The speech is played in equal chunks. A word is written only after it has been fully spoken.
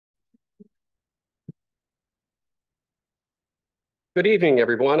Good evening,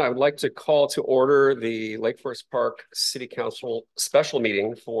 everyone. I would like to call to order the Lakefront Park City Council special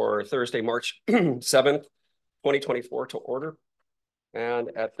meeting for Thursday, March 7th, 2024 to order. And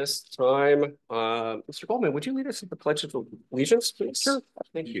at this time, Mr. Goldman, would you lead us in the Pledge of Allegiance, please? Sure.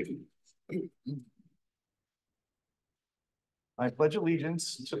 Thank you. I pledge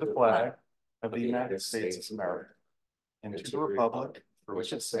allegiance to the flag of the United States of America and to the republic for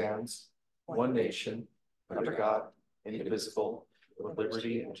which it stands, one nation, under God, indivisible, with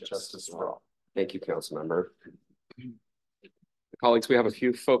liberty and justice for all. Thank you, Council Member. Colleagues, we have a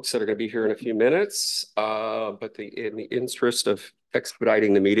few folks that are going to be here in a few minutes, but in the interest of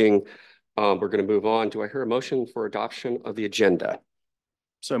expediting the meeting, we're going to move on. Do I hear a motion for adoption of the agenda?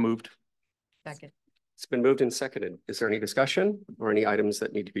 So moved. Second. It's been moved and seconded. Is there any discussion or any items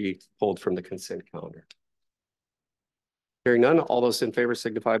that need to be pulled from the consent calendar? Hearing none, all those in favor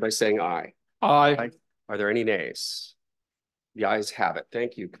signify by saying aye. Aye. Are there any nays? The ayes have it.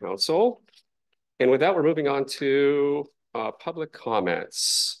 Thank you, Council. And with that, we're moving on to public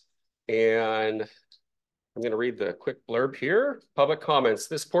comments. And I'm going to read the quick blurb here. Public comments.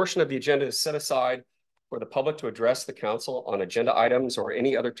 This portion of the agenda is set aside for the public to address the council on agenda items or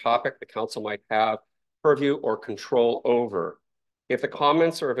any other topic the council might have purview or control over. If the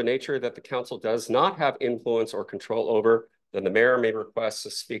comments are of a nature that the council does not have influence or control over, then the mayor may request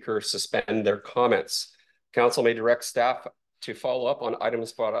the speaker suspend their comments. Council may direct staff to follow up on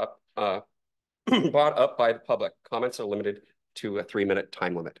items brought up by the public. Comments are limited to a 3-minute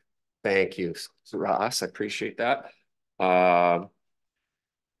time limit. Thank you, Ross. I appreciate that.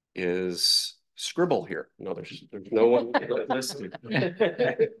 Is Scribble here? No, there's no one listening.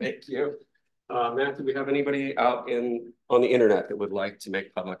 Thank you. Matt, do we have anybody out on the internet that would like to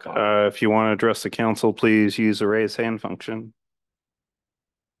make public comment? If you want to address the council, please use the raise hand function.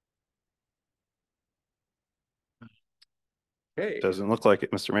 Okay. Doesn't look like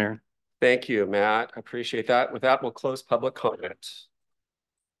it, Mr. Mayor. Thank you, Matt. I appreciate that. With that, we'll close public comment.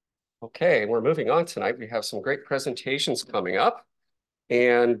 Okay, we're moving on tonight. We have some great presentations coming up.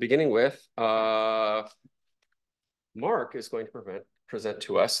 And beginning with, Mark is going to present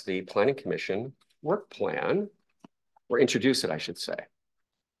to us the Planning Commission work plan, or introduce it, I should say.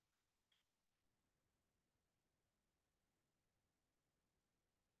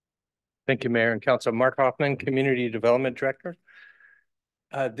 Thank you, Mayor and Council. Mark Hoffman, Community Development Director.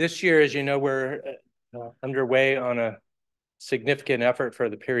 This year, as you know, we're underway on a significant effort for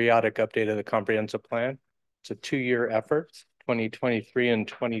the periodic update of the comprehensive plan. It's a 2-year effort, 2023 and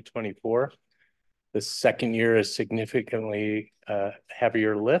 2024. The second year is significantly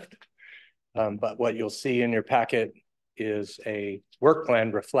heavier lift. But what you'll see in your packet is a work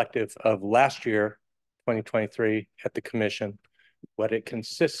plan reflective of last year, 2023, at the Commission. What it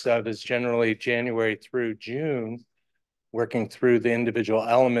consists of is generally January through June, working through the individual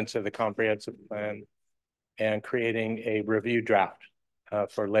elements of the comprehensive plan and creating a review draft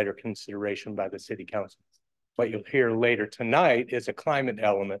for later consideration by the City Council. What you'll hear later tonight is a climate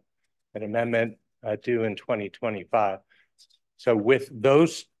element, an amendment due in 2025. So with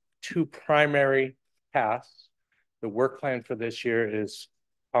those two primary tasks, the work plan for this year is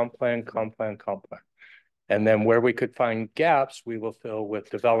comp plan, comp plan, comp plan. And then where we could find gaps, we will fill with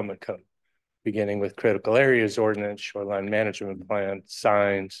development code, beginning with critical areas ordinance, shoreline management plan,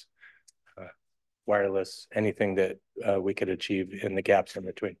 signs, wireless, anything that we could achieve in the gaps in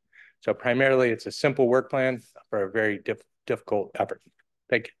between. So primarily it's a simple work plan for a very difficult effort.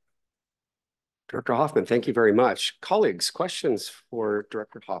 Thank you. Director Hoffman, thank you very much. Colleagues, questions for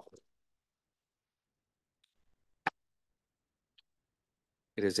Director Hoffman?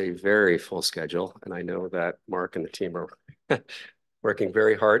 It is a very full schedule, and I know that Mark and the team are working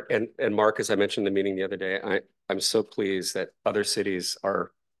very hard. And Mark, as I mentioned in the meeting the other day, I'm so pleased that other cities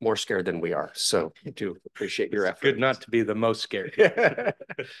are more scared than we are. So I do appreciate your effort. Good not to be the most scared.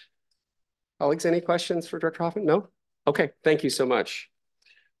 Colleagues, any questions for Director Hoffman? No? Okay, thank you so much.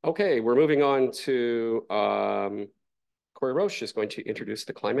 Okay, we're moving on to Corey Roche is going to introduce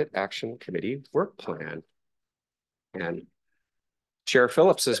the Climate Action Committee work plan. And Chair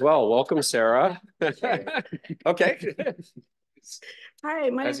Phillips as well. Welcome, Sarah. Okay. Hi,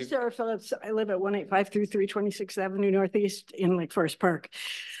 my name is Sarah Phillips. I live at 18533 26th Avenue Northeast in Lakefront Park.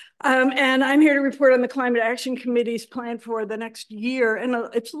 And I'm here to report on the Climate Action Committee's plan for the next year. And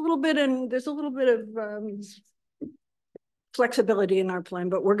it's a little bit, there's a little bit of flexibility in our plan,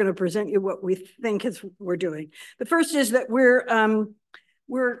 but we're going to present you what we think we're doing. The first is that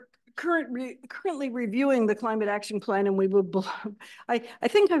we're currently reviewing the climate action plan, and we will, I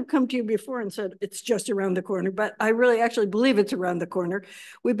think I've come to you before and said it's just around the corner, but I really actually believe it's around the corner.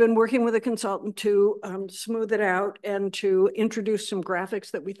 We've been working with a consultant to smooth it out and to introduce some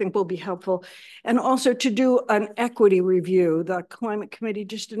graphics that we think will be helpful, and also to do an equity review. The climate committee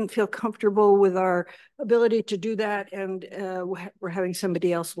just didn't feel comfortable with our ability to do that, and we're having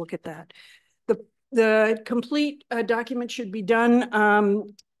somebody else look at that. The complete document should be done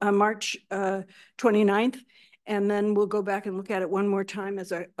March 29th, and then we'll go back and look at it one more time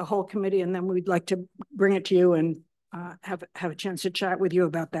as a whole committee, and then we'd like to bring it to you and have a chance to chat with you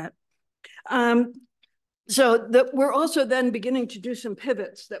about that. We're also then beginning to do some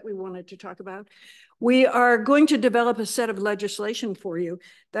pivots that we wanted to talk about. We are going to develop a set of legislation for you.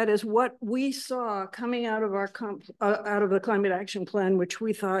 That is what we saw coming out of out of the climate action plan, which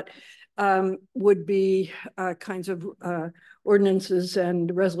we thought would be kinds of ordinances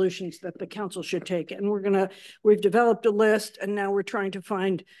and resolutions that the council should take. And we've developed a list, and now we're trying to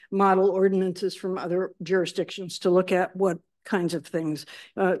find model ordinances from other jurisdictions to look at what kinds of things.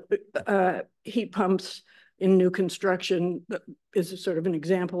 Heat pumps in new construction is a sort of an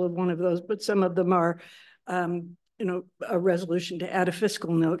example of one of those, but some of them are a resolution to add a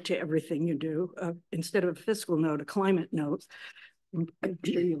fiscal note to everything you do, instead of a fiscal note, a climate note. I'm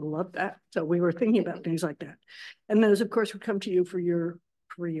sure you'll love that. So we were thinking about things like that. And those, of course, would come to you for you.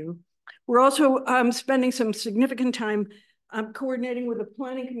 We're also spending some significant time coordinating with the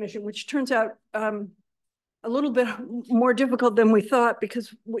Planning Commission, which turns out a little bit more difficult than we thought,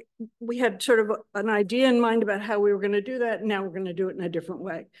 because we had sort of an idea in mind about how we were going to do that. And now we're going to do it in a different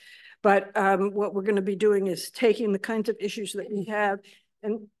way. But what we're going to be doing is taking the kinds of issues that we have,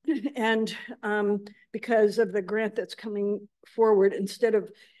 and because of the grant that's coming forward, instead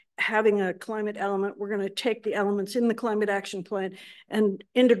of having a climate element, we're going to take the elements in the climate action plan and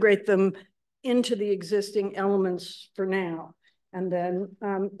integrate them into the existing elements for now. And then,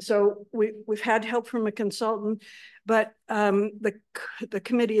 so we've had help from a consultant, but the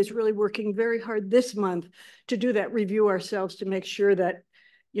committee is really working very hard this month to do that review ourselves, to make sure that,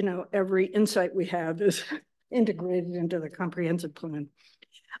 every insight we have is integrated into the comprehensive plan.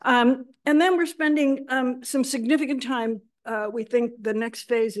 And then we're spending some significant time. We think the next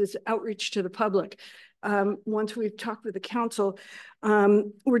phase is outreach to the public. Once we've talked with the council,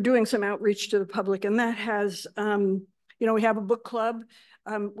 we're doing some outreach to the public, and that has, we have a book club.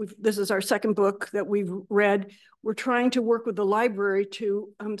 This is our second book that we've read. We're trying to work with the library to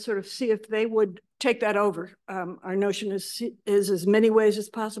sort of see if they would take that over. Our notion is as many ways as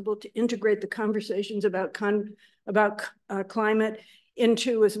possible to integrate the conversations about climate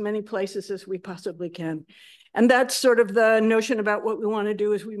into as many places as we possibly can. And that's sort of the notion about what we want to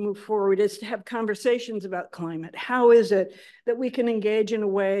do as we move forward, is to have conversations about climate. How is it that we can engage in a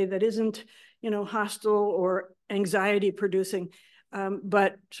way that isn't, hostile or anxiety producing,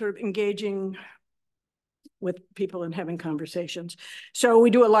 but sort of engaging with people and having conversations. So we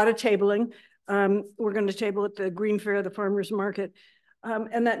do a lot of tabling. We're going to table at the Green Fair, the farmers market,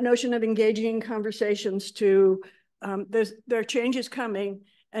 and that notion of engaging in conversations to, there are changes coming,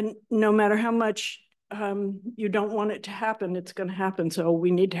 and no matter how much you don't want it to happen, it's going to happen. So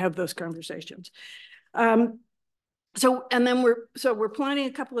we need to have those conversations. We're planning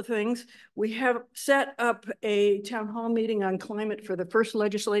a couple of things. We have set up a town hall meeting on climate for the first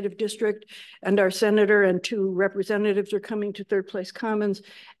legislative district, and our senator and 2 representatives are coming to Third Place Commons,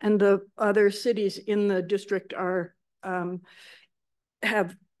 and the other cities in the district are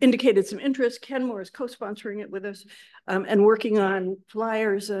have indicated some interest. Kenmore is co-sponsoring it with us, and working on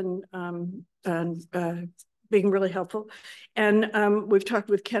flyers and being really helpful. And we've talked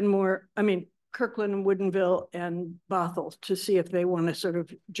with Kirkland and Woodinville and Bothell to see if they want to sort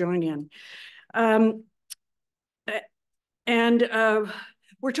of join in.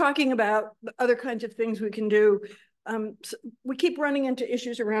 We're talking about other kinds of things we can do. So we keep running into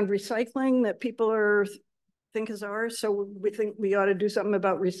issues around recycling that people think is ours. So we think we ought to do something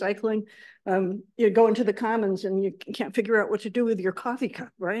about recycling. You go into the commons and you can't figure out what to do with your coffee cup,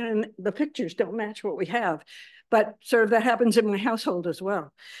 right? And the pictures don't match what we have. But sort of that happens in my household as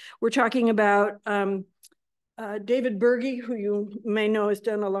well. We're talking about David Berge, who you may know has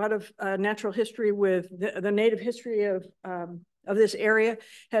done a lot of natural history with the native history of this area,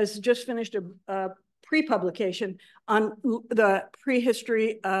 has just finished a pre-publication on the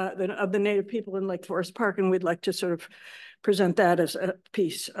prehistory of the native people in Lake Forest Park, and we'd like to sort of present that as a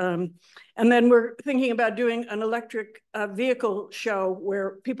piece. And then we're thinking about doing an electric vehicle show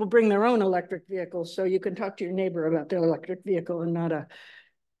where people bring their own electric vehicles, so you can talk to your neighbor about their electric vehicle and not a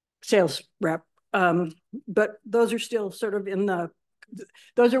sales rep. But those are still sort of in the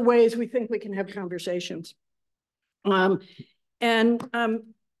those are ways we think we can have conversations. I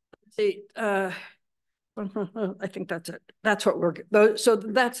think that's it. That's what so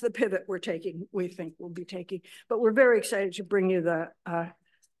that's the pivot we're taking, we think we'll be taking, but we're very excited to bring you the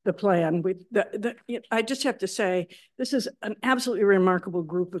plan. I just have to say, this is an absolutely remarkable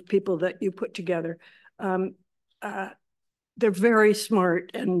group of people that you put together. They're very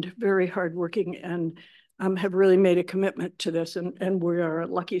smart and very hardworking, and have really made a commitment to this. And we are a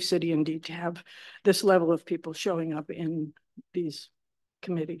lucky city indeed to have this level of people showing up in these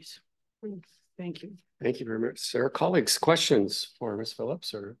committees. Thank you. Thank you very much, sir. Colleagues, questions for Ms.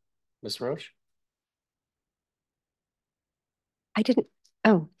 Phillips or Ms. Roche?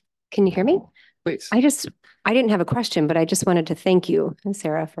 Oh, can you hear me? Please. I didn't have a question, but I just wanted to thank you,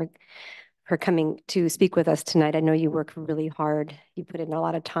 Sarah, for coming to speak with us tonight. I know you work really hard. You put in a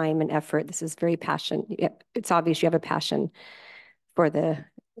lot of time and effort. This is very passionate. It's obvious you have a passion for the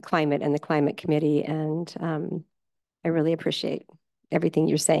climate and the climate committee. And I really appreciate everything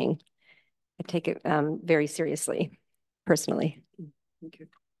you're saying. I take it very seriously, personally. Thank you.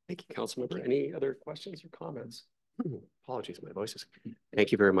 Thank you, Councilmember. Any other questions or comments? Apologies, my voice is.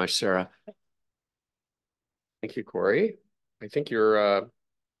 Thank you very much, Sarah. Thank you, Corey. I think you're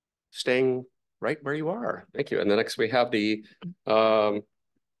staying right where you are. Thank you. And then next we have the Parks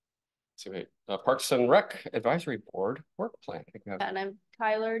and Rec Advisory Board work plan. And I'm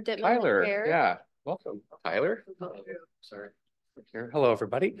Tyler Dittman. Tyler, yeah, welcome, Tyler. Sorry. Hello,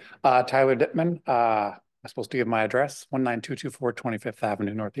 everybody. Tyler Dittman. I'm supposed to give my address, 19224 25th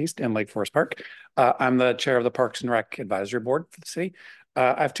Avenue Northeast in Lake Forest Park. I'm the chair of the Parks and Rec Advisory Board for the city.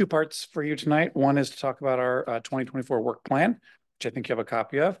 I have two parts for you tonight. One is to talk about our 2024 work plan, which I think you have a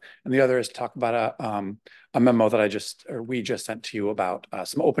copy of. And the other is to talk about a memo that we just sent to you about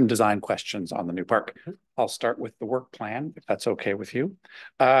some open design questions on the new park. I'll start with the work plan, if that's okay with you.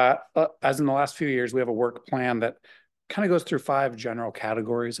 As in the last few years, we have a work plan that kind of goes through 5 general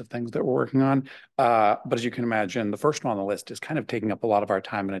categories of things that we're working on. But as you can imagine, the first one on the list is kind of taking up a lot of our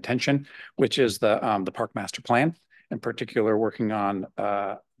time and attention, which is the park master plan, in particular, working on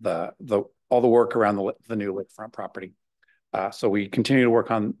all the work around the new lakefront property. So we continue to work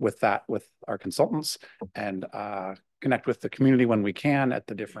with our consultants and connect with the community when we can at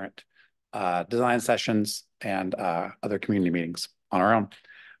the different design sessions and other community meetings on our own.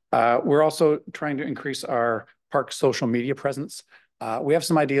 We're also trying to increase our park social media presence. We have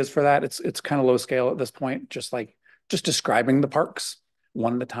some ideas for that. It's kind of low scale at this point, just describing the parks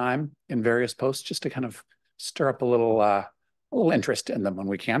one at a time in various posts, just to kind of stir up a little interest in them when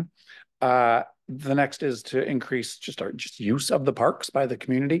we can. The next is to increase our use of the parks by the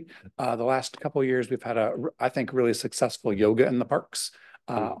community. The last couple of years, we've had I think, really successful yoga in the parks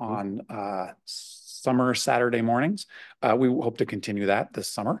on summer Saturday mornings. We hope to continue that this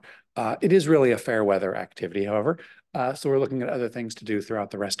summer. It is really a fair weather activity, however. So we're looking at other things to do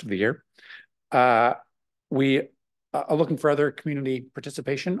throughout the rest of the year. We are looking for other community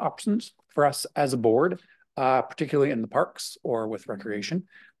participation options for us as a board, particularly in the parks or with recreation.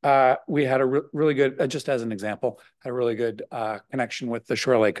 We had a really good, just as an example, a really good connection with the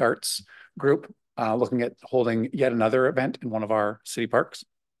Shore Lake Arts group, looking at holding yet another event in one of our city parks,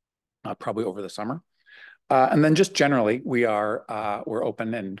 probably over the summer. And then just generally, we're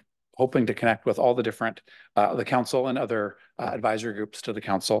open and hoping to connect with all the different, the council and other advisory groups to the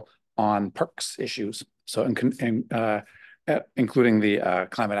council on parks issues. So including the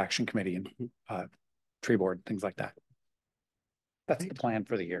Climate Action Committee and Tree Board, things like that. That's the plan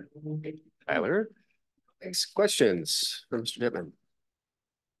for the year. Tyler, thanks. Questions for Mr. Dittman?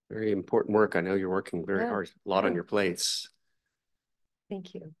 Very important work. I know you're working very hard, a lot on your plates.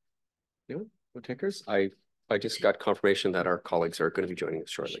 Thank you. No takers? I just got confirmation that our colleagues are going to be joining us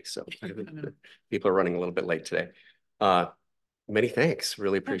shortly. So people are running a little bit late today. Many thanks.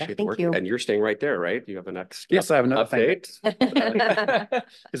 Really appreciate the work. You. And you're staying right there, right? You have a next Yes, I have another update.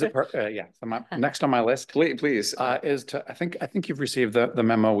 Is it yeah. So next on my list, please. Is to I think you've received the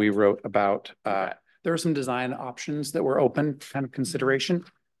memo we wrote about there are some design options that were open for kind of consideration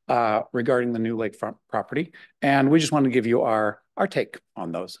regarding the new lakefront property, and we just want to give you our take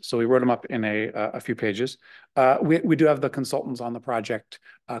on those. So we wrote them up in a few pages. We do have the consultants on the project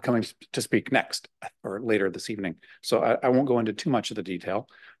coming to speak next or later this evening. So I won't go into too much of the detail,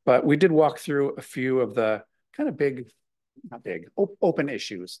 but we did walk through a few of the kind of open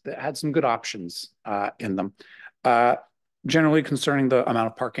issues that had some good options in them. Generally concerning the amount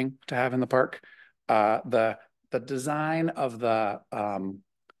of parking to have in the park, the design of the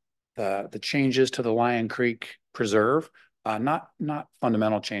changes to the Lion Creek Preserve, not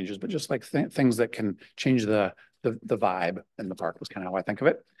fundamental changes, but just like things that can change the the vibe in the park was kind of how I think of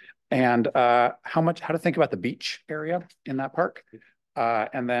it. And how to think about the beach area in that park.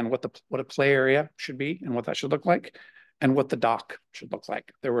 And then what a play area should be and what that should look like, and what the dock should look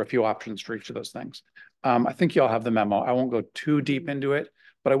like. There were a few options for each of those things. I think you all have the memo. I won't go too deep into it,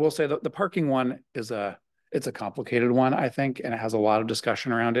 but I will say that the parking one is it's a complicated one, I think, and it has a lot of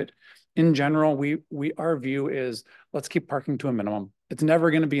discussion around it. In general, our view is let's keep parking to a minimum. It's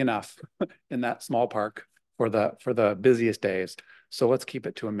never going to be enough in that small park for the busiest days. So let's keep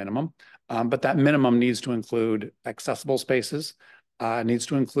it to a minimum. But that minimum needs to include accessible spaces, needs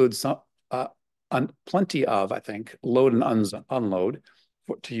to include some plenty of, I think, load and unload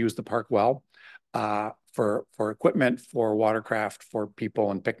to use the park well, for equipment, for watercraft, for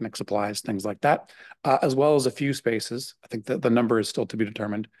people and picnic supplies, things like that, as well as a few spaces. I think that the number is still to be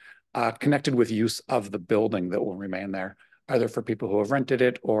determined, connected with use of the building that will remain there, either for people who have rented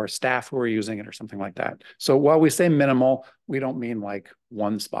it or staff who are using it or something like that. So while we say minimal, we don't mean like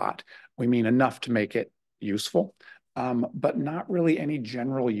one spot. We mean enough to make it useful, but not really any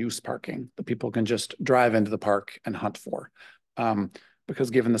general use parking that people can just drive into the park and hunt for. Because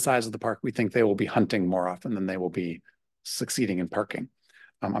given the size of the park, we think they will be hunting more often than they will be succeeding in parking.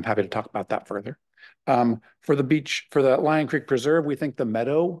 I'm happy to talk about that further. For the beach, for the Lion Creek Preserve, we think the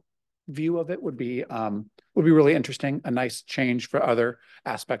meadow view of it would be really interesting, a nice change for other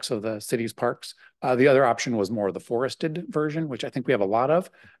aspects of the city's parks. The other option was more of the forested version, which I think we have a lot of.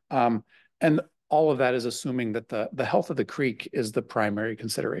 And all of that is assuming that the health of the creek is the primary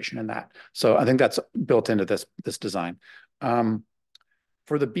consideration in that. So I think that's built into this design.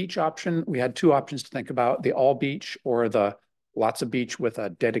 For the beach option, we had two options to think about: the all beach or the lots of beach with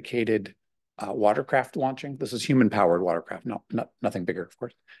a dedicated watercraft launching. This is human powered watercraft, nothing bigger, of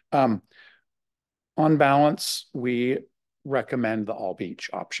course. On balance, we recommend the all beach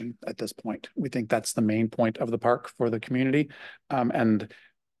option at this point. We think that's the main point of the park for the community.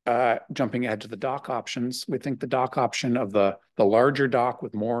 Jumping ahead to the dock options, we think the dock option of the larger dock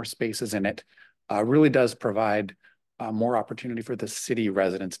with more spaces in it really does provide more opportunity for the city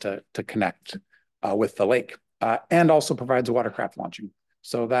residents to connect with the lake, and also provides a watercraft launching.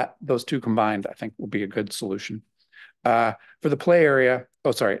 So that those two combined, I think, will be a good solution. For the play area,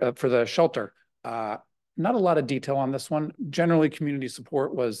 for the shelter, not a lot of detail on this one. Generally, community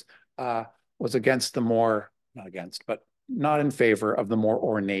support was against the more, not against, but not in favor of the more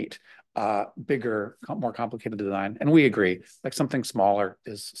ornate, bigger, more complicated design. And we agree, like something smaller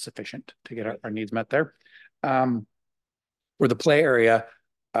is sufficient to get our needs met there. For the play area,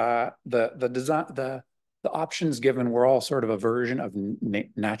 the design, the options given were all sort of a version of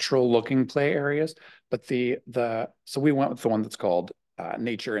natural looking play areas, but so we went with the one that's called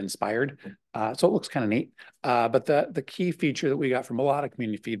nature inspired. So it looks kind of neat. But the key feature that we got from a lot of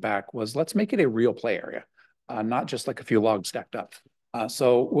community feedback was let's make it a real play area, not just like a few logs stacked up.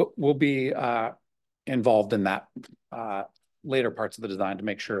 So we'll be involved in that later parts of the design to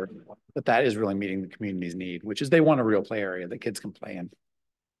make sure that is really meeting the community's need, which is they want a real play area that kids can play in.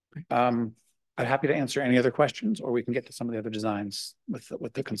 I'm happy to answer any other questions, or we can get to some of the other designs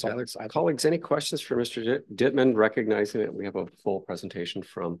with the consultants. Colleagues, any questions for Mr. Dittman, recognizing that we have a full presentation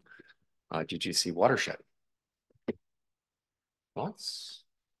from GGC Watershed? Thoughts,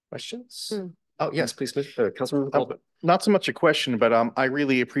 questions? Oh, yes, please, Councilmember Goldman. Not so much a question, but I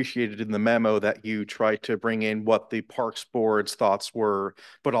really appreciated in the memo that you tried to bring in what the Parks Board's thoughts were,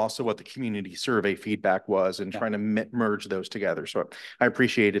 but also what the community survey feedback was, and trying to merge those together. So I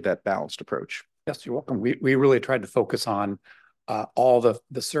appreciated that balanced approach. Yes, you're welcome. We really tried to focus on all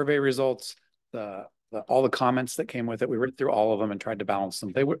the survey results, all the comments that came with it. We read through all of them and tried to balance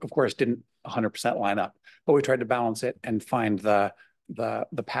them. They of course didn't 100% line up, but we tried to balance it and find the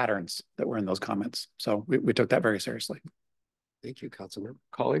patterns that were in those comments. So we took that very seriously. Thank you, Councilmember.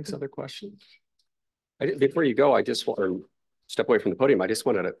 Colleagues, other questions? Before you go, I just want to step away from the podium. I just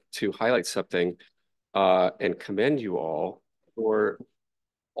wanted to highlight something and commend you all for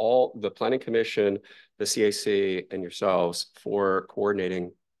all the Planning Commission, the CAC, and yourselves for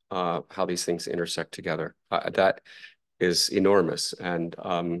coordinating how these things intersect together. That is enormous, and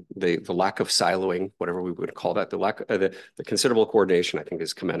the lack of siloing, whatever we would call that, the considerable coordination, I think,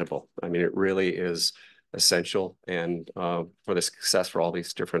 is commendable. I mean, it really is essential, and for the success for all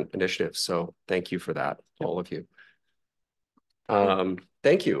these different initiatives. So thank you for that, all of you.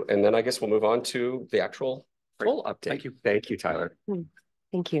 Thank you, and then I guess we'll move on to the actual full update. Thank you, Tyler.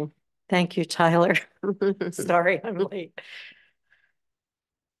 Thank you. Thank you, Tyler. Sorry, I'm late.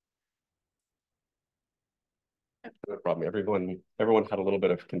 No problem. Everyone had a little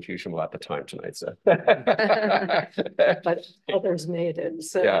bit of confusion about the time tonight, so. But others made it.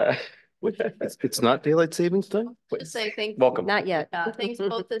 So. Yeah. It's not daylight savings time? Just say thank. Welcome. Not yet. Thanks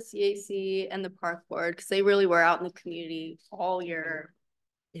both the CAC and the park board, because they really were out in the community all year.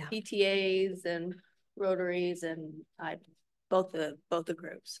 Yeah. PTAs and Rotaries and both the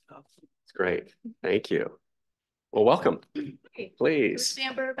groups. So. It's great. Thank you. Well, welcome. Okay. Please.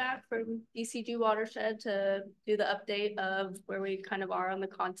 Amber back from ECG Watershed to do the update of where we kind of are on the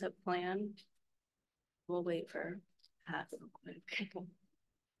concept plan. We'll wait for that real quick.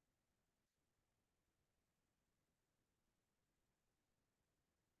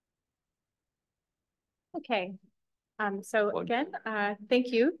 Okay. So again, thank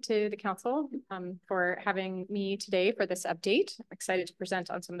you to the council for having me today for this update. I'm excited to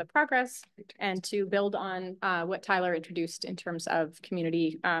present on some of the progress and to build on what Tyler introduced in terms of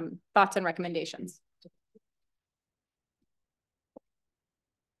community thoughts and recommendations.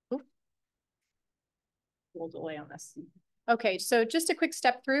 Ooh. We'll delay on this. Okay, so just a quick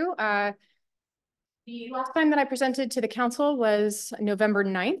step through. The last time that I presented to the council was November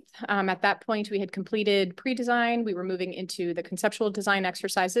 9th. At that point, we had completed pre-design. We were moving into the conceptual design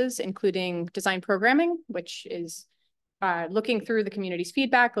exercises, including design programming, which is looking through the community's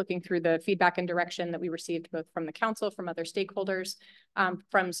feedback, looking through the feedback and direction that we received both from the council, from other stakeholders,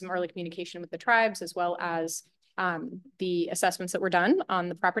 from some early communication with the tribes, as well as the assessments that were done on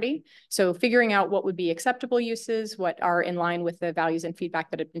the property. So figuring out what would be acceptable uses, what are in line with the values and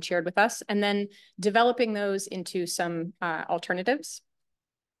feedback that have been shared with us, and then developing those into some alternatives.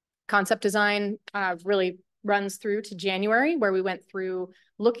 Concept design really runs through to January, where we went through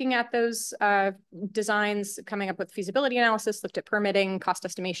looking at those designs, coming up with feasibility analysis, looked at permitting, cost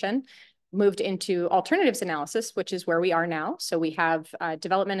estimation, moved into alternatives analysis, which is where we are now. So we have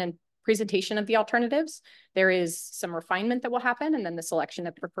development and presentation of the alternatives. There is some refinement that will happen, and then the selection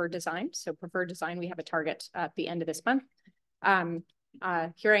of preferred design. So preferred design, we have a target at the end of this month.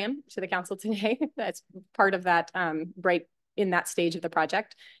 Here I am to the council today. That's part of that right in that stage of the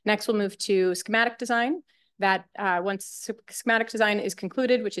project. Next, we'll move to schematic design. That once schematic design is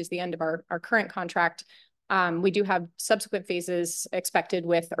concluded, which is the end of our current contract, we do have subsequent phases expected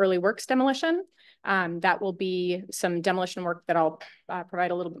with early works demolition. That will be some demolition work that I'll provide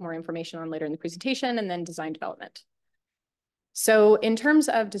a little bit more information on later in the presentation, and then design development. So in terms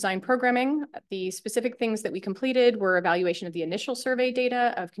of design programming, the specific things that we completed were evaluation of the initial survey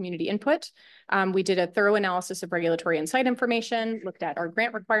data of community input. We did a thorough analysis of regulatory and site information, looked at our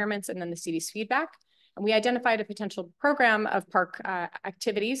grant requirements, and then the city's feedback. And we identified a potential program of park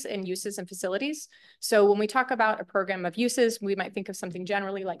activities and uses and facilities. So when we talk about a program of uses, we might think of something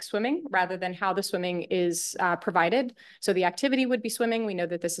generally like swimming rather than how the swimming is provided. So the activity would be swimming. We know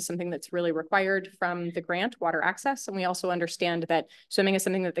that this is something that's really required from the grant, water access. And we also understand that swimming is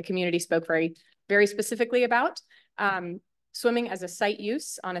something that the community spoke very specifically about. Swimming as a site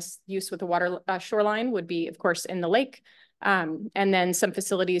use on a use with a water shoreline would be, of course, in the lake. And then some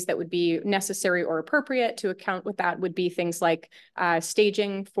facilities that would be necessary or appropriate to account with that would be things like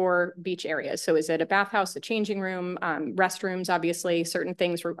staging for beach areas. So is it a bathhouse, a changing room, restrooms, obviously, certain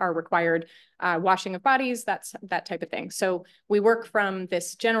things are required, washing of bodies, that type of thing. So we work from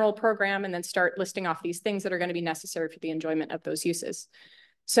this general program and then start listing off these things that are going to be necessary for the enjoyment of those uses.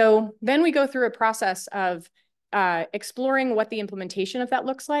 So then we go through a process of exploring what the implementation of that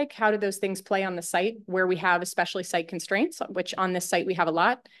looks like. How do those things play on the site where we have especially site constraints, which on this site we have a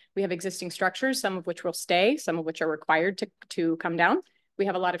lot. We have existing structures, some of which will stay, some of which are required to come down. We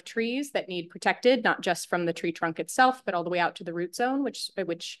have a lot of trees that need protected, not just from the tree trunk itself, but all the way out to the root zone,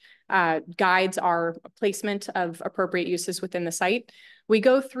 which guides our placement of appropriate uses within the site. We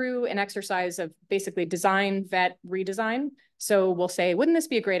go through an exercise of basically design, vet, redesign. So we'll say, wouldn't this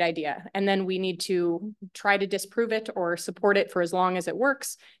be a great idea? And then we need to try to disprove it or support it for as long as it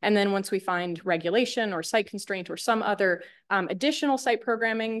works. And then once we find regulation or site constraint or some other additional site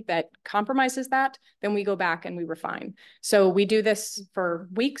programming that compromises that, then we go back and we refine. So we do this for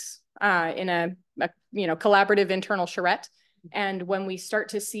weeks in a collaborative internal charrette. And when we start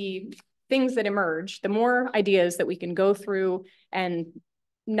to see things that emerge, the more ideas that we can go through and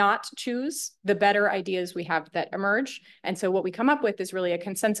not choose, the better ideas we have that emerge. And so what we come up with is really a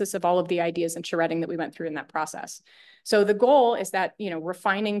consensus of all of the ideas and charretting that we went through in that process. So the goal is that,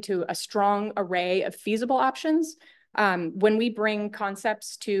 refining to a strong array of feasible options. When we bring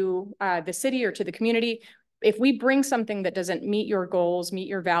concepts to the city or to the community, if we bring something that doesn't meet your goals, meet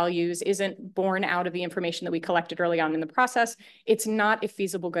your values, isn't born out of the information that we collected early on in the process, it's not a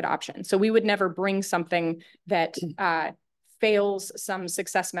feasible good option. So we would never bring something that fails some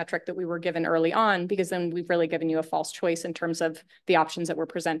success metric that we were given early on, because then we've really given you a false choice in terms of the options that we're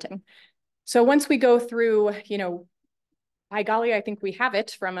presenting. So once we go through, by golly, I think we have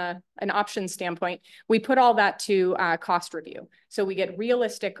it from an option standpoint. We put all that to cost review. So we get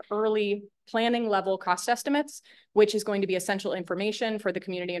realistic early planning level cost estimates, which is going to be essential information for the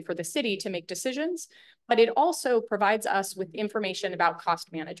community and for the city to make decisions. But it also provides us with information about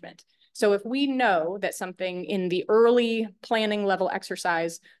cost management. So if we know that something in the early planning level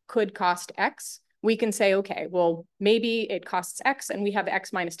exercise could cost X, we can say, okay, well, maybe it costs X and we have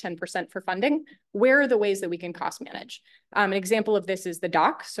X minus 10% for funding. Where are the ways that we can cost manage? An example of this is the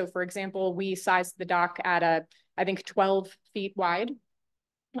dock. So for example, we sized the dock at I think 12 feet wide.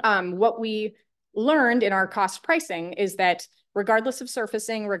 What we learned in our cost pricing is that regardless of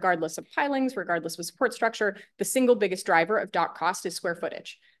surfacing, regardless of pilings, regardless of support structure, the single biggest driver of dock cost is square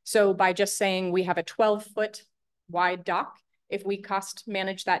footage. So by just saying we have a 12-foot wide dock, if we cost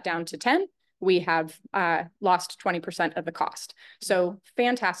manage that down to 10, we have lost 20% of the cost. So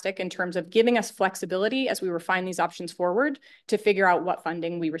fantastic in terms of giving us flexibility as we refine these options forward to figure out what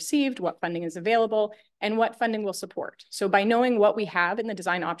funding we received, what funding is available, and what funding will support. So by knowing what we have in the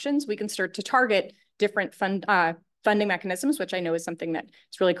design options, we can start to target different funding mechanisms, which I know is something that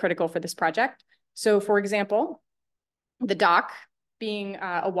is really critical for this project. So for example, the dock being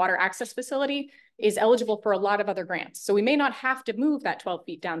a water access facility is eligible for a lot of other grants. So we may not have to move that 12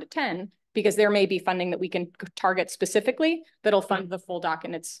 feet down to 10 because there may be funding that we can target specifically that'll fund the full dock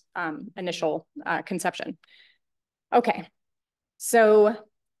in its initial conception. Okay, so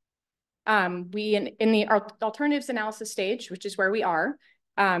we in the alternatives analysis stage, which is where we are,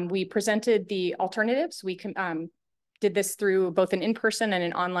 we presented the alternatives. We did this through both an in-person and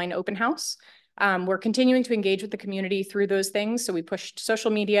an online open house. We're continuing to engage with the community through those things. So we pushed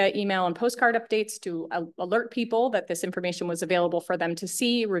social media, email, and postcard updates to alert people that this information was available for them to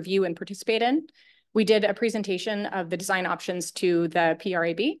see, review, and participate in. We did a presentation of the design options to the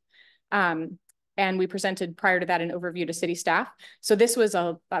PRAB. And we presented prior to that an overview to city staff. So this was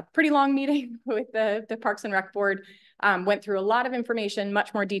a pretty long meeting with the Parks and Rec Board. Went through a lot of information,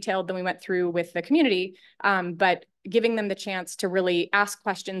 much more detailed than we went through with the community, but giving them the chance to really ask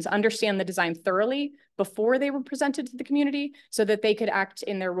questions, understand the design thoroughly before they were presented to the community so that they could act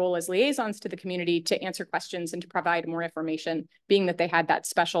in their role as liaisons to the community to answer questions and to provide more information, being that they had that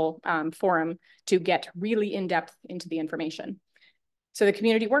special forum to get really in-depth into the information. So the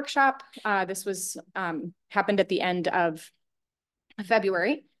community workshop, this was happened at the end of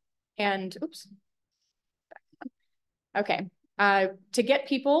February. And oops. Okay, to get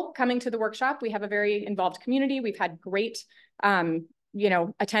people coming to the workshop, we have a very involved community. We've had great,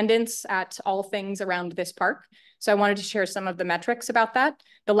 attendance at all things around this park. So I wanted to share some of the metrics about that.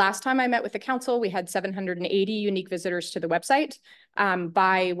 The last time I met with the council, we had 780 unique visitors to the website.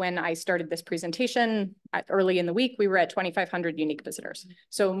 By when I started this presentation early in the week, we were at 2,500 unique visitors.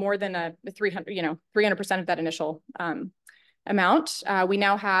 So more than 300% of that initial amount. We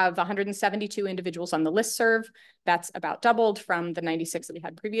now have 172 individuals on the listserv. That's about doubled from the 96 that we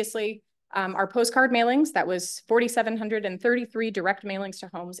had previously. Our postcard mailings, that was 4,733 direct mailings to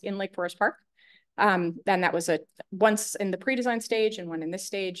homes in Lake Forest Park. Then that was once in the pre-design stage and one in this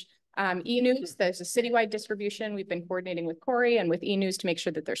stage. E-News, there's a citywide distribution. We've been coordinating with Corey and with E-News to make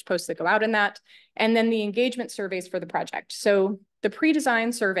sure that there's posts that go out in that. And then the engagement surveys for the project. So the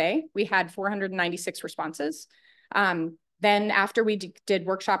pre-design survey, we had 496 responses. Then after we did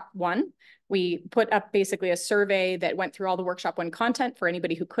workshop 1, we put up basically a survey that went through all the workshop 1 content for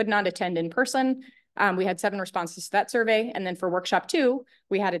anybody who could not attend in person. We had 7 responses to that survey. And then for workshop 2,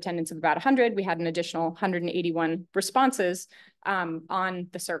 we had attendance of about 100. We had an additional 181 responses on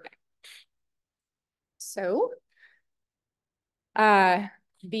the survey. So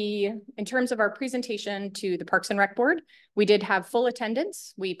in terms of our presentation to the Parks and Rec Board, we did have full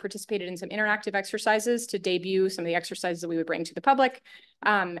attendance. We participated in some interactive exercises to debut some of the exercises that we would bring to the public.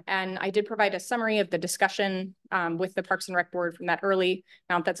 And I did provide a summary of the discussion with the Parks and Rec Board from that early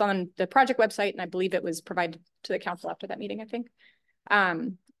amount that's on the project website. And I believe it was provided to the council after that meeting, I think.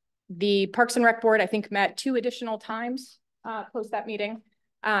 The Parks and Rec Board, I think, met 2 additional times post that meeting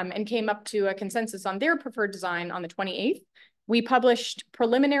and came up to a consensus on their preferred design on the 28th. We published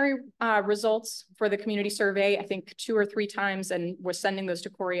preliminary results for the community survey, I think 2 or 3 times, and was sending those to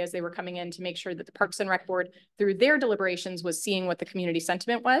Corey as they were coming in to make sure that the Parks and Rec Board, through their deliberations, was seeing what the community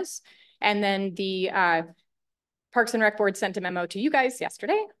sentiment was. And then the Parks and Rec Board sent a memo to you guys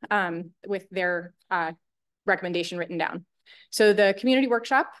yesterday with their recommendation written down. So the community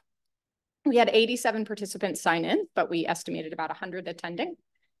workshop, we had 87 participants sign in, but we estimated about 100 attending.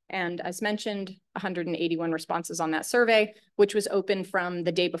 And as mentioned, 181 responses on that survey, which was open from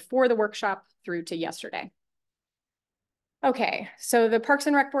the day before the workshop through to yesterday. Okay, so the Parks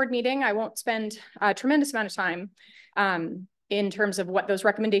and Rec Board meeting, I won't spend a tremendous amount of time in terms of what those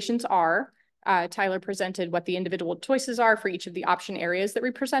recommendations are. Tyler presented what the individual choices are for each of the option areas that we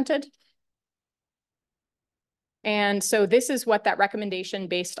presented. And so this is what that recommendation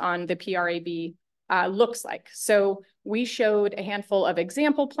based on the PRAB looks like. So we showed a handful of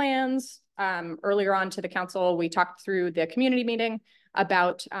example plans earlier on to the council. We talked through the community meeting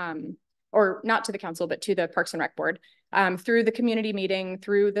about, or not to the council, but to the Parks and Rec Board. Through the community meeting,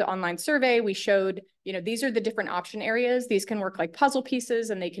 through the online survey, we showed, these are the different option areas. These can work like puzzle pieces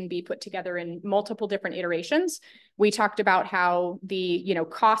and they can be put together in multiple different iterations. We talked about how the,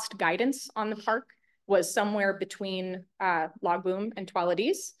 cost guidance on the park was somewhere between Log Boom and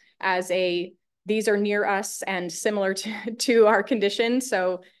Tualadees as these are near us and similar to our condition.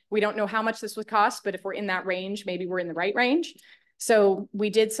 So we don't know how much this would cost, but if we're in that range, maybe we're in the right range. So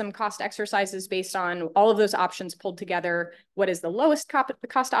we did some cost exercises based on all of those options pulled together. What is the lowest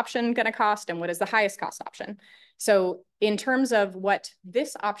cost option going to cost and what is the highest cost option? So in terms of what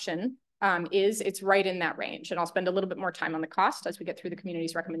this option it's right in that range. And I'll spend a little bit more time on the cost as we get through the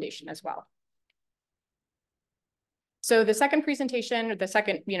community's recommendation as well. So the second presentation, or the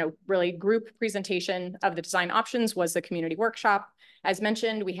second, really group presentation of the design options was the community workshop. As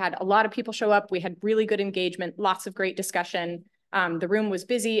mentioned, we had a lot of people show up. We had really good engagement, lots of great discussion. The room was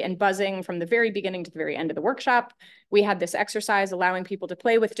busy and buzzing from the very beginning to the very end of the workshop. We had this exercise allowing people to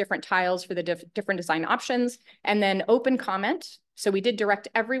play with different tiles for the different design options and then open comment. So we did direct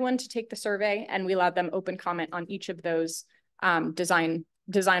everyone to take the survey and we allowed them open comment on each of those design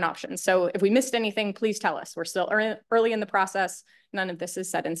options. So if we missed anything, please tell us. We're still early in the process. None of this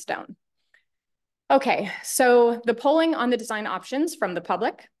is set in stone. Okay, so the polling on the design options from the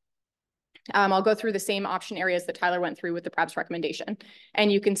public. I'll go through the same option areas that Tyler went through with the PRAB's recommendation.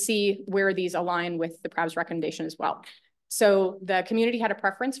 And you can see where these align with the PRAB's recommendation as well. So the community had a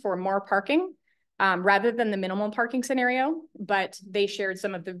preference for more parking rather than the minimum parking scenario, but they shared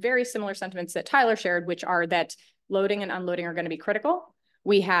some of the very similar sentiments that Tyler shared, which are that loading and unloading are going to be critical.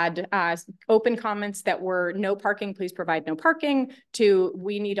 We had open comments that were no parking, please provide no parking, to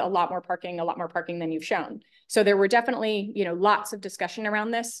we need a lot more parking than you've shown. So there were definitely, lots of discussion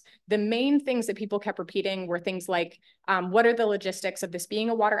around this. The main things that people kept repeating were things like, what are the logistics of this being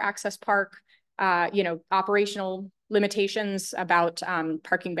a water access park? Operational limitations about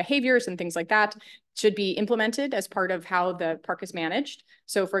parking behaviors and things like that should be implemented as part of how the park is managed.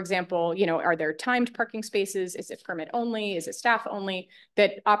 So for example, are there timed parking spaces? Is it permit only? Is it staff only?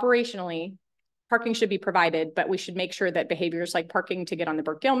 That operationally, parking should be provided, but we should make sure that behaviors like parking to get on the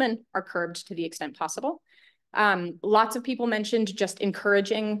Burke-Gilman are curbed to the extent possible. Lots of people mentioned just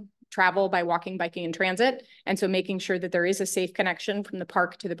encouraging travel by walking, biking, and transit. And so making sure that there is a safe connection from the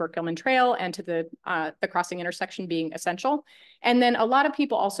park to the Burke-Gilman Trail and to the crossing intersection being essential. And then a lot of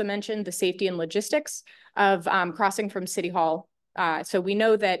people also mentioned the safety and logistics of crossing from City Hall. So we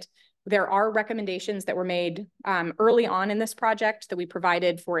know that there are recommendations that were made early on in this project that we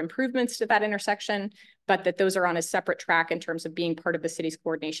provided for improvements to that intersection, but that those are on a separate track in terms of being part of the city's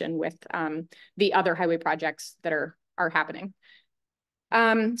coordination with the other highway projects that are happening.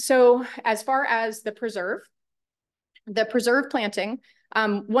 So as far as the preserve planting,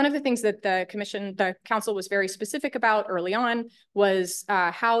 one of the things that the council was very specific about early on was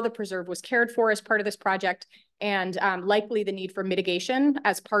how the preserve was cared for as part of this project and likely the need for mitigation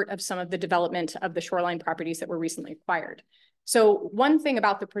as part of some of the development of the shoreline properties that were recently acquired. So one thing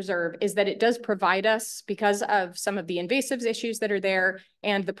about the preserve is that it does provide us, because of some of the invasives issues that are there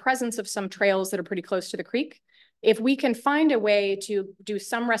and the presence of some trails that are pretty close to the creek, if we can find a way to do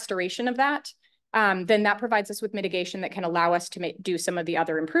some restoration of that, then that provides us with mitigation that can allow us to do some of the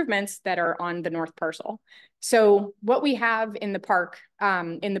other improvements that are on the north parcel. So what we have in the park,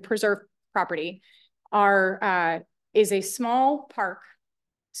 in the preserve property, is a small park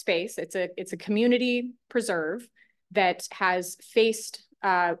space. It's a community preserve that has faced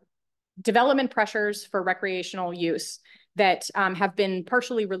development pressures for recreational use that have been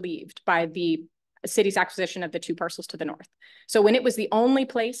partially relieved by the city's acquisition of the 2 parcels to the north. So when it was the only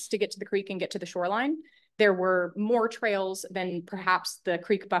place to get to the creek and get to the shoreline, there were more trails than perhaps the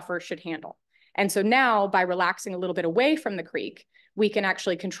creek buffer should handle. And so now, by relaxing a little bit away from the creek, we can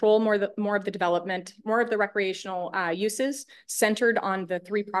actually control more of the development, more of the recreational uses centered on the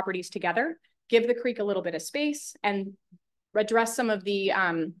 3 properties together, give the creek a little bit of space, and address some of the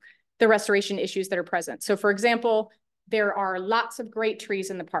restoration issues that are present. So for example, there are lots of great trees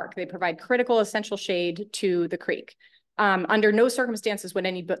in the park. They provide critical essential shade to the creek. Under no circumstances would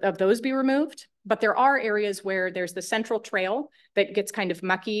any of those be removed, but there are areas where there's the central trail that gets kind of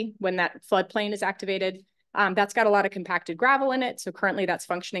mucky when that floodplain is activated. That's got a lot of compacted gravel in it. So currently that's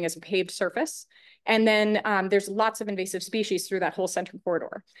functioning as a paved surface. And then there's lots of invasive species through that whole center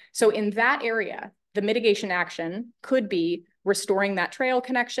corridor. So in that area, the mitigation action could be restoring that trail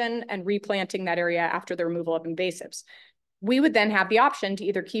connection and replanting that area after the removal of invasives. We would then have the option to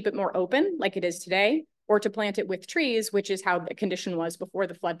either keep it more open like it is today, or to plant it with trees, which is how the condition was before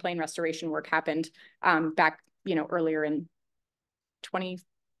the floodplain restoration work happened back, earlier in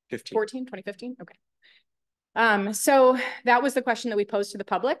 2015. Okay. So that was the question that we posed to the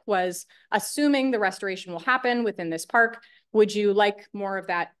public, was assuming the restoration will happen within this park, would you like more of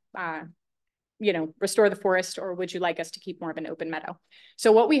that, restore the forest, or would you like us to keep more of an open meadow?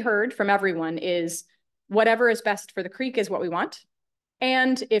 So what we heard from everyone is whatever is best for the creek is what we want.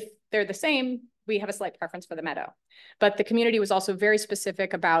 And if they're the same, we have a slight preference for the meadow. But the community was also very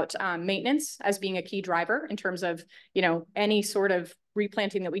specific about maintenance as being a key driver in terms of, any sort of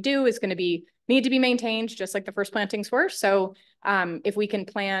replanting that we do is going to need to be maintained just like the first plantings were. So if we can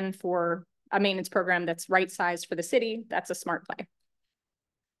plan for a maintenance program that's right sized for the city, that's a smart play.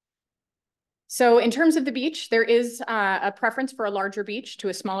 So in terms of the beach, there is a preference for a larger beach to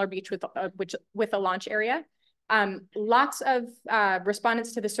a smaller beach with a launch area. Lots of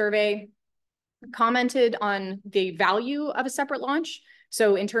respondents to the survey commented on the value of a separate launch.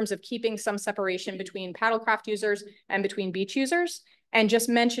 So in terms of keeping some separation between paddlecraft users and between beach users, and just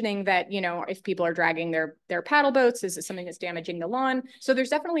mentioning that, if people are dragging their paddle boats, is it something that's damaging the lawn? So there's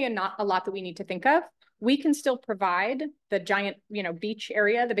definitely not a lot that we need to think of. We can still provide the giant, beach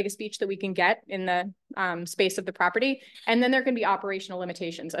area, the biggest beach that we can get in the space of the property. And then there can be operational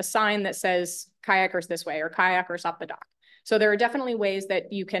limitations, a sign that says kayakers this way or kayakers off the dock. So there are definitely ways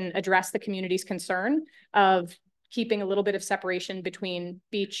that you can address the community's concern of keeping a little bit of separation between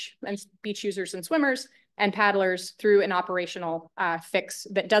beach users and swimmers and paddlers through an operational fix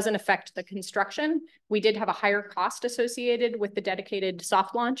that doesn't affect the construction. We did have a higher cost associated with the dedicated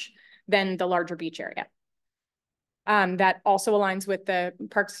soft launch than the larger beach area. That also aligns with the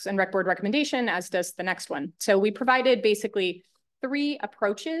Parks and Rec Board recommendation, as does the next one. So we provided basically 3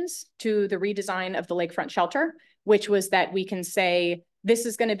 approaches to the redesign of the lakefront shelter, which was that we can say, this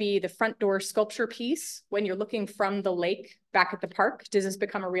is going to be the front door sculpture piece. When you're looking from the lake back at the park, does this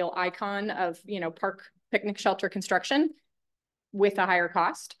become a real icon of, park picnic shelter construction with a higher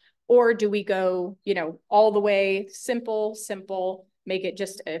cost? Or do we go, all the way simple, make it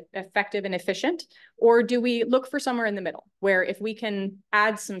just effective and efficient? Or do we look for somewhere in the middle where if we can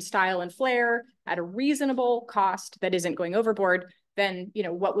add some style and flair at a reasonable cost that isn't going overboard, then,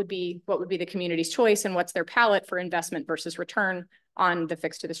 what would be the community's choice and what's their palette for investment versus return on the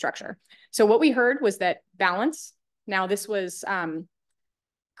fix to the structure? So what we heard was that balance. Now this was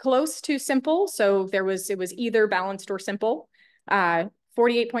close to simple. So it was either balanced or simple,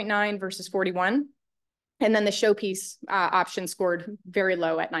 48.9 versus 41. And then the showpiece option scored very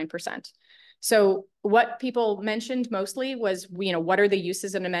low at 9%. So what people mentioned mostly was, what are the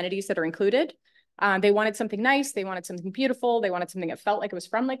uses and amenities that are included? They wanted something nice. They wanted something beautiful. They wanted something that felt like it was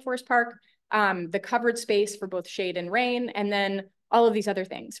from Lake Forest Park, the covered space for both shade and rain, and then all of these other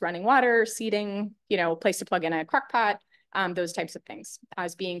things, running water, seating, place to plug in a crock pot, those types of things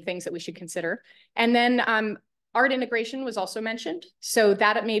as being things that we should consider. And then art integration was also mentioned. So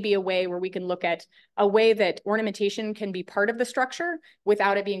that may be a way where we can look at a way that ornamentation can be part of the structure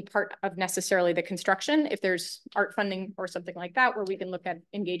without it being part of necessarily the construction. If there's art funding or something like that, where we can look at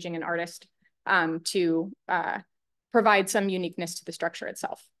engaging an artist to provide some uniqueness to the structure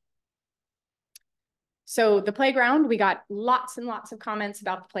itself. So the playground, we got lots and lots of comments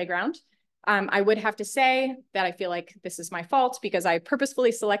about the playground. I would have to say that I feel like this is my fault because I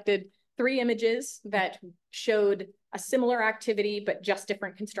purposefully selected 3 images that showed a similar activity, but just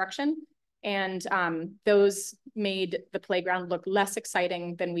different construction. And those made the playground look less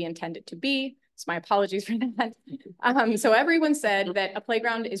exciting than we intended to be. So my apologies for that. So everyone said that a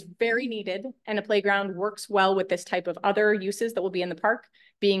playground is very needed and a playground works well with this type of other uses that will be in the park,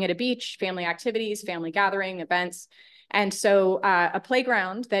 being at a beach, family activities, family gathering, events. And so a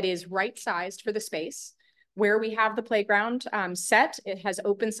playground that is right-sized for the space, where we have the playground set, it has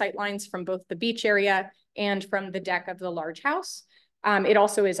open sight lines from both the beach area and from the deck of the large house. It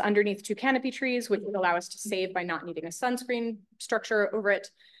also is underneath 2 canopy trees, which would allow us to save by not needing a sunscreen structure over it.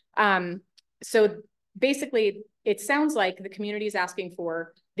 So basically, it sounds like the community is asking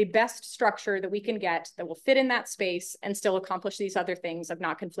for the best structure that we can get that will fit in that space and still accomplish these other things of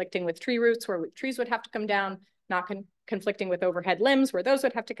not conflicting with tree roots where trees would have to come down, not conflicting with overhead limbs where those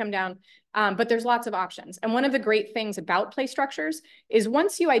would have to come down. But there's lots of options. And one of the great things about play structures is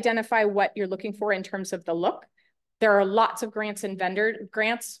once you identify what you're looking for in terms of the look, there are lots of grants and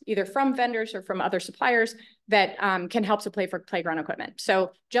grants, either from vendors or from other suppliers that can help to pay for playground equipment.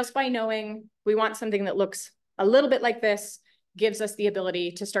 So just by knowing we want something that looks a little bit like this gives us the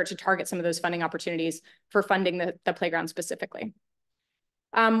ability to start to target some of those funding opportunities for funding the playground specifically.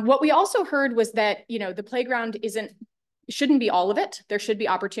 What we also heard was that, the playground shouldn't be all of it. There should be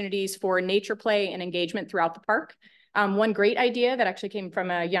opportunities for nature play and engagement throughout the park. One great idea that actually came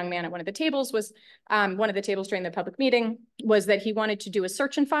from a young man at one of the tables was, one of the tables during the public meeting was that he wanted to do a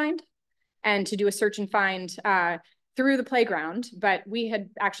search and find through the playground, but we had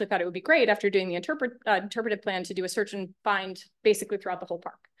actually thought it would be great after doing the interpretive plan to do a search and find basically throughout the whole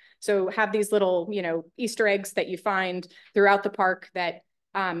park. So have these little, Easter eggs that you find throughout the park that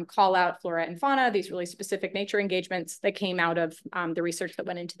call out flora and fauna, these really specific nature engagements that came out of the research that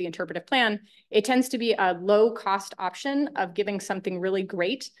went into the interpretive plan. It tends to be a low cost option of giving something really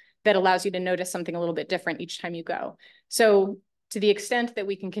great that allows you to notice something a little bit different each time you go. So to the extent that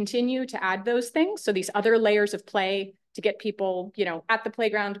we can continue to add those things, so these other layers of play to get people, at the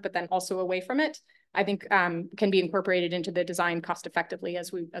playground, but then also away from it, I think can be incorporated into the design cost effectively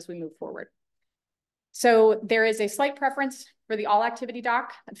as we move forward. So there is a slight preference for the all activity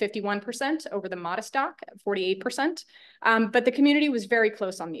dock at 51% over the modest dock at 48%. But the community was very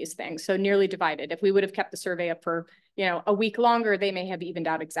close on these things, so nearly divided. If we would have kept the survey up for, a week longer, they may have evened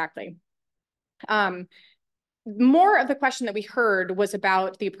out exactly. More of the question that we heard was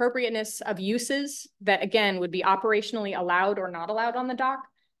about the appropriateness of uses that, again, would be operationally allowed or not allowed on the dock.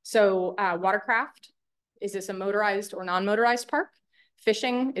 So watercraft, is this a motorized or non-motorized park?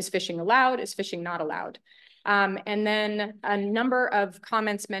 Fishing, is fishing allowed? Is fishing not allowed? And then a number of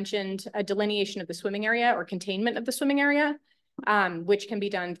comments mentioned a delineation of the swimming area or containment of the swimming area, which can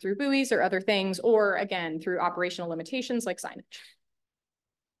be done through buoys or other things, or again, through operational limitations like signage.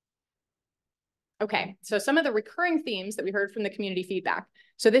 Okay, so some of the recurring themes that we heard from the community feedback.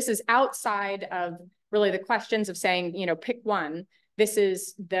 So this is outside of really the questions of saying, pick one. This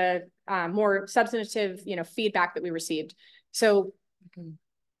is the more substantive, feedback that we received. So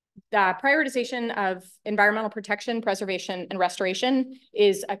the prioritization of environmental protection, preservation, and restoration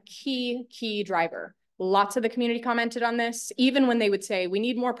is a key driver. Lots of the community commented on this, even when they would say, we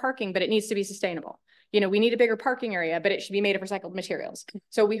need more parking, but it needs to be sustainable. We need a bigger parking area, but it should be made of recycled materials.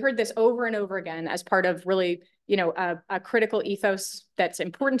 So we heard this over and over again as part of really, a critical ethos that's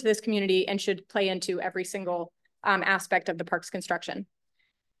important to this community and should play into every single aspect of the park's construction.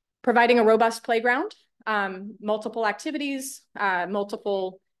 Providing a robust playground, multiple activities, a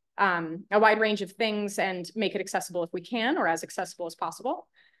wide range of things, and make it accessible if we can, or as accessible as possible.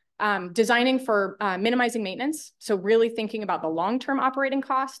 Designing for minimizing maintenance. So really thinking about the long-term operating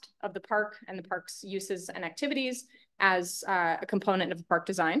cost of the park and the park's uses and activities as a component of the park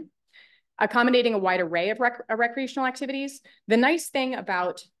design. Accommodating a wide array of recreational activities. The nice thing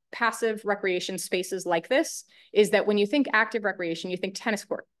about passive recreation spaces like this is that when you think active recreation, you think tennis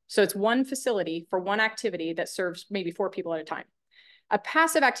court. So it's one facility for one activity that serves maybe 4 people at a time. A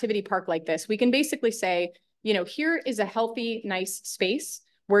passive activity park like this, we can basically say, here is a healthy, nice space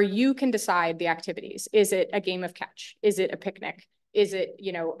where you can decide the activities. Is it a game of catch? Is it a picnic? Is it,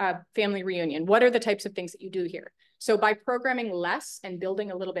 a family reunion? What are the types of things that you do here? So by programming less and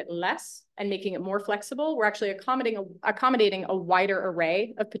building a little bit less and making it more flexible, we're actually accommodating a wider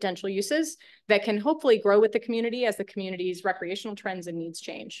array of potential uses that can hopefully grow with the community as the community's recreational trends and needs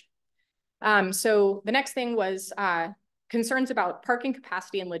change. So the next thing was concerns about parking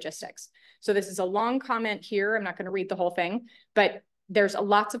capacity and logistics. So this is a long comment here. I'm not going to read the whole thing, but there's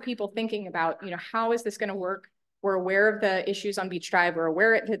lots of people thinking about, how is this going to work? We're aware of the issues on Beach Drive. We're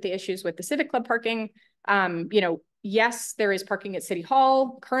aware of the issues with the Civic Club parking. Yes, there is parking at City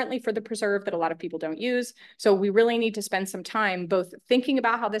Hall currently for the preserve that a lot of people don't use. So we really need to spend some time both thinking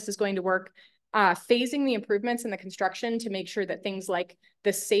about how this is going to work, phasing the improvements in the construction to make sure that things like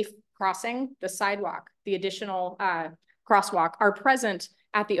the safe crossing, the sidewalk, the additional crosswalk are present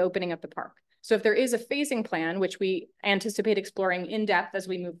at the opening of the park. So if there is a phasing plan, which we anticipate exploring in depth as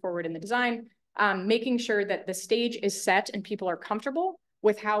we move forward in the design, making sure that the stage is set and people are comfortable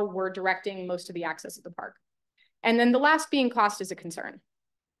with how we're directing most of the access of the park. And then the last being cost is a concern.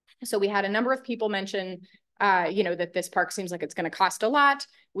 So we had a number of people mention, that this park seems like it's going to cost a lot.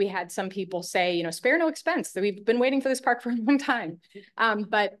 We had some people say, spare no expense, that we've been waiting for this park for a long time.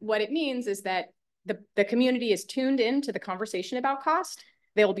 But what it means is that the community is tuned into the conversation about cost.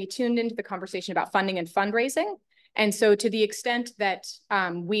 They will be tuned into the conversation about funding and fundraising. And so to the extent that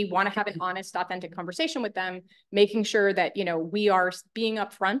we want to have an honest, authentic conversation with them, making sure that, we are being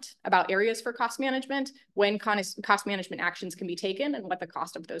upfront about areas for cost management, when cost management actions can be taken and what the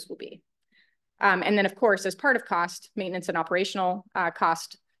cost of those will be. And then of course, as part of cost, maintenance and operational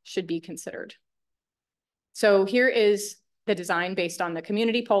cost should be considered. So here is the design based on the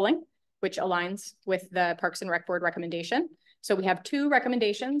community polling, which aligns with the Parks and Rec Board recommendation. So we have 2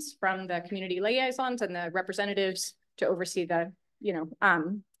 recommendations from the community liaisons and the representatives to oversee the,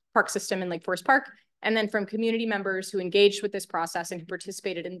 park system in Lake Forest Park. And then from community members who engaged with this process and who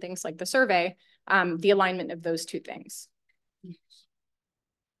participated in things like the survey, the alignment of those 2 things.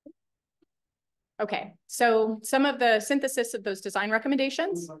 Okay, so some of the synthesis of those design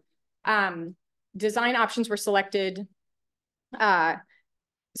recommendations. Design options were selected.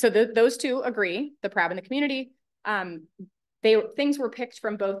 So those 2 agree, the PRAB and the community. Things were picked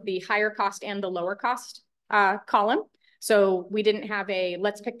from both the higher cost and the lower cost column. So we didn't have a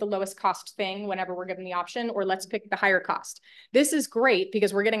let's pick the lowest cost thing whenever we're given the option, or let's pick the higher cost. This is great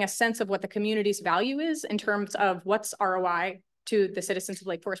because we're getting a sense of what the community's value is in terms of what's ROI to the citizens of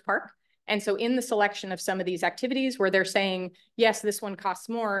Lake Forest Park. And so in the selection of some of these activities where they're saying, yes, this one costs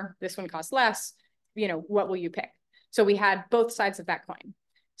more, this one costs less, what will you pick? So we had both sides of that coin.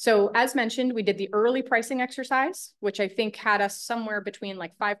 So as mentioned, we did the early pricing exercise, which I think had us somewhere between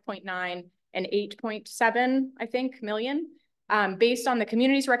like 5.9 and 8.7, I think, million, based on the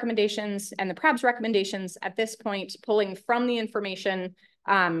community's recommendations and the PRAB's recommendations. At this point, pulling from the information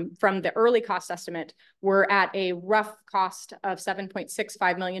from the early cost estimate, we're at a rough cost of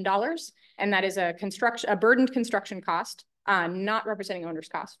 $7.65 million. And that is a burdened construction cost, not representing owner's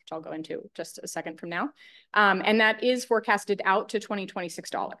cost, which I'll go into just a second from now. And that is forecasted out to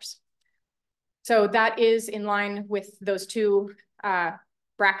 $2026. So that is in line with those 2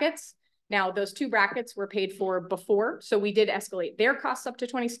 brackets. Now, those 2 brackets were paid for before, so we did escalate their costs up to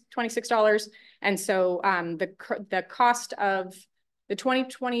 $26. And so the cost of the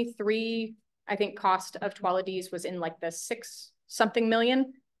 2023, I think, cost of Tualadees was in like the 6-something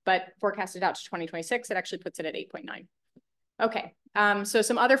million, but forecasted out to 2026, it actually puts it at 8.9. Okay, so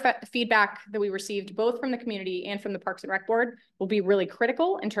some other feedback that we received both from the community and from the Parks and Rec Board will be really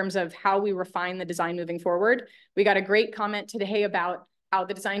critical in terms of how we refine the design moving forward. We got a great comment today about how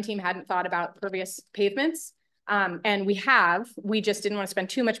the design team hadn't thought about pervious pavements. And we just didn't want to spend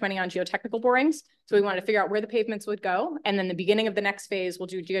too much money on geotechnical borings. So we wanted to figure out where the pavements would go. And then the beginning of the next phase, we'll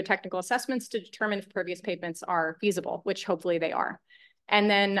do geotechnical assessments to determine if pervious pavements are feasible, which hopefully they are. And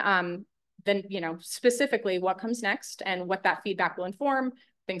then specifically what comes next and what that feedback will inform,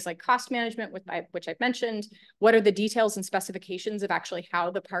 things like cost management, which I've mentioned, what are the details and specifications of actually how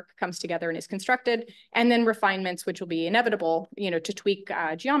the park comes together and is constructed, and then refinements, which will be inevitable, to tweak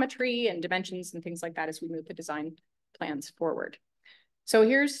geometry and dimensions and things like that as we move the design plans forward. So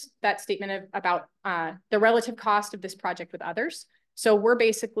here's that statement about the relative cost of this project with others. So we're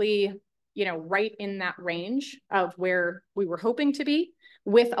basically, right in that range of where we were hoping to be,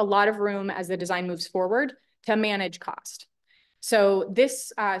 with a lot of room as the design moves forward to manage cost. So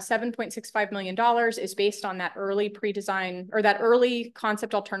this $7.65 million is based on that early pre-design or that early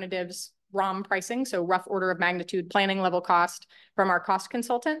concept alternatives ROM pricing, so rough order of magnitude planning level cost from our cost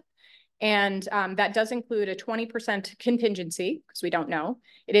consultant. And that does include a 20% contingency, because we don't know.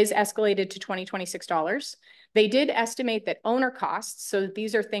 It is escalated to $2026. They did estimate that owner costs, so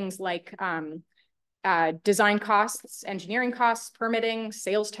these are things like design costs, engineering costs, permitting,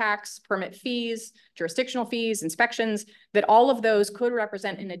 sales tax, permit fees, jurisdictional fees, inspections, that all of those could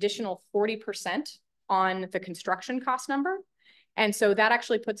represent an additional 40% on the construction cost number. And so that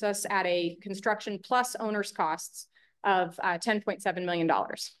actually puts us at a construction plus owner's costs of $10.7 million.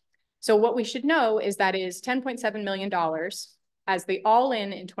 So what we should know is that is $10.7 million as the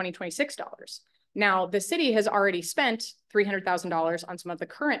all-in in $2026. Now, the city has already spent $300,000 on some of the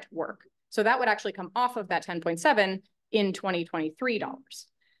current work. So that would actually come off of that 10.7 in 2023 dollars.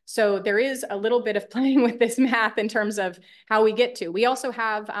 So there is a little bit of playing with this math in terms of how we get to. We also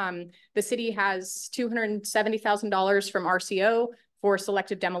have, the city has $270,000 from RCO for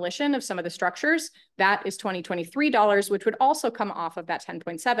selective demolition of some of the structures. That is 2023 dollars, which would also come off of that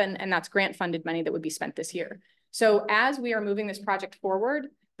 10.7, and that's grant funded money that would be spent this year. So as we are moving this project forward,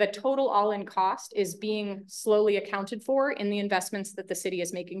 the total all-in cost is being slowly accounted for in the investments that the city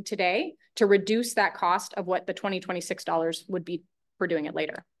is making today to reduce that cost of what the 2026 dollars would be for doing it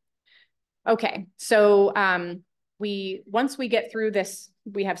later. Okay, so once we get through this,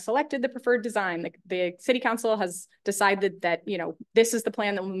 we have selected the preferred design. The city council has decided that, this is the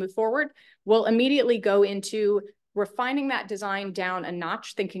plan that will move forward. We'll immediately go into refining that design down a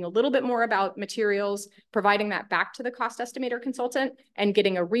notch, thinking a little bit more about materials, providing that back to the cost estimator consultant, and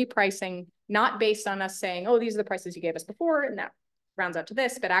getting a repricing, not based on us saying, oh, these are the prices you gave us before, and that rounds out to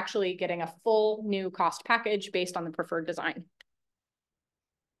this, but actually getting a full new cost package based on the preferred design.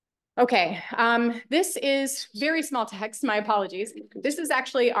 Okay, this is very small text, my apologies. This is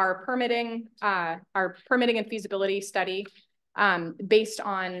actually our permitting and feasibility study based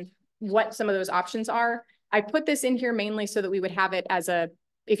on what some of those options are. I put this in here mainly so that we would have it as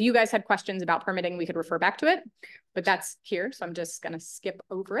if you guys had questions about permitting, we could refer back to it, but that's here. So I'm just gonna skip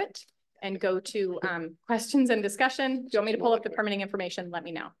over it and go to questions and discussion. Do you want me to pull up the permitting information? Let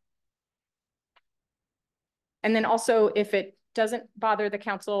me know. And then also, if it doesn't bother the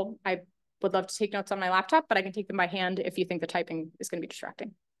council, I would love to take notes on my laptop, but I can take them by hand if you think the typing is going to be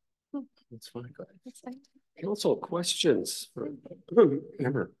distracting. That's fine. Go ahead. That's fine. Council questions for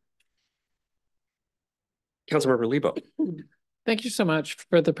Amber. Councilmember Lebo. Thank you so much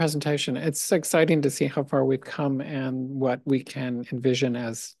for the presentation. It's exciting to see how far we've come and what we can envision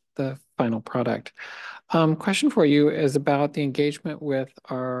as the final product. Question for you is about the engagement with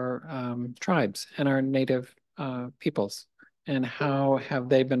our tribes and our native peoples, and how have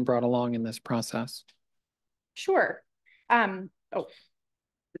they been brought along in this process? Sure. Oh,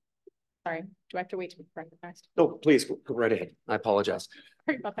 sorry. Do I have to wait to be recognized? No, please go right ahead. I apologize.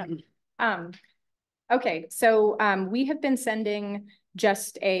 Sorry about that. Okay, so we have been sending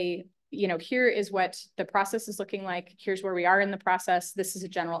just here is what the process is looking like. Here's where we are in the process. This is a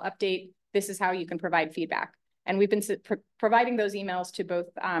general update. This is how you can provide feedback. And we've been providing those emails to both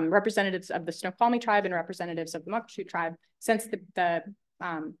representatives of the Snoqualmie tribe and representatives of the Muckleshoot tribe since the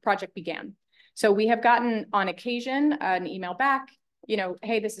project began. So we have gotten on occasion an email back,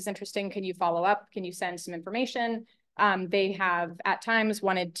 hey, this is interesting. Can you follow up? Can you send some information? They have at times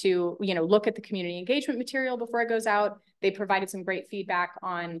wanted to, look at the community engagement material before it goes out. They provided some great feedback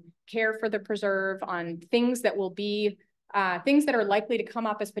on care for the preserve, on things that will be things that are likely to come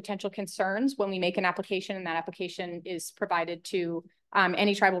up as potential concerns when we make an application, and that application is provided to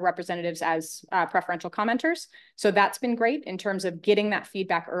any tribal representatives as preferential commenters. So that's been great in terms of getting that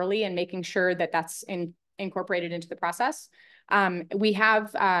feedback early and making sure that that's incorporated into the process. We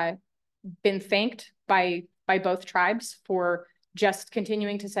have been thanked by both tribes for just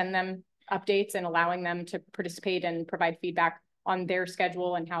continuing to send them updates and allowing them to participate and provide feedback on their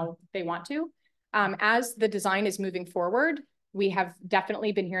schedule and how they want to. As the design is moving forward, we have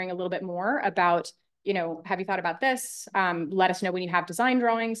definitely been hearing a little bit more about, have you thought about this? Let us know when you have design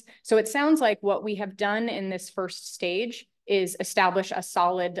drawings. So it sounds like what we have done in this first stage is establish a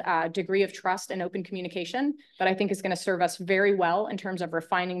solid degree of trust and open communication that I think is going to serve us very well in terms of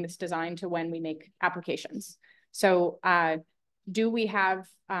refining this design to when we make applications. So do we have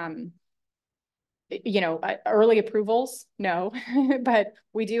early approvals? No, but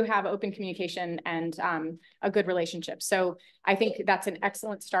we do have open communication and a good relationship. So I think that's an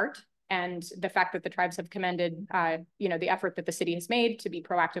excellent start. And the fact that the tribes have commended, the effort that the city has made to be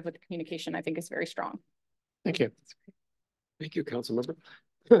proactive with the communication, I think is very strong. Thank you. Thank you, Councilmember.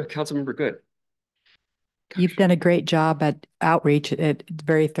 Councilmember Good. You've done a great job at outreach.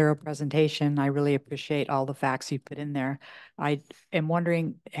 Very thorough presentation. I really appreciate all the facts you put in there. I am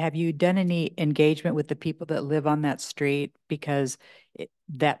wondering, have you done any engagement with the people that live on that street? Because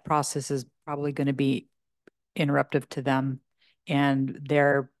that process is probably going to be interruptive to them, and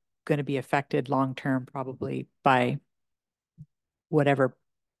they're going to be affected long-term probably by whatever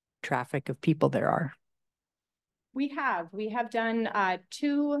traffic of people there are. We have done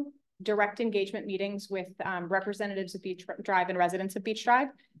 2 direct engagement meetings with representatives of Beach Drive and residents of Beach Drive.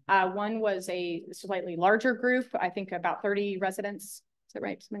 One was a slightly larger group, I think about 30 residents. Is that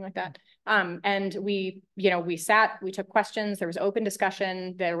right? Something like that. And we sat, we took questions, there was open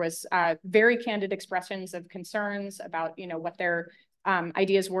discussion, there was very candid expressions of concerns about, what their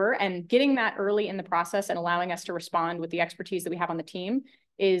ideas were, and getting that early in the process and allowing us to respond with the expertise that we have on the team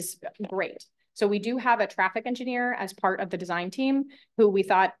is great. So we do have a traffic engineer as part of the design team who we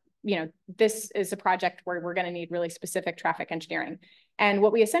thought, this is a project where we're going to need really specific traffic engineering. And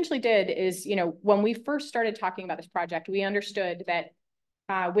what we essentially did is, when we first started talking about this project, we understood that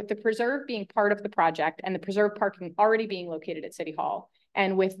with the preserve being part of the project and the preserve parking already being located at City Hall,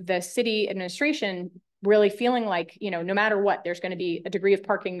 and with the city administration really feeling like, no matter what, there's going to be a degree of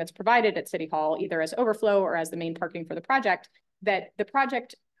parking that's provided at City Hall, either as overflow or as the main parking for the project, that the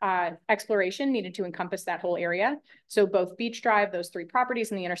project exploration needed to encompass that whole area. So both Beach Drive, those 3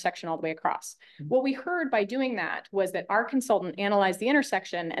 properties, and the intersection all the way across. What we heard by doing that was that our consultant analyzed the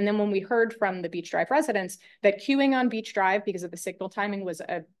intersection. And then when we heard from the Beach Drive residents that queuing on Beach Drive because of the signal timing was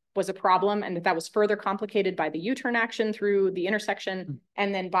a was a problem, and that was further complicated by the U-turn action through the intersection,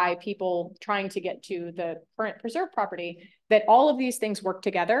 and then by people trying to get to the current preserve property, that all of these things work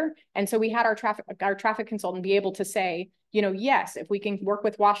together. And so we had our traffic consultant be able to say, you know, yes, if we can work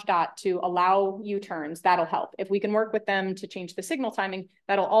with WashDOT to allow U-turns, that'll help. If we can work with them to change the signal timing,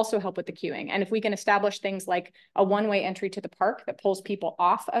 that'll also help with the queuing. And if we can establish things like a one-way entry to the park that pulls people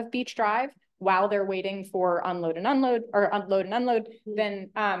off of Beach Drive while they're waiting for unload and unload, or unload and unload, then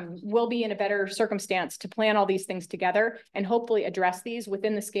we'll be in a better circumstance to plan all these things together and hopefully address these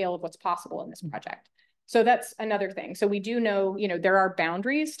within the scale of what's possible in this project. So that's another thing. So we do know, you know, there are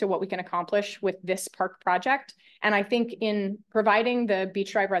boundaries to what we can accomplish with this park project. And I think in providing the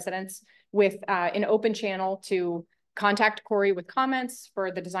Beach Drive residents with an open channel to contact Corey with comments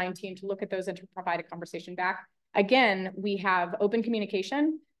for the design team to look at those and to provide a conversation back. Again, we have open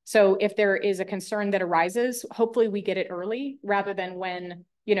communication. So if there is a concern that arises, hopefully we get it early rather than when,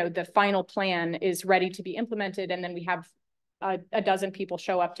 you know, the final plan is ready to be implemented and then we have a dozen people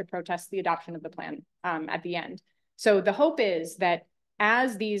show up to protest the adoption of the plan at the end. So the hope is that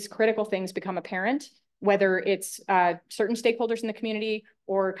as these critical things become apparent, whether it's certain stakeholders in the community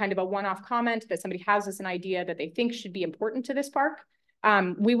or kind of a one-off comment that somebody has as an idea that they think should be important to this park,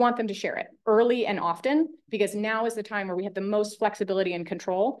 we want them to share it early and often, because now is the time where we have the most flexibility and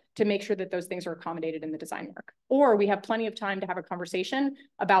control to make sure that those things are accommodated in the design work. Or we have plenty of time to have a conversation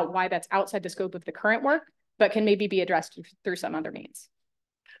about why that's outside the scope of the current work, but can maybe be addressed through some other means.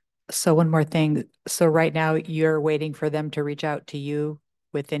 So one more thing. So right now you're waiting for them to reach out to you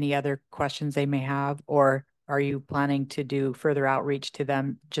with any other questions they may have, or are you planning to do further outreach to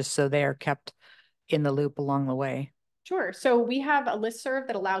them just so they are kept in the loop along the way? Sure. So we have a listserv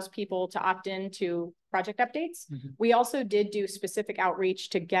that allows people to opt in to project updates. We also did do specific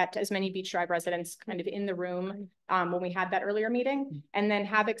outreach to get as many Beach Drive residents kind of in the room when we had that earlier meeting, and then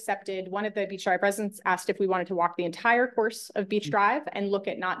have accepted. One of the Beach Drive residents asked if we wanted to walk the entire course of Beach Drive and look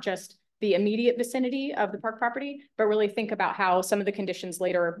at not just the immediate vicinity of the park property, but really think about how some of the conditions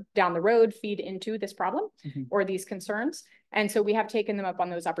later down the road feed into this problem or these concerns. And so we have taken them up on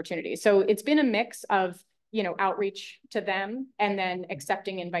those opportunities. So it's been a mix of, you know, outreach to them and then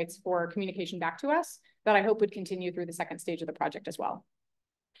accepting invites for communication back to us that I hope would continue through the second stage of the project as well.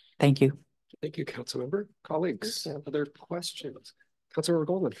 Thank you. Thank you, Councilmember. Colleagues, other questions? Councilmember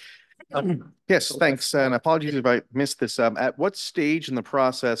Goldman. Yes, thanks. And apologies if I missed this. At what stage in the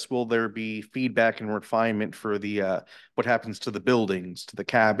process will there be feedback and refinement for the what happens to the buildings, to the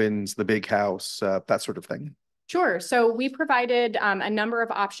cabins, the big house, that sort of thing? Sure. So we provided a number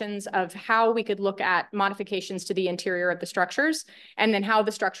of options of how we could look at modifications to the interior of the structures and then how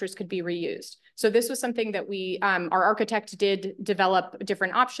the structures could be reused. So this was something that we, our architect did develop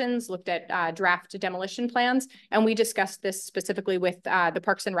different options, looked at draft demolition plans, and we discussed this specifically with the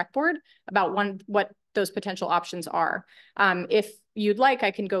Parks and Rec Board about what those potential options are. If you'd like,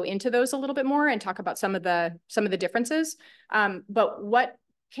 I can go into those a little bit more and talk about some of the differences. But what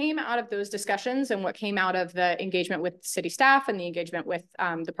came out of those discussions and what came out of the engagement with city staff and the engagement with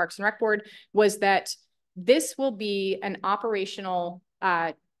the Parks and Rec Board was that this will be an operational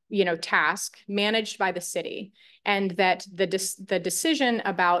task managed by the city, and that the decision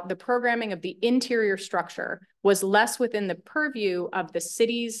about the programming of the interior structure was less within the purview of the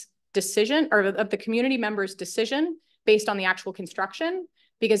city's decision or of the community members' decision based on the actual construction,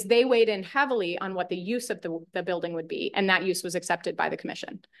 because they weighed in heavily on what the use of the building would be. And that use was accepted by the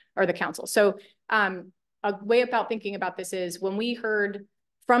commission or the council. So a way about thinking about this is when we heard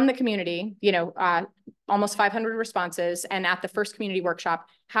from the community, almost 500 responses, and at the first community workshop,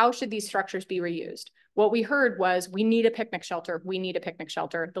 how should these structures be reused? What we heard was, we need a picnic shelter. We need a picnic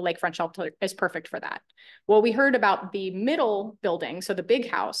shelter. The lakefront shelter is perfect for that. What we heard about the middle building, so the big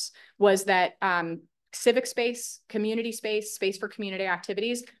house, was that civic space, community space, space for community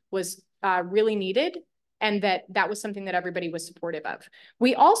activities was really needed, and that was something that everybody was supportive of.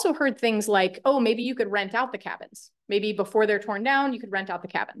 We also heard things like, oh, maybe you could rent out the cabins. Maybe before they're torn down, you could rent out the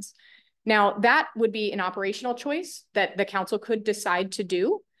cabins. Now, that would be an operational choice that the council could decide to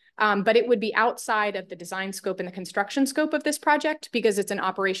do, but it would be outside of the design scope and the construction scope of this project, because it's an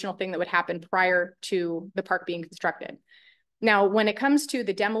operational thing that would happen prior to the park being constructed. Now, when it comes to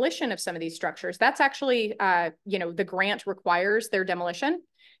the demolition of some of these structures, that's actually, the grant requires their demolition.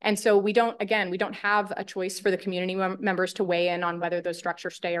 And so we don't have a choice for the community members to weigh in on whether those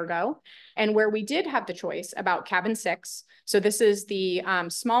structures stay or go. And where we did have the choice about cabin 6, so this is the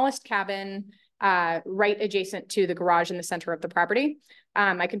smallest cabin right adjacent to the garage in the center of the property.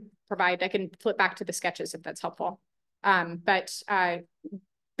 I can flip back to the sketches if that's helpful.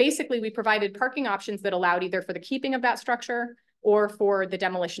 Basically, we provided parking options that allowed either for the keeping of that structure, or for the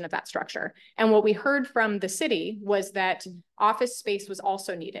demolition of that structure. And what we heard from the city was that office space was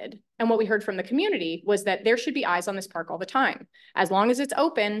also needed. And what we heard from the community was that there should be eyes on this park all the time. As long as it's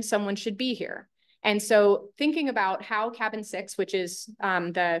open, someone should be here. And so thinking about how Cabin 6, which is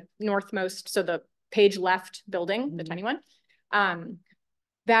the northmost, so the page left building, the tiny one,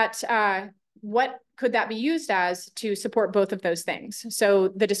 what could that be used as to support both of those things? So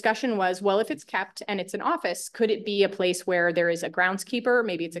the discussion was, well, if it's kept and it's an office, could it be a place where there is a groundskeeper?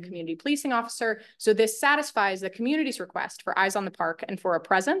 Maybe it's a community policing officer. So this satisfies the community's request for eyes on the park and for a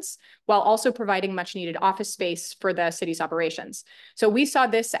presence, while also providing much needed office space for the city's operations. So we saw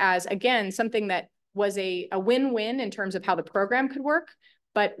this as, again, something that was a win-win in terms of how the program could work,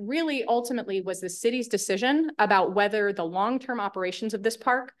 but really ultimately was the city's decision about whether the long-term operations of this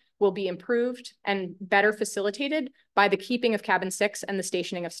park will be improved and better facilitated by the keeping of Cabin 6 and the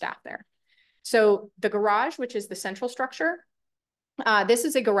stationing of staff there. So the garage, which is the central structure, this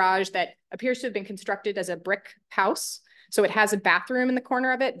is a garage that appears to have been constructed as a brick house. So it has a bathroom in the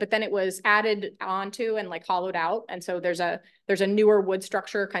corner of it, but then it was added onto and like hollowed out. And so there's a newer wood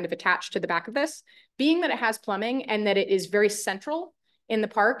structure kind of attached to the back of this. Being that it has plumbing and that it is very central in the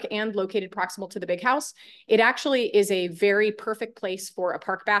park and located proximal to the big house, it actually is a very perfect place for a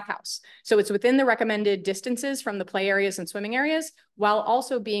park bathhouse. So it's within the recommended distances from the play areas and swimming areas, while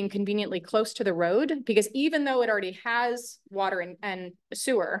also being conveniently close to the road, because even though it already has water and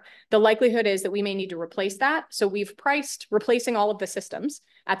sewer, the likelihood is that we may need to replace that. So we've priced replacing all of the systems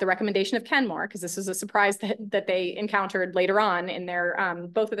at the recommendation of Kenmore, because this is a surprise that they encountered later on in their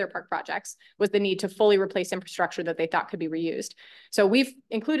both of their park projects, was the need to fully replace infrastructure that they thought could be reused. So we've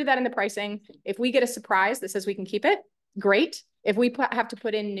included that in the pricing. If we get a surprise that says we can keep it, great. If we have to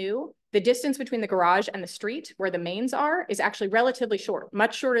put in new, the distance between the garage and the street where the mains are is actually relatively short,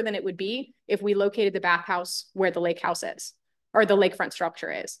 much shorter than it would be if we located the bathhouse where the lake house is, or the lakefront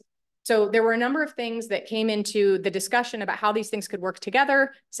structure is. So there were a number of things that came into the discussion about how these things could work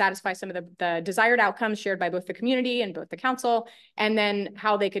together, satisfy some of the desired outcomes shared by both the community and both the council, and then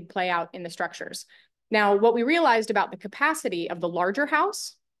how they could play out in the structures. Now, what we realized about the capacity of the larger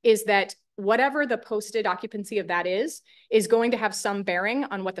house is that whatever the posted occupancy of that is going to have some bearing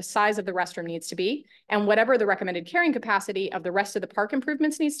on what the size of the restroom needs to be. And whatever the recommended carrying capacity of the rest of the park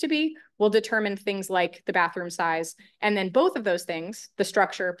improvements needs to be will determine things like the bathroom size. And then both of those things, the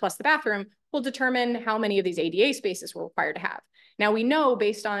structure plus the bathroom, will determine how many of these ADA spaces we're required to have. Now we know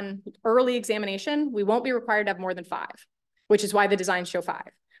based on early examination, we won't be required to have more than 5, which is why the designs show 5.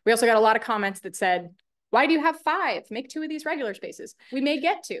 We also got a lot of comments that said, why do you have 5? Make 2 of these regular spaces. We may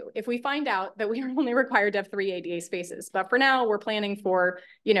get to if we find out that we are only required to have 3 ADA spaces. But for now, we're planning for,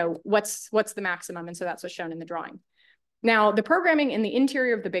 you know, what's the maximum. And so that's what's shown in the drawing. Now, the programming in the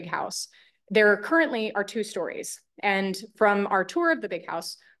interior of the big house, there currently are 2 stories. And from our tour of the big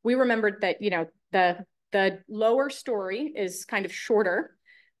house, we remembered that, you know, the lower story is kind of shorter.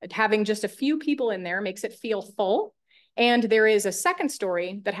 Having just a few people in there makes it feel full. And there is a second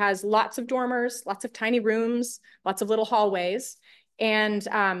story that has lots of dormers, lots of tiny rooms, lots of little hallways. And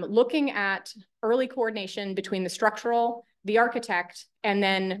looking at early coordination between the structural, the architect, and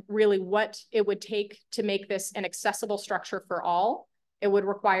then really what it would take to make this an accessible structure for all. It could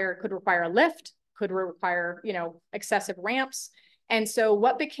require a lift, could require, you know, excessive ramps. And so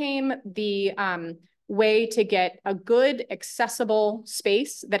what became the way to get a good accessible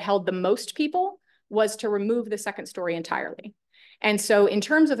space that held the most people was to remove the second story entirely. And so in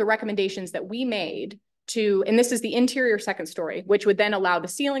terms of the recommendations that we made and this is the interior second story, which would then allow the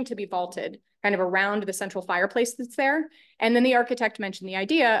ceiling to be vaulted kind of around the central fireplace that's there. And then the architect mentioned the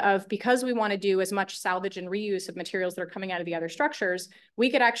idea of, because we want to do as much salvage and reuse of materials that are coming out of the other structures, we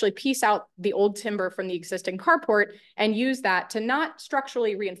could actually piece out the old timber from the existing carport and use that to not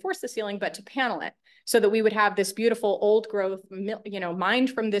structurally reinforce the ceiling, but to panel it, so that we would have this beautiful old growth, you know, mined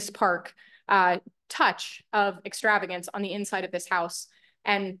from this park touch of extravagance on the inside of this house.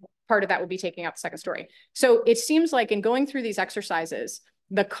 And part of that would be taking out the second story. So it seems like in going through these exercises,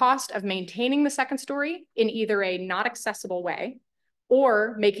 the cost of maintaining the second story in either a not accessible way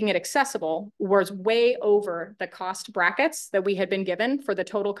or making it accessible was way over the cost brackets that we had been given for the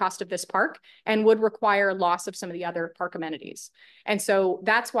total cost of this park, and would require loss of some of the other park amenities. And so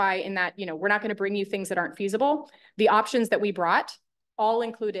that's why in that, you know, we're not going to bring you things that aren't feasible. The options that we brought all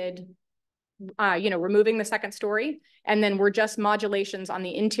included you know, removing the second story, and then we're just modulations on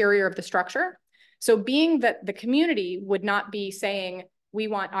the interior of the structure. So being that the community would not be saying, we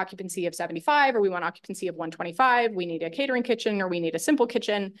want occupancy of 75, or we want occupancy of 125, we need a catering kitchen, or we need a simple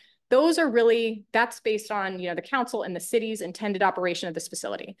kitchen. Those are really, that's based on, you know, the council and the city's intended operation of this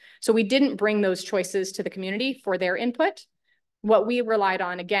facility. So we didn't bring those choices to the community for their input. What we relied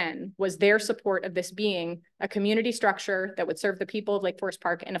on, again, was their support of this being a community structure that would serve the people of Lake Forest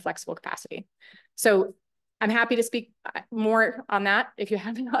Park in a flexible capacity. So I'm happy to speak more on that if you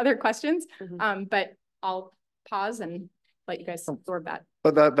have other questions, but I'll pause and let you guys absorb that.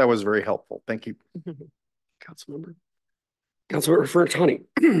 But that was very helpful. Thank you. Councilmember Ferrantani.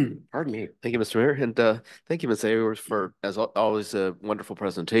 Pardon me. Thank you, Mr. Mayor, and thank you, Ms. Ayers, for, as always, a wonderful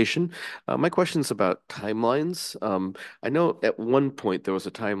presentation. My question is about timelines. I know at one point there was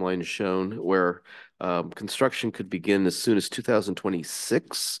a timeline shown where construction could begin as soon as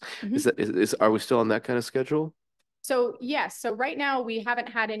 2026. Are we still on that kind of schedule? So yes, so right now we haven't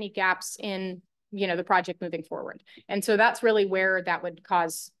had any gaps in the project moving forward. And so that's really where that would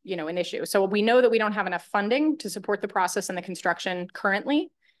cause, an issue. So we know that we don't have enough funding to support the process and the construction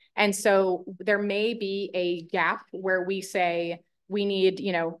currently. And so there may be a gap where we say we need,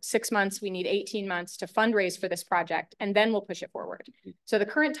 6 months, we need 18 months to fundraise for this project, and then we'll push it forward. So the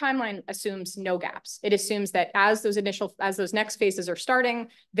current timeline assumes no gaps. It assumes that as those next phases are starting,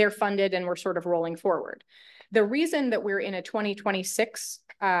 they're funded and we're sort of rolling forward. The reason that we're in a 2026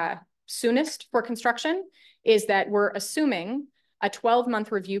 soonest for construction is that we're assuming a 12-month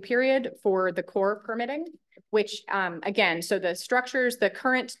review period for the core permitting, which again, so the structures, the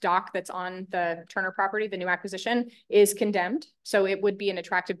current dock that's on the Turner property, the new acquisition, is condemned. So it would be an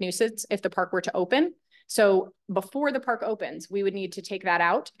attractive nuisance if the park were to open. So before the park opens, we would need to take that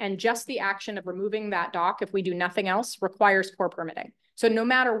out, and just the action of removing that dock, if we do nothing else, requires core permitting. So no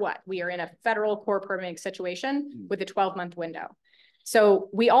matter what, we are in a federal core permitting situation with a 12-month window. So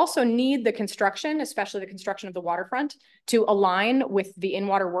we also need the construction, especially the construction of the waterfront, to align with the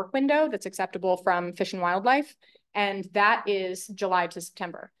in-water work window that's acceptable from Fish and Wildlife. And that is July to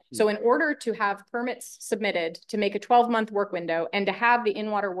September. So in order to have permits submitted to make a 12-month work window and to have the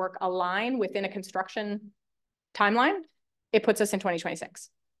in-water work align within a construction timeline, it puts us in 2026.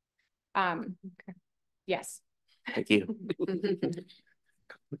 Yes. Thank you.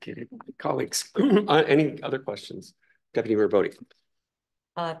 Okay, colleagues, any other questions? Deputy Mayor Bodie.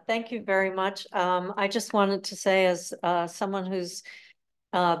 Thank you very much. I just wanted to say, as someone who's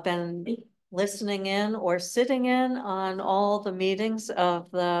been listening in or sitting in on all the meetings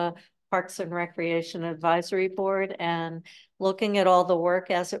of the Parks and Recreation Advisory Board and looking at all the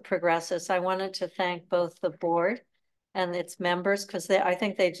work as it progresses, I wanted to thank both the board and its members, because I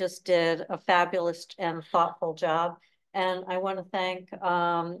think they just did a fabulous and thoughtful job. And I want to thank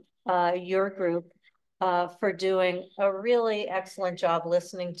your group for doing a really excellent job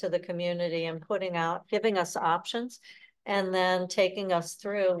listening to the community and giving us options, and then taking us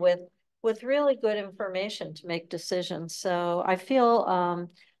through with really good information to make decisions. So I feel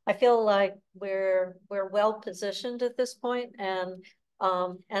like we're well positioned at this point, and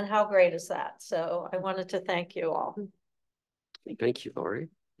how great is that? So I wanted to thank you all. Thank you, Lori.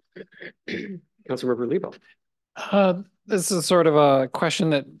 Councilmember Lebo. This is sort of a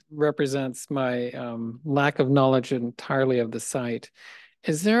question that represents my lack of knowledge entirely of the site.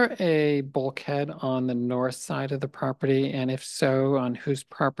 Is there a bulkhead on the north side of the property? And if so, on whose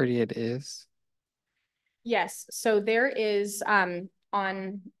property it is? Yes, so there is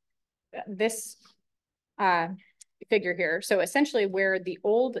on this figure here. So essentially where the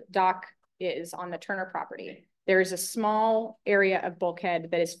old dock is on the Turner property, there is a small area of bulkhead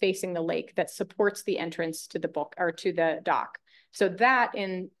that is facing the lake that supports the entrance to the dock. So that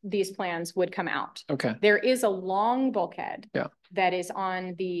in these plans would come out. Okay. There is a long bulkhead that is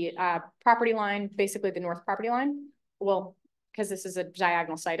on the property line, basically the north property line. Well, because this is a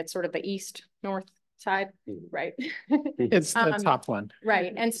diagonal site, it's sort of the east-north side, right? It's the top one.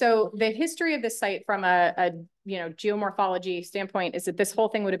 Right. And so the history of this site from a geomorphology standpoint is that this whole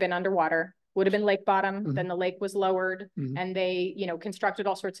thing would have been underwater, would have been lake bottom, then the lake was lowered, and they, constructed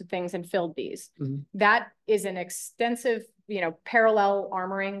all sorts of things and filled these. That is an extensive, parallel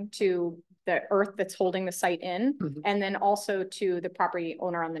armoring to the earth that's holding the site in, and then also to the property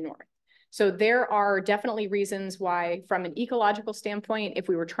owner on the north. So there are definitely reasons why, from an ecological standpoint, if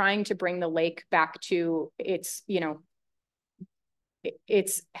we were trying to bring the lake back to its,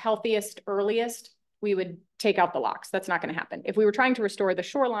 its healthiest, earliest, we would take out the locks. That's not going to happen. If we were trying to restore the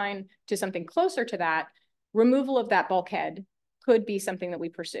shoreline to something closer to that, removal of that bulkhead could be something that we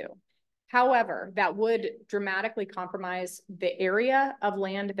pursue. However, that would dramatically compromise the area of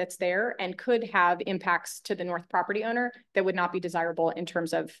land that's there and could have impacts to the north property owner that would not be desirable in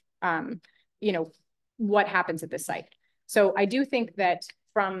terms of, what happens at this site. So I do think that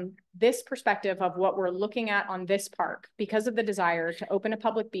from this perspective of what we're looking at on this park, because of the desire to open a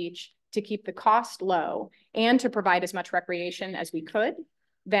public beach, to keep the cost low, and to provide as much recreation as we could,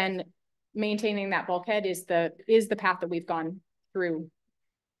 then maintaining that bulkhead is the path that we've gone through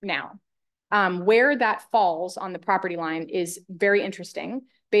now. Where that falls on the property line is very interesting.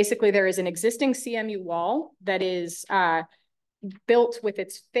 Basically, there is an existing CMU wall that is built with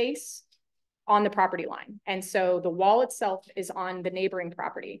its face on the property line. And so the wall itself is on the neighboring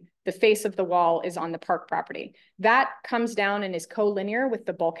property. The face of the wall is on the park property. That comes down and is collinear with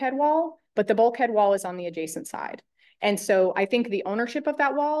the bulkhead wall, but the bulkhead wall is on the adjacent side. And so I think the ownership of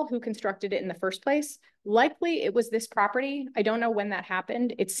that wall, who constructed it in the first place, likely it was this property. I don't know when that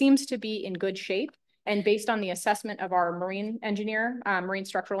happened. It seems to be in good shape. And based on the assessment of our marine engineer, marine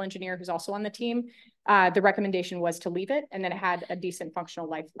structural engineer, who's also on the team, the recommendation was to leave it, and then it had a decent functional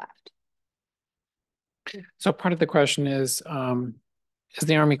life left. So part of the question is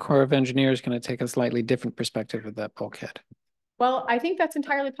the Army Corps of Engineers going to take a slightly different perspective of that bulkhead? Well, I think that's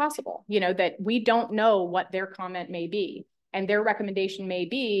entirely possible, you know, that we don't know what their comment may be. And their recommendation may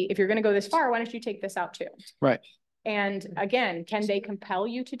be, if you're going to go this far, why don't you take this out too? Right. And again, can they compel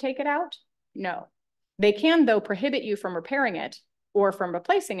you to take it out? No. They can, though, prohibit you from repairing it or from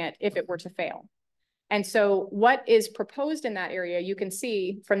replacing it if it were to fail. And so what is proposed in that area, you can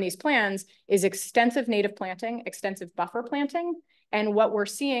see from these plans, is extensive native planting, extensive buffer planting. And what we're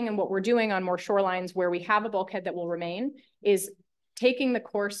seeing and what we're doing on more shorelines where we have a bulkhead that will remain is taking the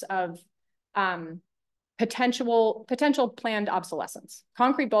course of potential planned obsolescence.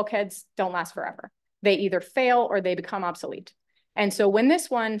 Concrete bulkheads don't last forever. They either fail or they become obsolete. And so when this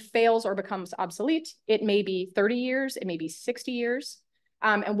one fails or becomes obsolete, it may be 30 years, it may be 60 years.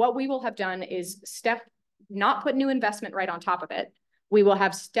 And what we will have done is not put new investment right on top of it. We will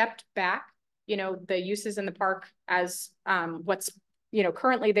have stepped back, you know, the uses in the park as what's, you know,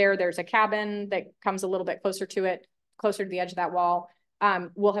 currently there. There's a cabin that comes a little bit closer to it, closer to the edge of that wall.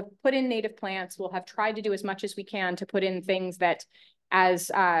 We'll have put in native plants. We'll have tried to do as much as we can to put in things that as,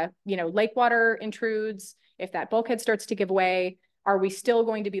 you know, lake water intrudes, if that bulkhead starts to give way, are we still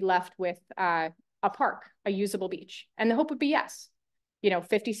going to be left with a park, a usable beach? And the hope would be yes. You know,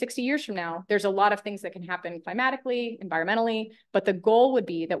 50, 60 years from now, there's a lot of things that can happen climatically, environmentally, but the goal would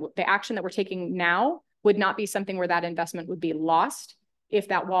be that the action that we're taking now would not be something where that investment would be lost if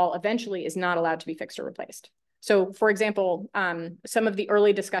that wall eventually is not allowed to be fixed or replaced. So for example, some of the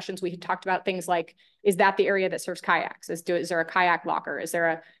early discussions we had talked about things like, is that the area that serves kayaks? Is there a kayak locker? Is there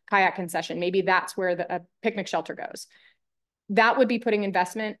a kayak concession? Maybe that's where a picnic shelter goes. That would be putting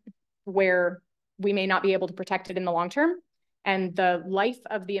investment where we may not be able to protect it in the long term. And the life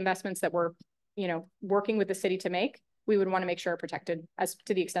of the investments that we're, you know, working with the city to make, we would want to make sure are protected as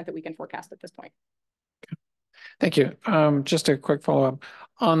to the extent that we can forecast at this point. Okay. Thank you. Just a quick follow-up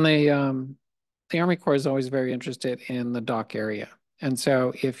on the Army Corps is always very interested in the dock area. And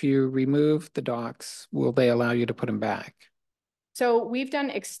so if you remove the docks, will they allow you to put them back? So we've done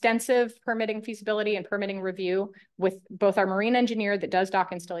extensive permitting feasibility and permitting review with both our marine engineer that does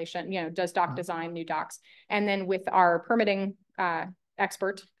dock installation, you know, does dock design, new docks, and then with our permitting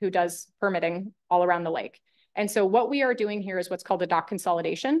expert who does permitting all around the lake. And so what we are doing here is what's called a dock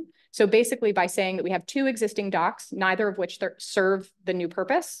consolidation. So basically by saying that we have two existing docks, neither of which serve the new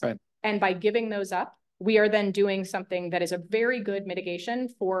purpose. Right. And by giving those up, we are then doing something that is a very good mitigation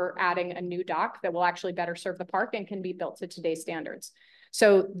for adding a new dock that will actually better serve the park and can be built to today's standards.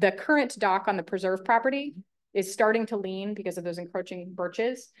 So the current dock on the preserve property is starting to lean because of those encroaching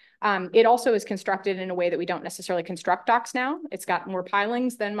birches. It also is constructed in a way that we don't necessarily construct docks now. It's got more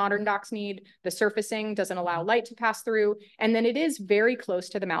pilings than modern docks need. The surfacing doesn't allow light to pass through. And then it is very close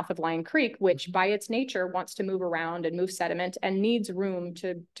to the mouth of Lion Creek, which by its nature wants to move around and move sediment and needs room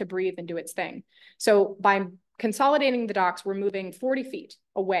to breathe and do its thing. So by consolidating the docks, we're moving 40 feet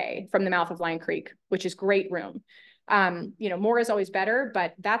away from the mouth of Lion Creek, which is great room. You know, more is always better,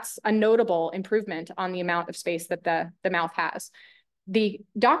 but that's a notable improvement on the amount of space that the mouth has. The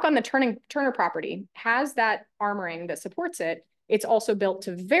dock on the Turner property has that armoring that supports it. It's also built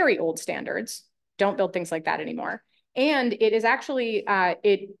to very old standards. Don't build things like that anymore. And it is actually,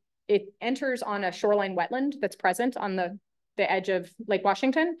 it enters on a shoreline wetland that's present on the edge of Lake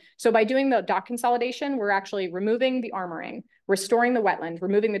Washington. So by doing the dock consolidation, we're actually removing the armoring, restoring the wetland,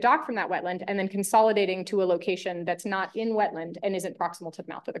 removing the dock from that wetland, and then consolidating to a location that's not in wetland and isn't proximal to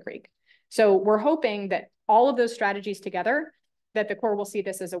the mouth of the creek. So we're hoping that all of those strategies together, that the Corps will see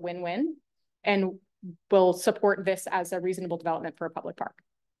this as a win-win and will support this as a reasonable development for a public park.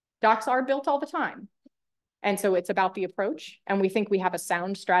 Docks are built all the time. And so it's about the approach. And we think we have a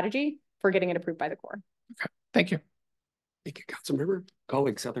sound strategy for getting it approved by the Corps. Okay, thank you. Thank you, Councilmember.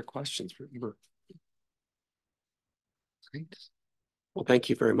 Colleagues, other questions for Amber? Great. Well, thank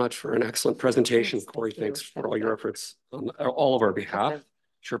you very much for an excellent presentation, Corey. Thanks for all your efforts on all of our behalf.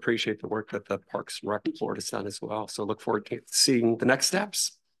 Sure appreciate the work that the Parks and Rec Board has done as well. So look forward to seeing the next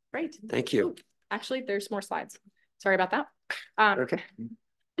steps. Great. Thank you. Actually, there's more slides. Sorry about that. Okay.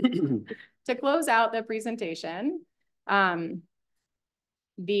 To close out the presentation,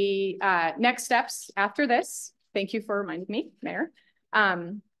 the next steps after this, thank you for reminding me, Mayor,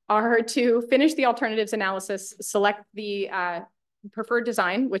 are to finish the alternatives analysis, select the preferred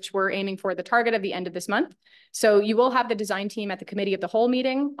design, which we're aiming for the target of the end of this month. So you will have the design team at the committee of the whole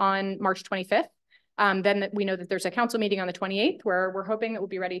meeting on March 25th. Then we know that there's a council meeting on the 28th where we're hoping that we'll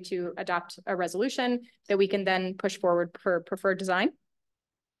be ready to adopt a resolution that we can then push forward for preferred design.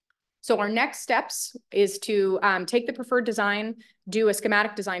 So our next steps is to take the preferred design, do a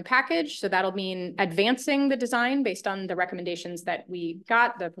schematic design package. So that'll mean advancing the design based on the recommendations that we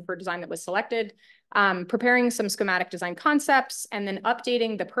got, the preferred design that was selected, preparing some schematic design concepts, and then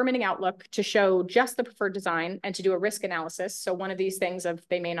updating the permitting outlook to show just the preferred design and to do a risk analysis. So one of these things of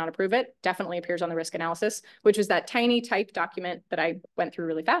they may not approve it definitely appears on the risk analysis, which is that tiny type document that I went through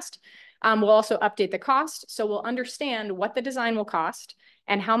really fast. We'll also update the cost. So we'll understand what the design will cost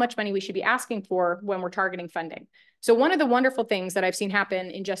and how much money we should be asking for when we're targeting funding. So one of the wonderful things that I've seen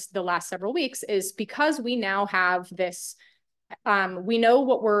happen in just the last several weeks is because we now have this, we know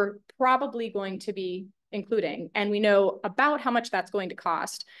what we're probably going to be including, and we know about how much that's going to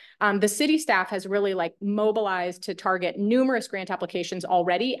cost. The city staff has really mobilized to target numerous grant applications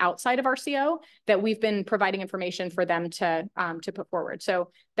already outside of RCO that we've been providing information for them to put forward. So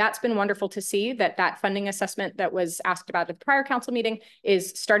that's been wonderful to see that funding assessment that was asked about at the prior council meeting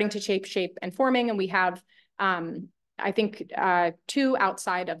is starting to take shape and forming. And we have, I think, 2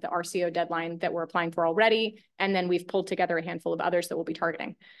 outside of the RCO deadline that we're applying for already. And then we've pulled together a handful of others that we'll be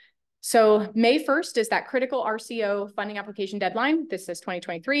targeting. So May 1st is that critical RCO funding application deadline. This says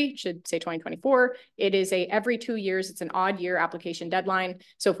 2023, should say 2024. It is every 2 years, it's an odd year application deadline.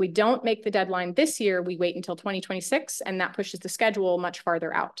 So if we don't make the deadline this year, we wait until 2026, and that pushes the schedule much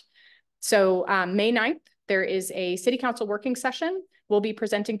farther out. So May 9th, there is a city council working session. We'll be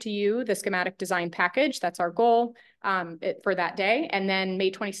presenting to you the schematic design package. That's our goal for that day. And then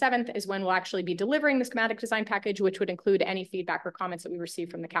May 27th is when we'll actually be delivering the schematic design package, which would include any feedback or comments that we receive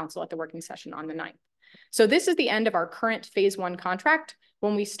from the council at the working session on the 9th. So this is the end of our current phase 1 contract.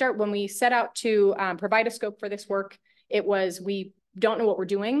 When we set out to provide a scope for this work, it was, we don't know what we're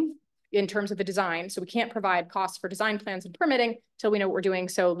doing in terms of the design. So we can't provide costs for design plans and permitting till we know what we're doing.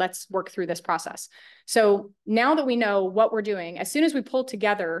 So let's work through this process. So now that we know what we're doing, as soon as we pull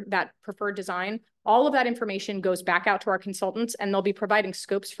together that preferred design, all of that information goes back out to our consultants, and they'll be providing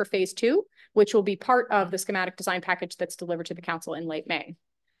scopes for phase 2, which will be part of the schematic design package that's delivered to the council in late May.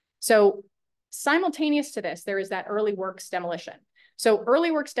 So simultaneous to this, there is that early works demolition. So early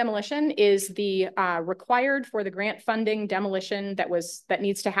works demolition is the required for the grant funding demolition that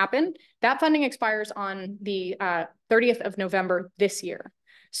needs to happen. That funding expires on the 30th of November this year.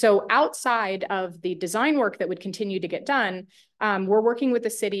 So outside of the design work that would continue to get done, we're working with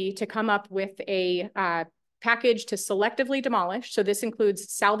the city to come up with a package to selectively demolish. So this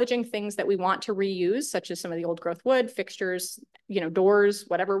includes salvaging things that we want to reuse, such as some of the old growth wood, fixtures, doors,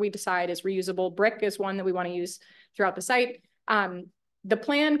 whatever we decide is reusable. Brick is one that we want to use throughout the site. The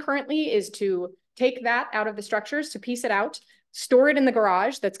plan currently is to take that out of the structures, to piece it out, store it in the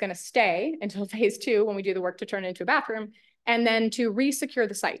garage that's going to stay until phase 2 when we do the work to turn it into a bathroom, and then to re-secure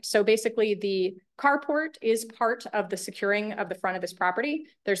the site. So basically the carport is part of the securing of the front of this property.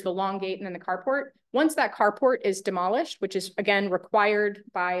 There's the long gate and then the carport. Once that carport is demolished, which is again required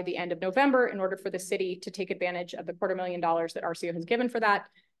by the end of November in order for the city to take advantage of the $250,000 that RCO has given for that,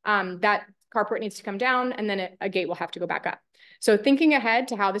 that carport needs to come down, and then a gate will have to go back up. So thinking ahead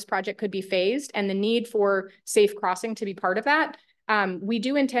to how this project could be phased and the need for safe crossing to be part of that, we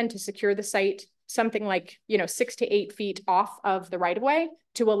do intend to secure the site something like 6 to 8 feet off of the right-of-way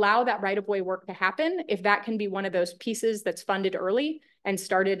to allow that right-of-way work to happen, if that can be one of those pieces that's funded early and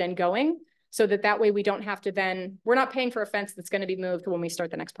started and going, so that way we don't have to then, we're not paying for a fence that's going to be moved when we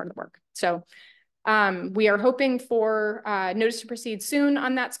start the next part of the work. So we are hoping for notice to proceed soon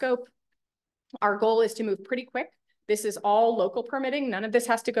on that scope. Our goal is to move pretty quick. This is all local permitting. None of this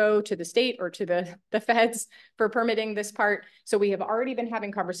has to go to the state or to the feds for permitting this part. So we have already been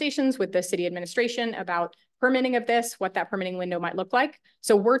having conversations with the city administration about permitting of this, what that permitting window might look like.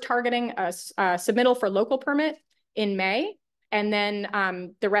 So we're targeting a submittal for local permit in May. And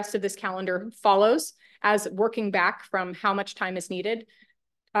then the rest of this calendar follows as working back from how much time is needed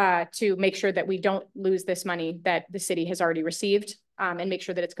to make sure that we don't lose this money that the city has already received and make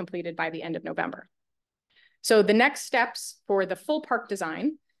sure that it's completed by the end of November. So the next steps for the full park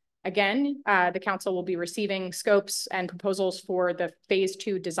design Again, the council will be receiving scopes and proposals for the phase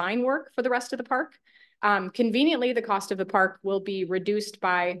 2 design work for the rest of the park. Conveniently, the cost of the park will be reduced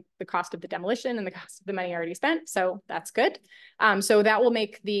by the cost of the demolition and the cost of the money already spent. So that's good. So that will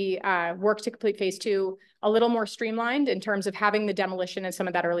make the work to complete phase 2 a little more streamlined in terms of having the demolition and some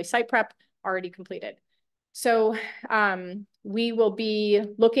of that early site prep already completed. So we will be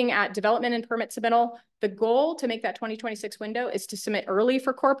looking at development and permit submittal. The goal to make that 2026 window is to submit early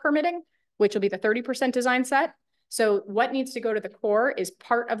for core permitting, which will be the 30% design set. So what needs to go to the core is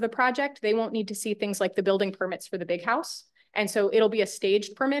part of the project. They won't need to see things like the building permits for the big house. And so it'll be a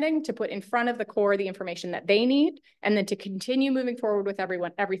staged permitting to put in front of the core the information that they need, and then to continue moving forward with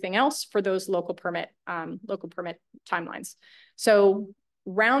everything else for those local permit timelines. So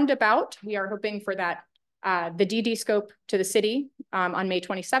roundabout, we are hoping for that the DD scope to the city on May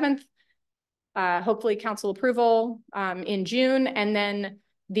 27th, hopefully council approval in June, and then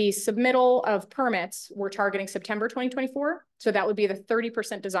the submittal of permits, we're targeting September 2024. So that would be the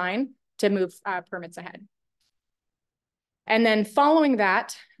 30% design to move permits ahead. And then following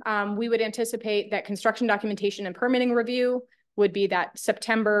that, we would anticipate that construction documentation and permitting review would be that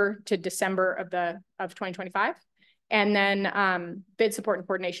September to December of 2025. And then bid support and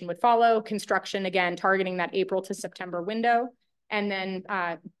coordination would follow. Construction, again, targeting that April to September window. And then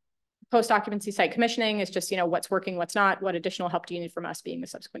post-occupancy site commissioning is just, what's working, what's not, what additional help do you need from us being the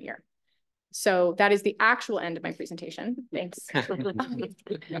subsequent year. So that is the actual end of my presentation. Thanks for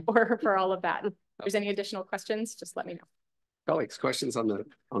all of that. If there's any additional questions, just let me know. Colleagues, questions on the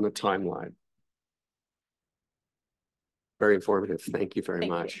timeline? Very informative. Thank you very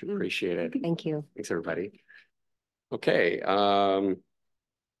much. Appreciate it. Thank you. Thanks, everybody. Okay.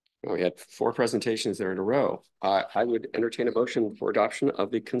 We had 4 presentations there in a row. I would entertain a motion for adoption of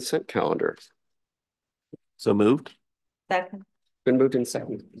the consent calendar. So moved. Second. Been moved and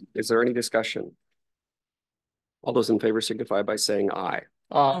seconded. Is there any discussion? All those in favor signify by saying aye.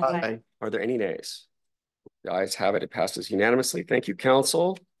 Aye. Are there any nays? The ayes have it. It passes unanimously. Thank you,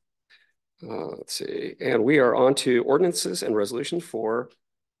 council. Let's see. And we are on to ordinances and resolutions for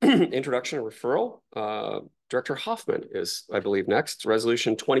introduction and referral. Director Hoffman is, I believe, next. It's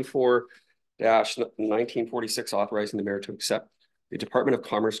Resolution 24-1946, authorizing the mayor to accept the Department of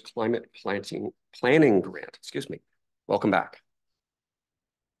Commerce Climate Planning Grant. Excuse me. Welcome back.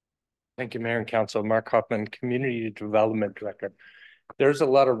 Thank you, Mayor and Council. Mark Hoffman, Community Development Director. There's a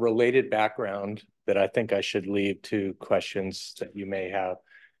lot of related background that I think I should leave to questions that you may have.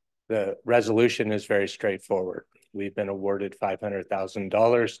 The resolution is very straightforward. We've been awarded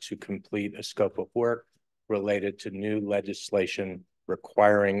 $500,000 to complete a scope of work related to new legislation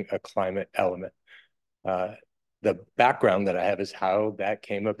requiring a climate element. The background that I have is how that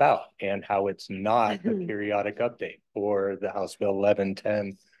came about and how it's not a periodic update for the House Bill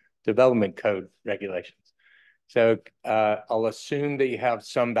 1110 Development Code regulations. So I'll assume that you have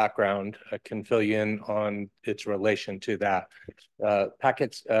some background. I can fill you in on its relation to that.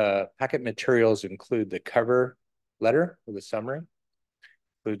 Packet materials include the cover letter with a summary,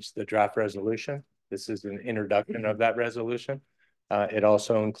 includes the draft resolution. This is an introduction of that resolution. It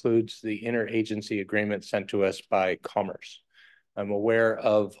also includes the interagency agreement sent to us by Commerce. I'm aware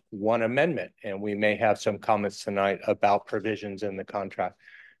of one amendment, and we may have some comments tonight about provisions in the contract.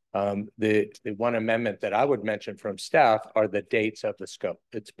 The one amendment that I would mention from staff are the dates of the scope.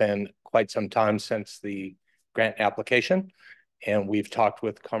 It's been quite some time since the grant application, and we've talked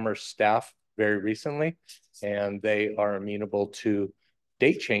with Commerce staff very recently, and they are amenable to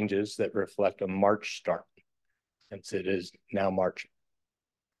date changes that reflect a March start, since it is now March.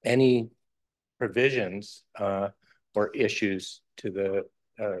 Any provisions or issues to the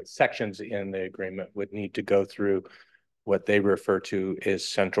sections in the agreement would need to go through what they refer to as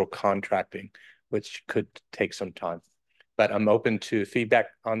central contracting, which could take some time. But I'm open to feedback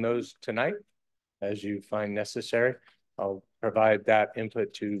on those tonight as you find necessary. I'll provide that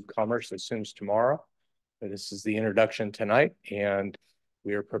input to Commerce as soon as tomorrow. But this is the introduction tonight, and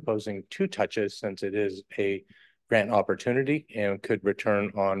we are proposing 2 touches since it is a grant opportunity and could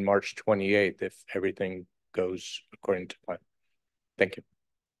return on March 28th if everything goes according to plan. Thank you.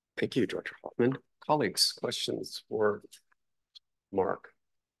 Thank you, Director Hoffman. Colleagues, questions for Mark?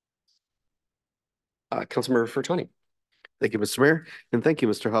 Councilmember Fertoni. Thank you, Mr. Mayor, and thank you,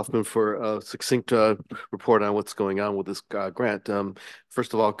 Mr. Hoffman, for a succinct report on what's going on with this grant.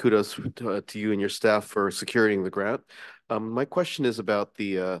 First of all, kudos to you and your staff for securing the grant. My question is about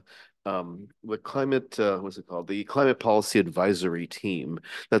the climate, what's it called? The Climate Policy Advisory Team.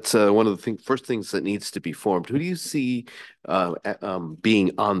 That's one of the first things that needs to be formed. Who do you see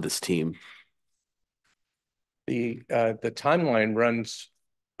being on this team? The timeline runs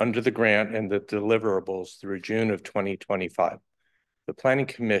under the grant and the deliverables through June of 2025. The Planning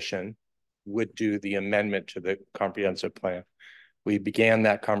Commission would do the amendment to the comprehensive plan. We began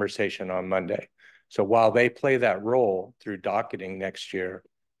that conversation on Monday. So while they play that role through docketing next year,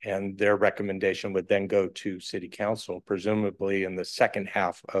 and their recommendation would then go to City Council, presumably in the second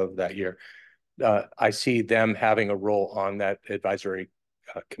half of that year, I see them having a role on that advisory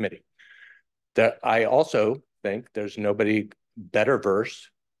committee. That I also think there's nobody better versed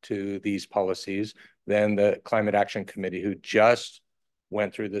to these policies than the Climate Action Committee, who just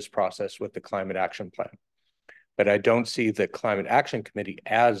went through this process with the Climate Action Plan. But I don't see the Climate Action Committee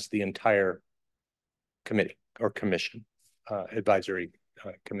as the entire committee or commission, advisory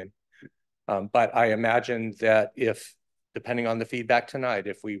committee. But I imagine that if, depending on the feedback tonight,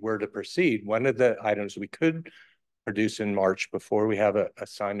 if we were to proceed, one of the items we could produce in March before we have a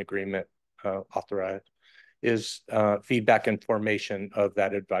signed agreement authorized is feedback and formation of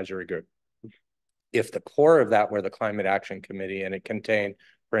that advisory group. If the core of that were the Climate Action Committee and it contained,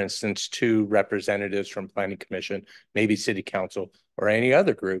 for instance, 2 representatives from Planning Commission, maybe City Council or any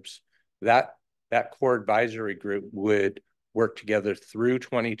other groups, that core advisory group would work together through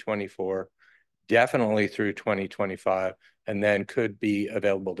 2024, definitely through 2025, and then could be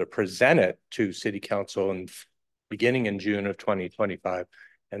available to present it to City Council and beginning in June of 2025.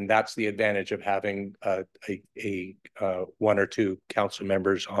 And that's the advantage of having 1 or 2 council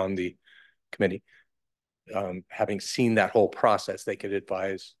members on the committee. Having seen that whole process, they could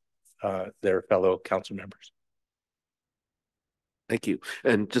advise their fellow council members. Thank you.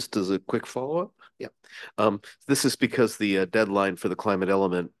 And just as a quick follow-up, this is because the deadline for the climate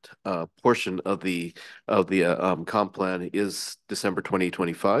element portion of the comp plan is December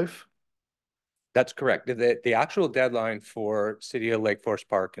 2025. That's correct. The actual deadline for City of Lake Forest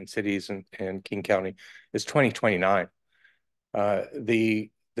Park and cities in King County is 2029. The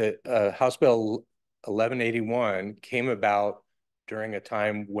House Bill 1181 came about during a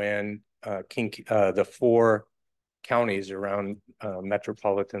time when the 4 counties around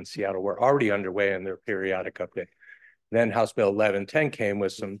metropolitan Seattle were already underway in their periodic update. Then House Bill 1110 came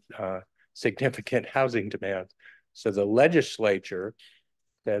with some significant housing demands. So the legislature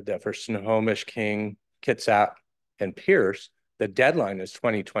said that for Snohomish, King, Kitsap, and Pierce, the deadline is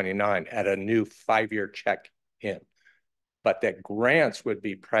 2029 at a new 5-year check-in. But that grants would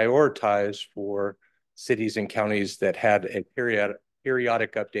be prioritized for cities and counties that had a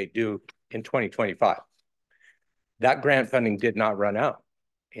periodic update due in 2025. That grant funding did not run out.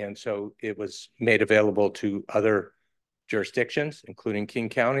 And so it was made available to other jurisdictions, including King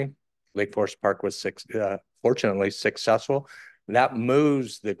County. Lake Forest Park was fortunately successful. That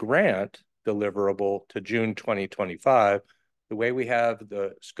moves the grant deliverable to June 2025. The way we have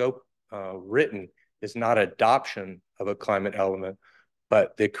the scope written is not adoption of a climate element,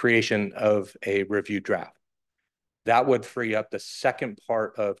 but the creation of a review draft. That would free up the second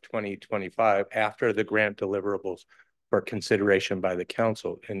part of 2025 after the grant deliverables for consideration by the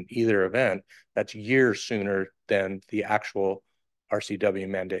council. In either event, that's years sooner than the actual RCW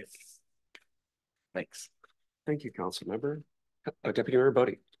mandate. Thanks. Thank you, Council Member. Deputy Mayor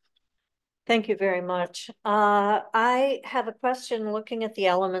Bodie. Thank you very much. I have a question looking at the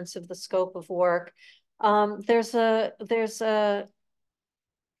elements of the scope of work. There's a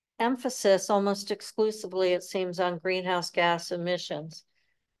emphasis almost exclusively, it seems, on greenhouse gas emissions.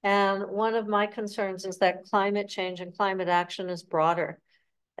 And one of my concerns is that climate change and climate action is broader.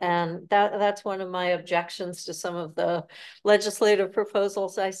 And that's one of my objections to some of the legislative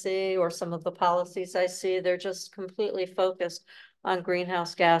proposals I see or some of the policies I see. They're just completely focused on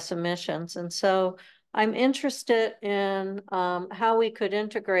greenhouse gas emissions. And so I'm interested in how we could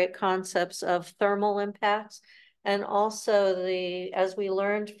integrate concepts of thermal impacts and also as we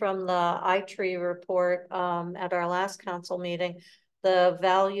learned from the iTree report at our last council meeting, the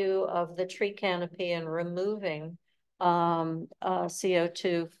value of the tree canopy and removing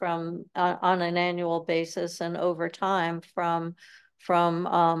CO2 from on an annual basis and over time from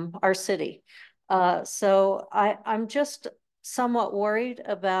our city. So I'm just somewhat worried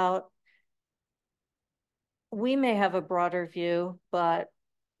about, we may have a broader view, but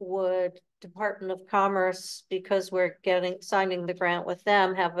would Department of Commerce, because we're signing the grant with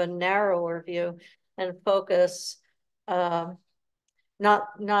them, have a narrower view and focus, not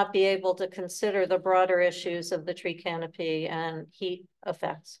be able to consider the broader issues of the tree canopy and heat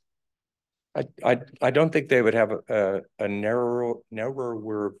effects? I don't think they would have a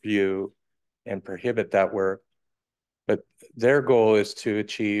narrower view and prohibit that work, but their goal is to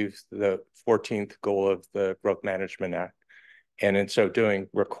achieve the 14th goal of the Growth Management Act. And in so doing,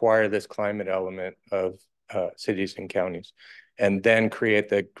 require this climate element of cities and counties. and then create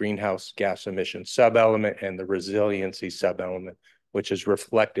the greenhouse gas emission sub-element and the resiliency sub-element, which is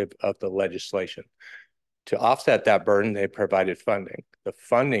reflective of the legislation. To offset that burden, they provided funding. The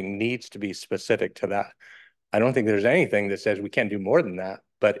funding needs to be specific to that. I don't think there's anything that says we can't do more than that,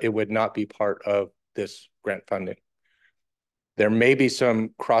 but it would not be part of this grant funding. There may be some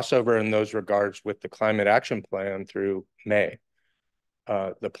crossover in those regards with the climate action plan through May.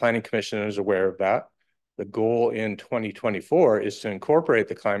 The Planning Commission is aware of that. The goal in 2024 is to incorporate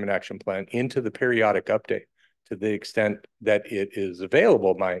the climate action plan into the periodic update to the extent that it is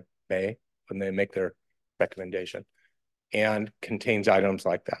available by May when they make their recommendation and contains items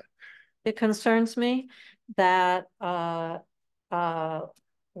like that. It concerns me that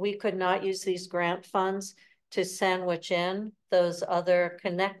we could not use these grant funds to sandwich in those other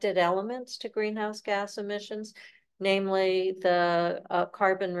connected elements to greenhouse gas emissions, namely the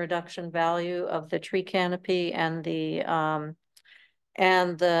carbon reduction value of the tree canopy and the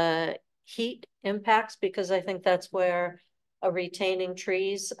heat impacts, because I think that's where retaining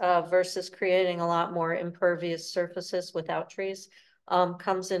trees versus creating a lot more impervious surfaces without trees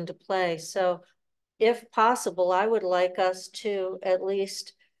comes into play. So if possible, I would like us to, at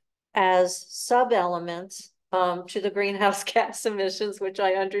least as sub-elements to the greenhouse gas emissions, which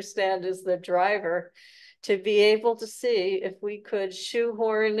I understand is the driver, to be able to see if we could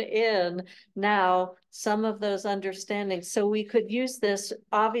shoehorn in now some of those understandings. So we could use this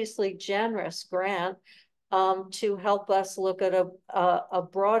obviously generous grant to help us look at a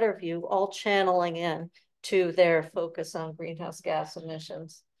broader view, all channeling in to their focus on greenhouse gas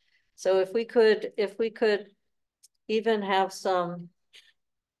emissions. So if we could even have some,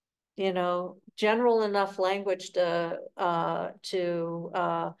 you know, general enough language to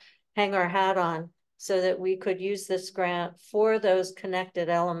hang our hat on, so that we could use this grant for those connected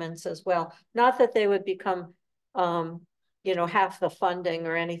elements as well. Not that they would become, you know, half the funding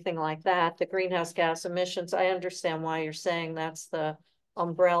or anything like that. The greenhouse gas emissions, I understand why you're saying that's the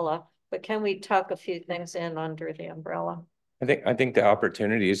umbrella, but can we tuck a few things in under the umbrella? I think the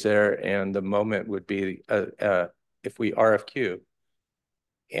opportunity is there, and the moment would be if we RFQ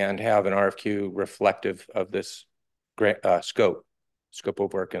and have an RFQ reflective of this grant scope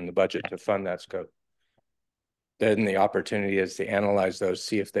of work and the budget to fund that scope. Then the opportunity is to analyze those,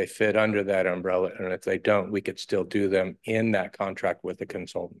 see if they fit under that umbrella, and if they don't, we could still do them in that contract with the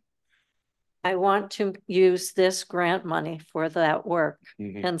consultant. I want to use this grant money for that work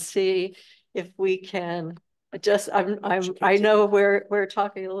and see if we can I know we're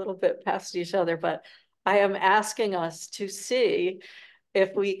talking a little bit past each other, but I am asking us to see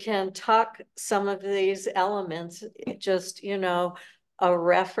if we can tuck some of these elements, just, you know, a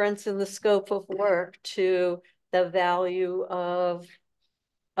reference in the scope of work to the value of,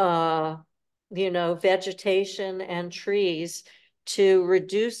 you know, vegetation and trees to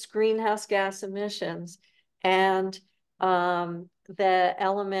reduce greenhouse gas emissions, and the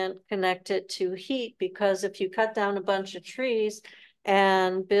element connected to heat, because if you cut down a bunch of trees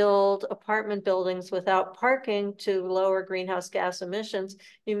and build apartment buildings without parking to lower greenhouse gas emissions,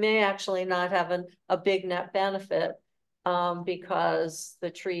 you may actually not have a big net benefit because the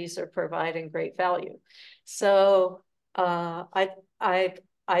trees are providing great value. So I'd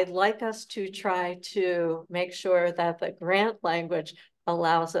like us to try to make sure that the grant language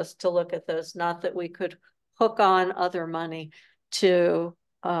allows us to look at those, not that we could hook on other money to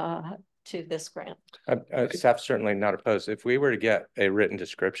this grant. Staff's certainly not opposed. If we were to get a written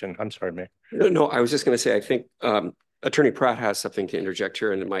description, I'm sorry, Mayor. No, I was just going to say, I think Attorney Pratt has something to interject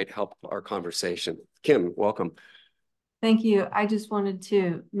here, and it might help our conversation. Kim, welcome. Thank you. I just wanted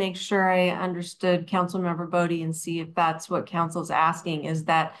to make sure I understood Councilmember Bodie and see if that's what council's asking, is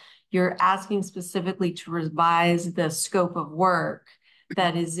that you're asking specifically to revise the scope of work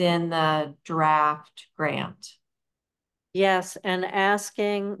that is in the draft grant. Yes, and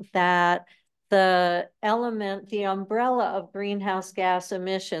asking that the element, the umbrella of greenhouse gas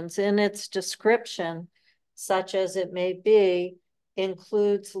emissions in its description, such as it may be,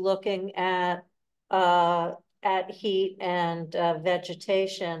 includes looking at heat and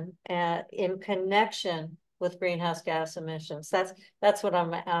vegetation in connection with greenhouse gas emissions. That's what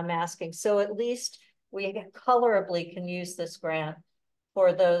I'm asking. So at least we colorably can use this grant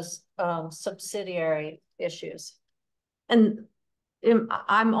for those subsidiary issues. And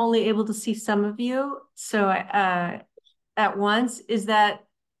I'm only able to see some of you, so at once. Is that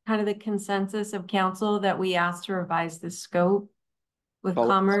kind of the consensus of council, that we asked to revise the scope with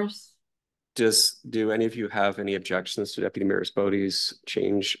Commerce? Do any of you have any objections to Deputy Mayor Bodie's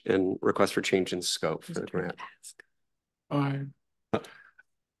change and request for change in scope for the grant?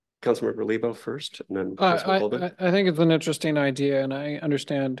 Councilmember Lebo first, and then Councilmember Goldman. I think it's an interesting idea, and I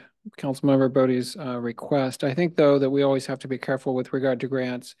understand Councilmember Bodie's request. I think, though, that we always have to be careful with regard to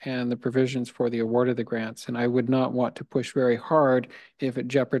grants and the provisions for the award of the grants. And I would not want to push very hard if it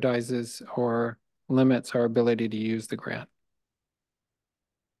jeopardizes or limits our ability to use the grant.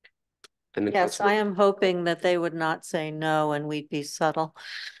 And then Yes, I am hoping that they would not say no and we'd be subtle.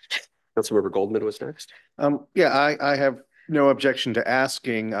 Councilmember Goldman was next. Yeah, I have no objection to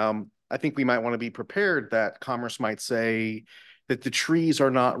asking. I think we might want to be prepared that Commerce might say that the trees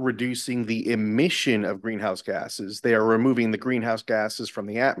are not reducing the emission of greenhouse gases. They are removing the greenhouse gases from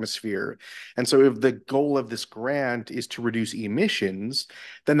the atmosphere. And so if the goal of this grant is to reduce emissions,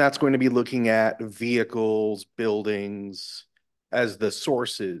 then that's going to be looking at vehicles, buildings as the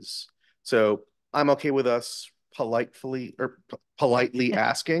sources. So I'm okay with us politely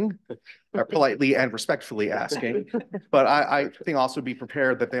asking, or politely and respectfully asking. But I think also be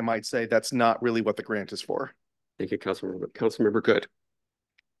prepared that they might say that's not really what the grant is for. Thank you, Councilmember Good.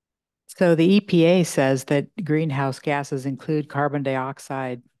 So the EPA says that greenhouse gases include carbon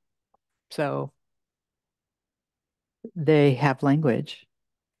dioxide. So they have language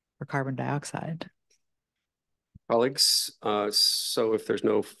for carbon dioxide. Colleagues, so if there's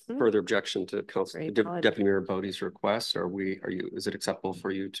no further objection to Deputy Mayor Bodie's request, is it acceptable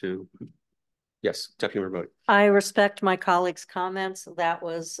for you to? Yes, Deputy Mayor Bodie. I respect my colleagues' comments. That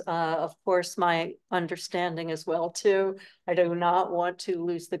was, of course, my understanding as well, too. I do not want to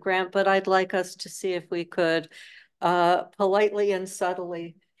lose the grant, but I'd like us to see if we could politely and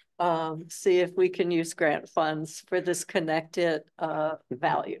subtly see if we can use grant funds for this connected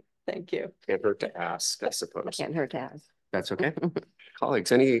value. Thank you. Can't hurt to ask, I suppose. Can't hurt to ask. That's okay.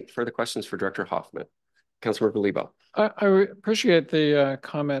 Colleagues, any further questions for Director Hoffman? Councilmember Lebo. I appreciate the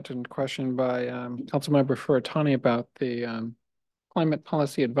comment and question by Councilmember Furutani about the Climate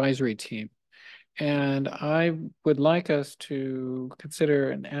Policy Advisory Team. And I would like us to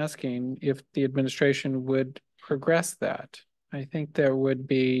consider and asking if the administration would progress that. I think there would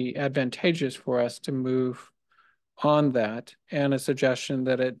be advantageous for us to move on that, and a suggestion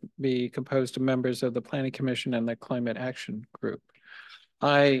that it be composed of members of the Planning Commission and the Climate Action Group.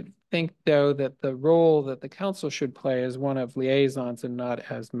 I think, though, that the role that the council should play is one of liaisons and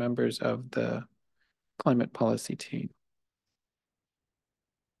not as members of the climate policy team.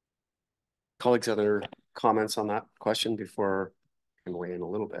 Colleagues, other comments on that question before I can weigh in a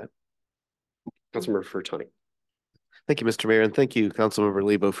little bbit? Councilmember Furutani. Thank you, Mr. Mayor, and thank you, Councilmember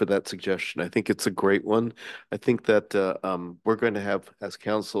Lebo, for that suggestion. I think it's a great one. I think that we're going to have, as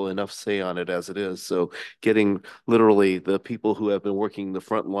council, enough say on it as it is. So getting literally the people who have been working the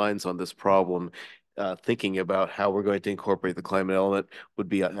front lines on this problem, thinking about how we're going to incorporate the climate element would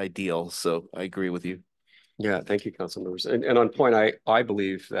be ideal. So I agree with you. Yeah, thank you, council members. And on point, I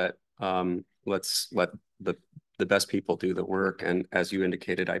believe that let's let the best people do the work. And as you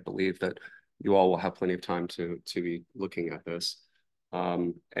indicated, I believe that you all will have plenty of time to be looking at this.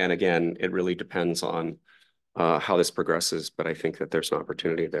 And again, it really depends on how this progresses, but I think that there's an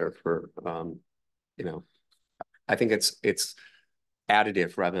opportunity there for, you know, I think it's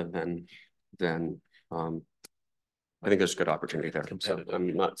additive rather than I think there's a good opportunity there. So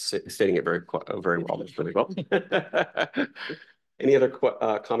I'm not stating it very well, really well. Any other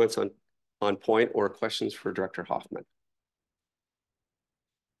comments on point or questions for Director Hoffman?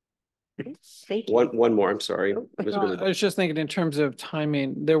 Thank you. One more, I'm sorry. I was just thinking in terms of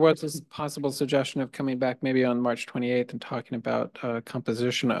timing, there was this possible suggestion of coming back maybe on March 28th and talking about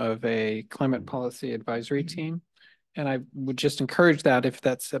composition of a climate policy advisory team. And I would just encourage that if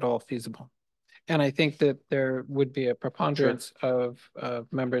that's at all feasible. And I think that there would be a preponderance of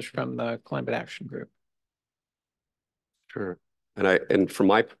members from the Climate Action Group. Sure. And from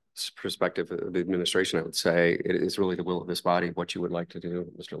my perspective of the administration, I would say it is really the will of this body what you would like to do,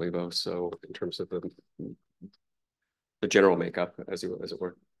 Mr. Lebo. So in terms of the general makeup, as it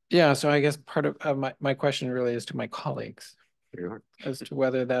were. Yeah, so I guess part of my question really is to my colleagues as to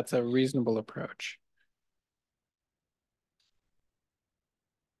whether that's a reasonable approach.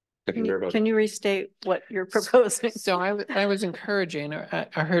 Can you restate what you're proposing? So I was encouraging,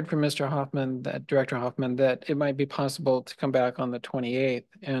 I heard from Mr. Hoffman, Director Hoffman, that it might be possible to come back on the 28th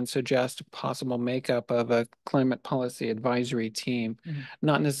and suggest a possible makeup of a climate policy advisory team,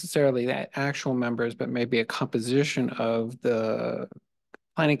 not necessarily the actual members, but maybe a composition of the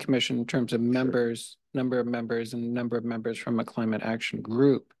Planning Commission in terms of members, number of members, and number of members from a climate action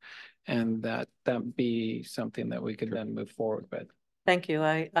group. And that be something that we could then move forward with. Thank you.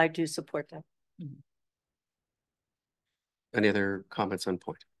 I do support that. Any other comments on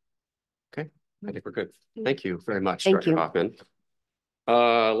point? Okay, I think we're good. Thank you very much, Thank Director you. Hoffman.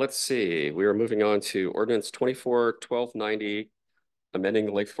 Let's see. We are moving on to ordinance 24-1290, amending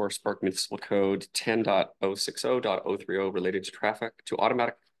the Lake Forest Park Municipal Code 10.060.030 related to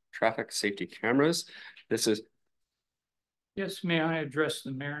automatic traffic safety cameras. This is. Yes, may I address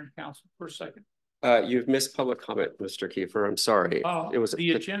the mayor and council for a second? You've missed public comment, Mr. Kiefer. I'm sorry. It was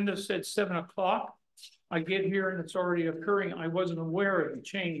the agenda said 7 o'clock. I get here and it's already occurring. I wasn't aware of the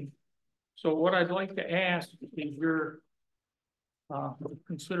change. So what I'd like to ask is your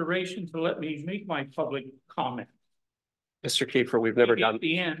consideration to let me make my public comment. Mr. Kiefer, we've never done. At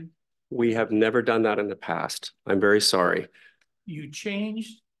the end. We have never done that in the past. I'm very sorry. You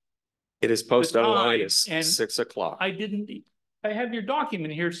changed. It is posted online at 6 o'clock. I have your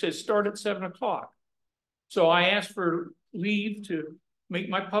document here. It says start at 7 o'clock. So I asked for leave to make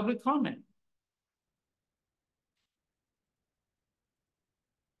my public comment.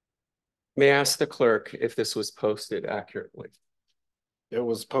 May I ask the clerk if this was posted accurately? It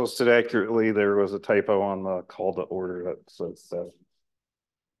was posted accurately. There was a typo on the call to order that says that.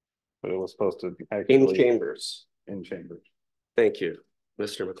 But it was posted accurately. In chambers. In chambers. Thank you,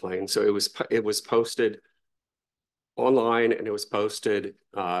 Mr. McLean. So it was posted online and it was posted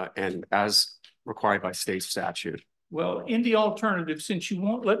and as required by state statute. Well, in the alternative, since you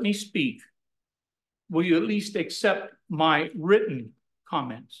won't let me speak, will you at least accept my written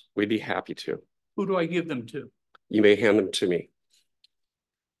comments? We'd be happy to. Who do I give them to? You may hand them to me.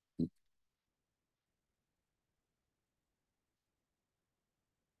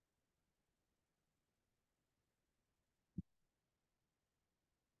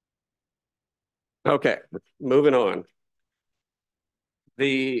 Okay, moving on.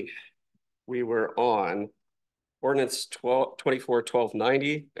 We were on ordinance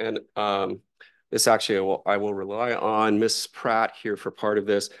 24-1290, and this actually I will rely on Ms. Pratt here for part of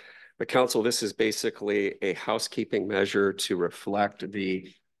this. But council, this is basically a housekeeping measure to reflect the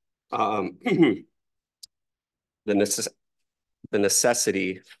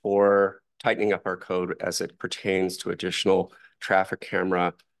necessity for tightening up our code as it pertains to additional traffic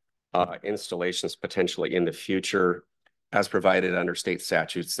camera installations potentially in the future, as provided under state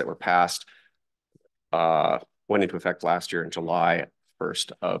statutes that were passed, went into effect last year in July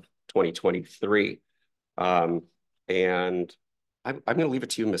 1st of 2023. And I'm going to leave it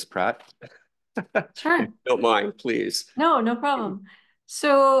to you, Ms. Pratt. Sure. Don't mind, please. No problem.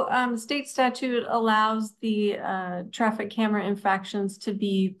 So state statute allows the traffic camera infractions to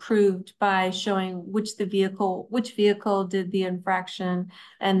be proved by showing which vehicle did the infraction,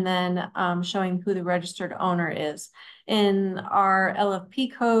 and then showing who the registered owner is. In our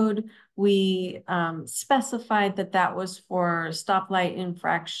LFP code, we specified that was for stoplight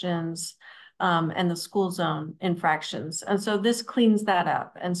infractions and the school zone infractions. And so this cleans that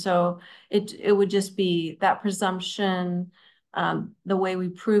up. And so it would just be that presumption. The way we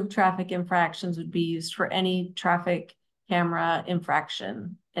prove traffic infractions would be used for any traffic camera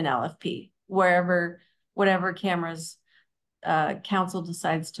infraction in LFP, whatever cameras council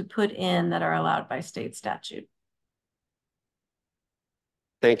decides to put in that are allowed by state statute.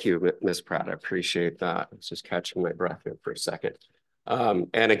 Thank you, Ms. Pratt. I appreciate that. I was just catching my breath here for a second.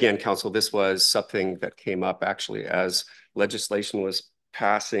 And again, council, this was something that came up actually as legislation was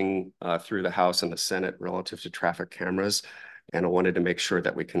passing through the House and the Senate relative to traffic cameras. And I wanted to make sure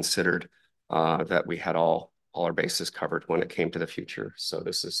that we considered that we had all our bases covered when it came to the future. So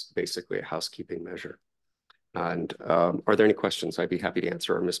this is basically a housekeeping measure. And are there any questions? I'd be happy to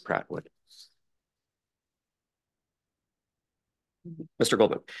answer, or Ms. Pratt would. Mr.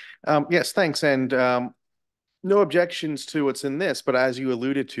 Goldman. Yes, thanks. And no objections to what's in this, but as you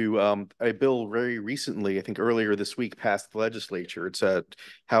alluded to, a bill very recently, I think earlier this week, passed the legislature. It's a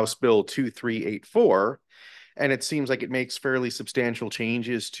House Bill 2384. And it seems like it makes fairly substantial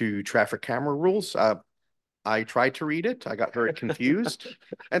changes to traffic camera rules. I tried to read it. I got very confused.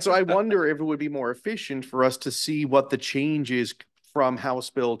 And so I wonder if it would be more efficient for us to see what the changes from House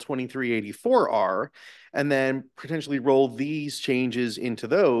Bill 2384 are, and then potentially roll these changes into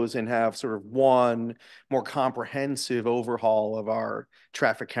those and have sort of one more comprehensive overhaul of our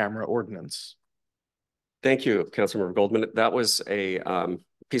traffic camera ordinance. Thank you, Councilmember Goldman. That was a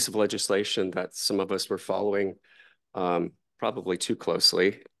piece of legislation that some of us were following probably too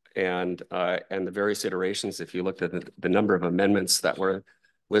closely, and the various iterations. If you looked at the number of amendments that were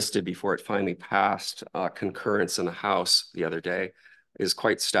listed before it finally passed concurrence in the House the other day, is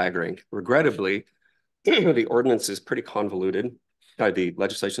quite staggering. Regrettably, the ordinance is pretty convoluted. The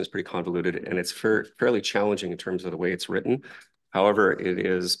legislation is pretty convoluted, and it's fairly challenging in terms of the way it's written. However, it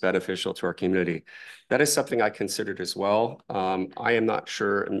is beneficial to our community. That is something I considered as well. I am not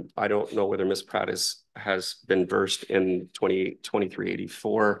sure, and I don't know whether Ms. Pratt has been versed in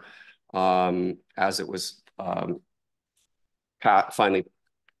 2384 as it was finally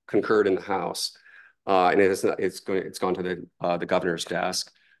concurred in the House, and it's gone to the governor's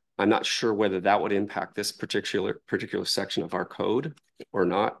desk. I'm not sure whether that would impact this particular section of our code or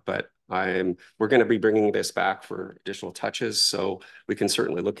not, but we're going to be bringing this back for additional touches, so we can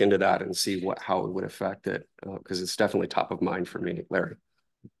certainly look into that and see how it would affect it, because it's definitely top of mind for me. Larry.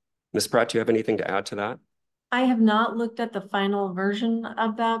 Ms. Pratt, do you have anything to add to that? I have not looked at the final version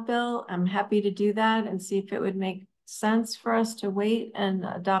of that bill. I'm happy to do that and see if it would make sense for us to wait and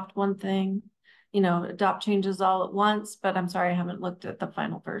adopt one thing, adopt changes all at once, but I'm sorry, I haven't looked at the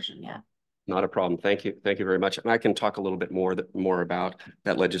final version yet. Not a problem. Thank you. Thank you very much. And I can talk a little bit more about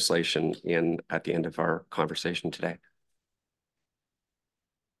that legislation at the end of our conversation today.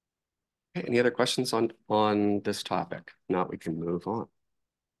 Okay, any other questions on this topic? If not, we can move on.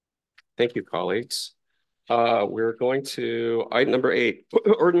 Thank you, colleagues. We're going to item number 8,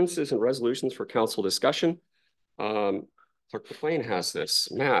 ordinances and resolutions for council discussion. Clerk McLean has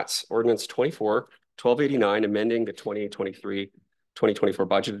this. Matt, ordinance 24-1289, amending the 2024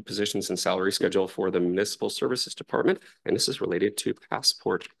 budgeted positions and salary schedule for the Municipal Services Department. And this is related to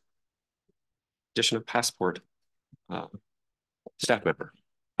addition of passport staff member.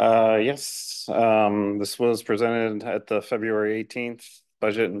 Yes, this was presented at the February 18th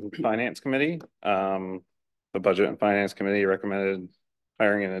Budget and Finance Committee. The Budget and Finance Committee recommended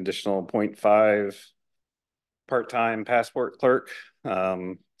hiring an additional 0.5 part-time passport clerk.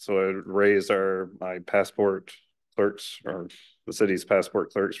 So it raised my passport clerks, or the city's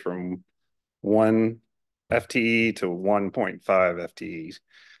passport clerks, from 1 FTE to 1.5 FTEs.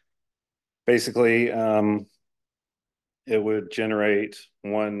 Basically, it would generate,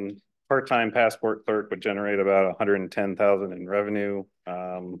 one part-time passport clerk would generate about 110,000 in revenue,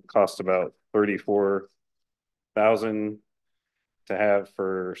 cost about 34,000 to have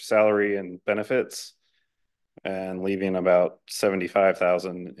for salary and benefits, and leaving about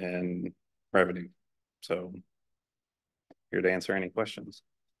 75,000 in revenue. So here to answer any questions.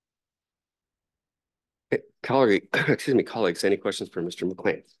 Colleagues, any questions for Mr.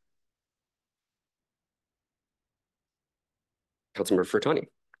 McLean? Councilmember Fertani.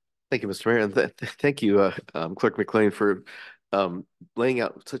 Thank you, Mr. Mayor, and thank you, Clerk McLean, for laying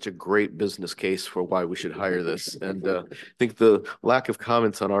out such a great business case for why we should hire this. And I think the lack of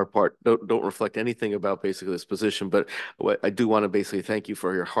comments on our part don't reflect anything about basically this position, but I do want to basically thank you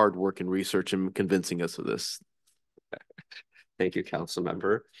for your hard work and research and convincing us of this. Thank you, Council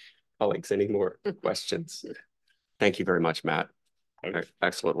Member. Colleagues, any more questions? Thank you very much, Matt. Okay.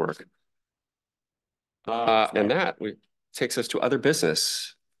 Excellent work. And that takes us to other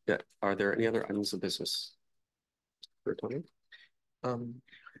business. Yeah. Are there any other items of business? This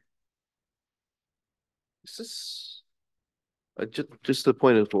is just a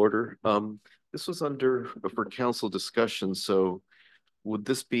point of order. This was for council discussion. So would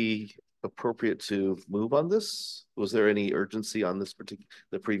this be appropriate to move on this? Was there any urgency on this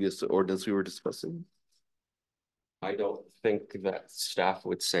the previous ordinance we were discussing? I don't think that staff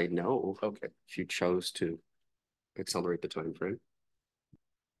would say no. Okay. If you chose to accelerate the time frame.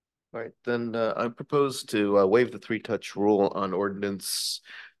 All right, then I propose to waive the 3-touch rule on ordinance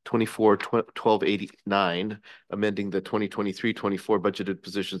 24-1289, amending the 2023-24 budgeted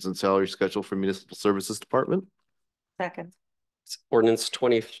positions and salary schedule for Municipal Services Department. Second. Ordinance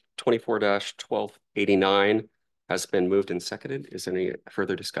 2024-1289 has been moved and seconded. Is there any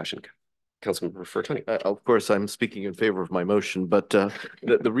further discussion? Councilmember Fertani. Of course, I'm speaking in favor of my motion, but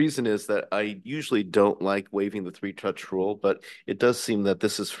the reason is that I usually don't like waiving the 3-touch rule, but it does seem that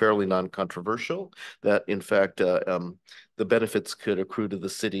this is fairly non-controversial, that in fact, the benefits could accrue to the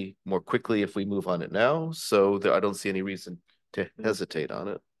city more quickly if we move on it now. So I don't see any reason to hesitate on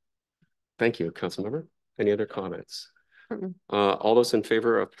it. Thank you, Councilmember. Any other comments? All those in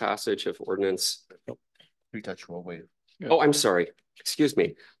favor of passage of ordinance 3-touch rule waive. Oh, I'm sorry. Excuse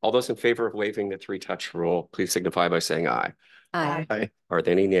me. All those in favor of waiving the 3-touch rule, please signify by saying aye. Aye. Aye. Are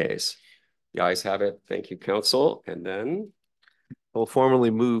there any nays? The ayes have it. Thank you, Council. And then I will formally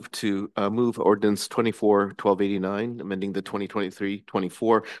move to move ordinance 24-1289, amending the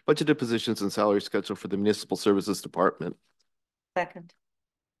 2023-24 budgeted positions and salary schedule for the Municipal Services Department. Second.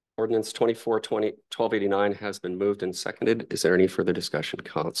 Ordinance 24-1289 has been moved and seconded. Is there any further discussion,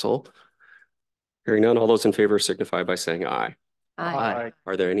 Council? Hearing none, all those in favor signify by saying aye. Aye.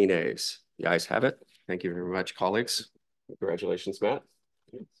 Are there any nays? The ayes have it. Thank you very much, colleagues. Congratulations, Matt.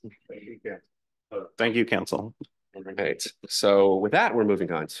 Thank you, Council. All right. So with that, we're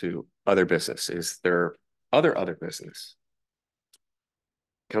moving on to other business. Is there other business?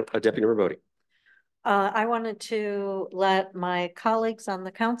 Deputy Member Bodie. I wanted to let my colleagues on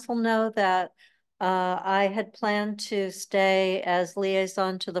the council know that I had planned to stay as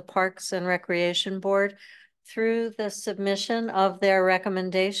liaison to the Parks and Recreation Board through the submission of their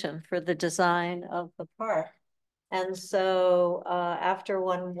recommendation for the design of the park. And so after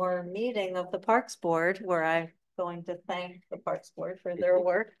one more meeting of the Parks Board, where I'm going to thank the Parks Board for their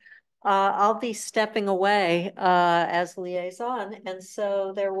work, I'll be stepping away as liaison, and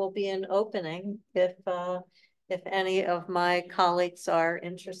so there will be an opening if any of my colleagues are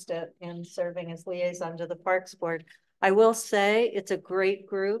interested in serving as liaison to the Parks Board. I will say it's a great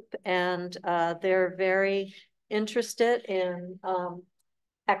group, and they're very interested in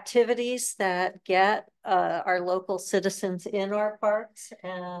activities that get our local citizens in our parks,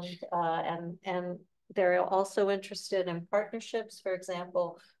 and they're also interested in partnerships, for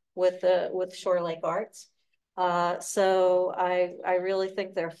example, with Shore Lake Arts. So I really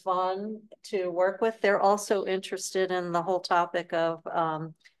think they're fun to work with. They're also interested in the whole topic of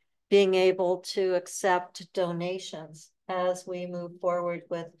being able to accept donations as we move forward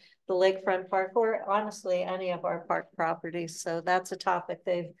with the Lakefront Park, or honestly, any of our park properties. So that's a topic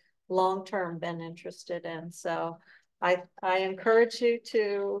they've long-term been interested in. So I encourage you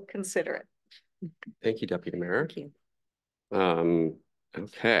to consider it. Thank you, Deputy Mayor. Thank you.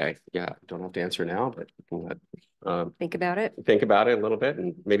 Okay, yeah, don't have to answer now, but Think about it. Think about it a little bit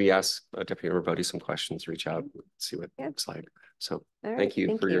and maybe ask Deputy Member Bodie some questions, reach out, see what it looks like. So thank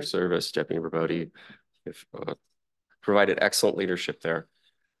you for your service, Deputy Member Bodie. You've provided excellent leadership there.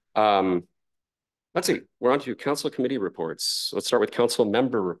 Let's see, we're on to council committee reports. Let's start with council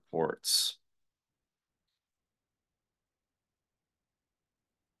member reports.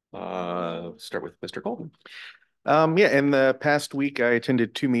 Start with Mr. Golden. Yeah, in the past week, I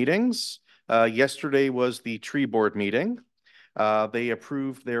attended 2 meetings. Yesterday was the tree board meeting. They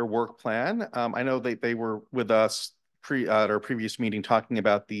approved their work plan. I know they were with us at our previous meeting talking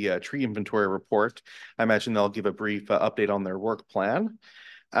about the tree inventory report. I imagine they'll give a brief update on their work plan.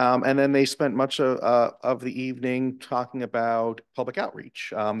 And then they spent much of the evening talking about public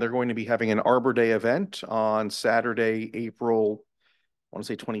outreach. They're going to be having an Arbor Day event on Saturday, April, I want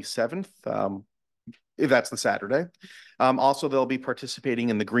to say 27th. If that's the Saturday. Also, they'll be participating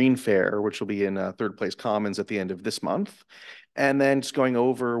in the Green Fair, which will be in Third Place Commons at the end of this month. And then just going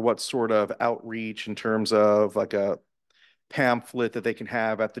over what sort of outreach in terms of like a pamphlet that they can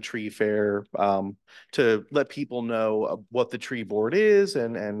have at the tree fair to let people know what the tree board is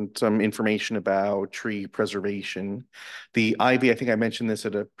and some information about tree preservation. The ivy, I think I mentioned this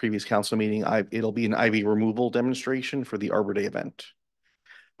at a previous council meeting, it'll be an ivy removal demonstration for the Arbor Day event.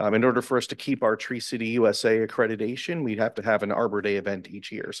 In order for us to keep our Tree City USA accreditation, we'd have to have an Arbor Day event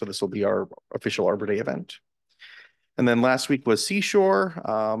each year. So this will be our official Arbor Day event. And then last week was Seashore.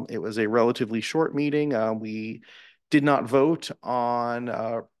 It was a relatively short meeting. We did not vote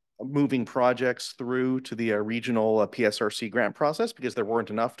on moving projects through to the regional PSRC grant process because there weren't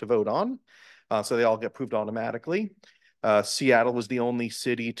enough to vote on. So they all get approved automatically. Seattle was the only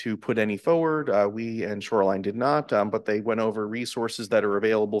city to put any forward. We and Shoreline did not, but they went over resources that are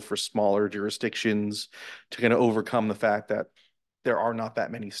available for smaller jurisdictions to kind of overcome the fact that there are not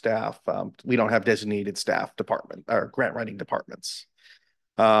that many staff. We don't have designated staff department or grant writing departments.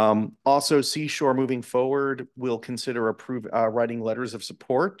 Also, Seashore moving forward will consider writing letters of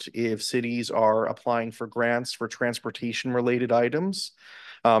support if cities are applying for grants for transportation related items.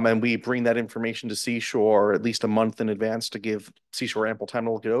 And we bring that information to Seashore at least a month in advance to give Seashore ample time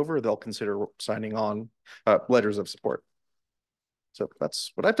to look it over. They'll consider signing on letters of support. So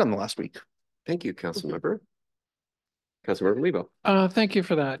that's what I've done the last week. Thank you, Councilmember. Councilmember Lebo. Thank you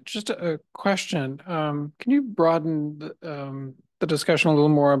for that. Just a question. Can you broaden the discussion a little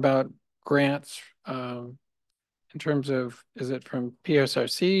more about grants in terms of, is it from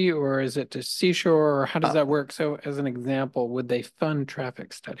PSRC or is it to Seashore, or how does that work? So as an example, would they fund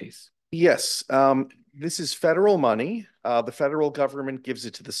traffic studies? Yes, this is federal money. The federal government gives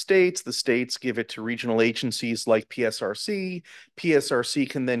it to the states give it to regional agencies like PSRC. PSRC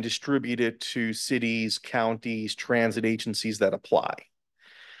can then distribute it to cities, counties, transit agencies that apply.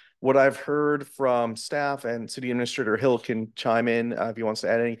 What I've heard from staff, and City Administrator Hill can chime in if he wants to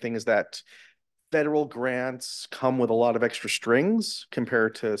add anything, is that federal grants come with a lot of extra strings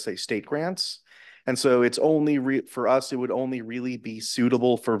compared to, say, state grants. And so it's only for us, it would only really be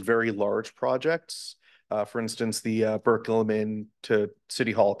suitable for very large projects. For instance, the Berkeley to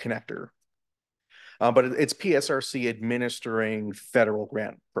City Hall connector. But it's PSRC administering federal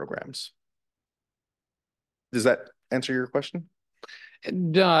grant programs. Does that answer your question?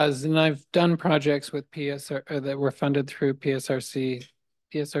 It does, and I've done projects with PSR that were funded through PSRC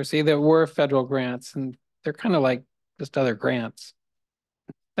that were federal grants, and they're kind of like just other grants.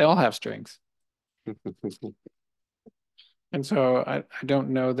 They all have strings. And so I don't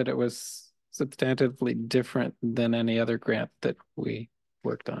know that it was substantively different than any other grant that we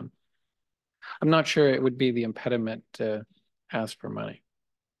worked on. I'm not sure it would be the impediment to ask for money.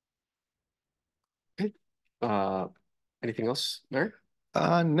 Okay. Anything else, Mayor?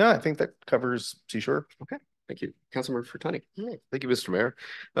 No, I think that covers Seashore. Okay. Thank you. Councilmember Fertani. Thank you, Mr. Mayor.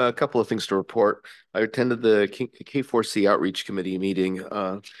 A couple of things to report. I attended the K4C Outreach Committee meeting,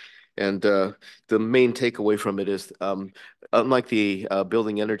 and the main takeaway from it is, unlike the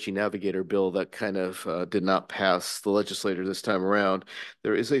Building Energy Navigator bill that kind of did not pass the legislature this time around,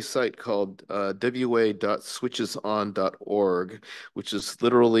 there is a site called wa.switcheson.org, which is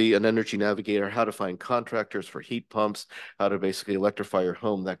literally an energy navigator, how to find contractors for heat pumps, how to basically electrify your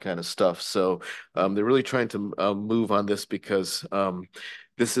home, that kind of stuff. So they're really trying to move on this because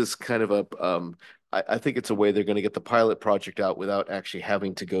this is kind of a I think it's a way they're going to get the pilot project out without actually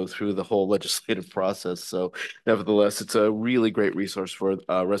having to go through the whole legislative process. So nevertheless, it's a really great resource for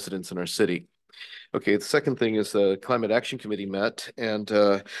residents in our city. Okay, the second thing is the Climate Action Committee met, and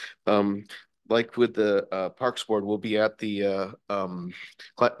like with the Parks Board, we'll be at the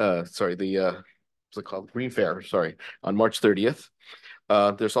what's it called? Green Fair, sorry, on March 30th.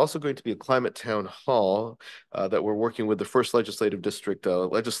 There's also going to be a climate town hall that we're working with the first legislative district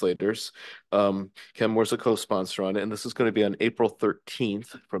legislators. Ken Moore's a co-sponsor on it, and this is going to be on April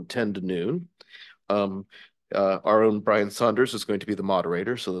 13th from 10 to noon. Our own Brian Saunders is going to be the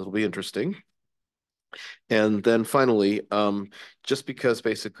moderator, so that'll be interesting. And then finally, just because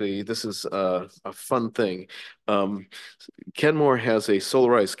basically this is a fun thing, Kenmore has a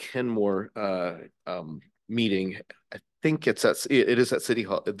Solarize Kenmore meeting. I think it is at City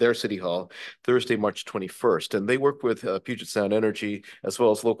Hall, their City Hall, Thursday, March 21st. And they work with Puget Sound Energy as well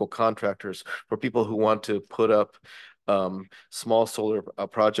as local contractors for people who want to put up small solar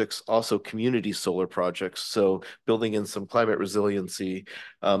projects, also community solar projects. So building in some climate resiliency.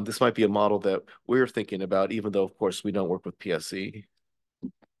 This might be a model that we're thinking about, even though, of course, we don't work with PSE.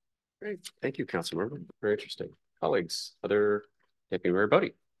 Great. Thank you, Councilmember. Very interesting. Colleagues, other Deputy Mayor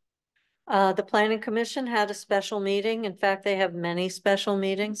Bodie. The Planning Commission had a special meeting. In fact, they have many special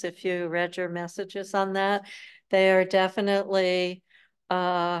meetings. If you read your messages on that, they are definitely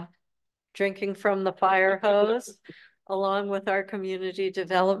drinking from the fire hose, along with our community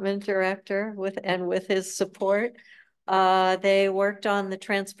development director with his support. They worked on the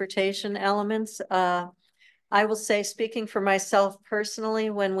transportation elements. I will say, speaking for myself personally,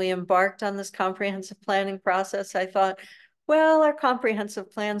 when we embarked on this comprehensive planning process, I thought, well, our comprehensive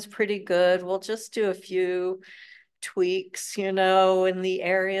plan's pretty good. We'll just do a few tweaks, in the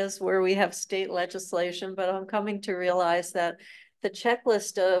areas where we have state legislation. But I'm coming to realize that the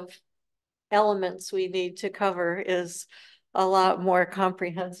checklist of elements we need to cover is a lot more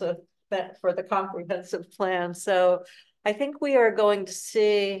comprehensive for the comprehensive plan. So I think we are going to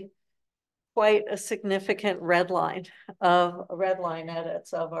see quite a significant red line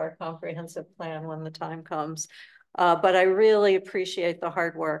edits of our comprehensive plan when the time comes. But I really appreciate the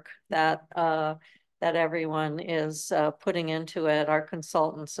hard work that everyone is putting into it. Our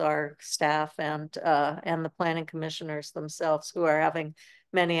consultants, our staff, and the planning commissioners themselves, who are having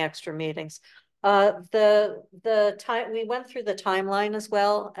many extra meetings. The time we went through the timeline as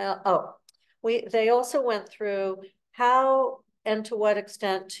well. They also went through how and to what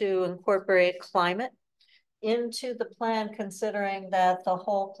extent to incorporate climate into the plan, considering that the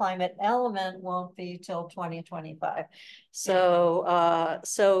whole climate element won't be till 2025. So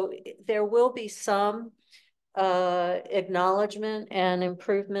there will be some acknowledgement and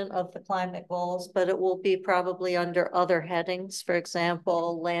improvement of the climate goals, but it will be probably under other headings, for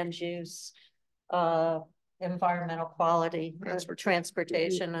example, land use, environmental quality,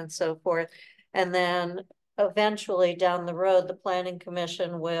 transportation, and so forth. And then eventually down the road, the Planning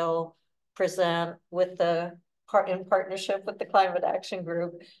Commission will present in partnership with the Climate Action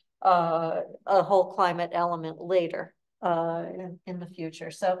Group, a whole climate element later in the future.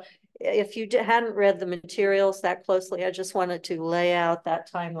 So if you hadn't read the materials that closely, I just wanted to lay out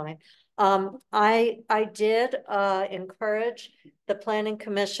that timeline. I did encourage the Planning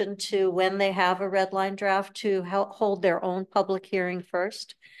Commission to, when they have a red line draft, to hold their own public hearing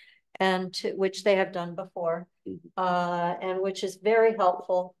first, and which they have done before, and which is very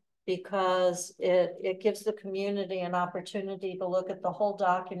helpful because it gives the community an opportunity to look at the whole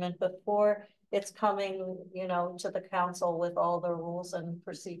document before it's coming, you know, to the council with all the rules and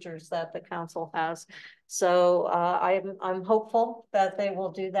procedures that the council has. So I'm hopeful that they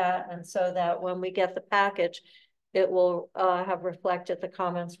will do that, and so that when we get the package, it will have reflected the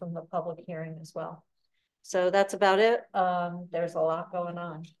comments from the public hearing as well. So that's about it. There's a lot going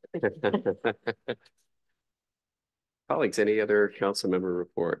on. Colleagues, any other council member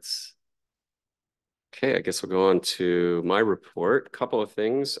reports? Okay, I guess we'll go on to my report. Couple of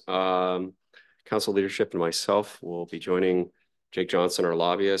things. Council leadership and myself will be joining Jake Johnson, our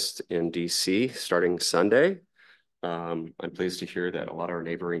lobbyist, in DC starting Sunday. I'm pleased to hear that a lot of our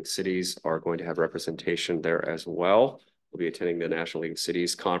neighboring cities are going to have representation there as well. We'll be attending the National League of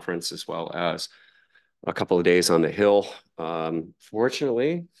Cities conference as well as a couple of days on the Hill.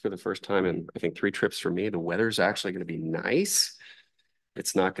 Fortunately, for the first time in, I think, 3 trips for me, the weather's actually going to be nice.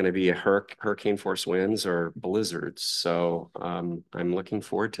 It's not going to be a hurricane force winds or blizzards. So I'm looking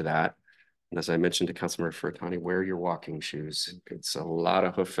forward to that. And as I mentioned to Councilmember Furtani, wear your walking shoes. It's a lot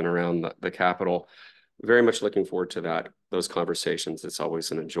of hoofing around the Capitol. Very much looking forward to that. Those conversations. It's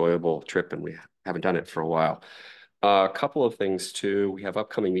always an enjoyable trip, and we haven't done it for a while. A couple of things too. We have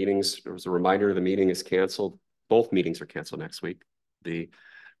upcoming meetings. There was a reminder the meeting is canceled. Both meetings are canceled next week. The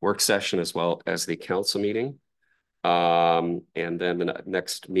work session as well as the council meeting. And then the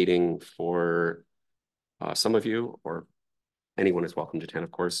next meeting for some of you, or anyone is welcome to attend, of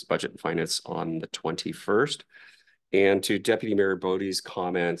course, Budget and Finance on the 21st. And to Deputy Mayor Bodie's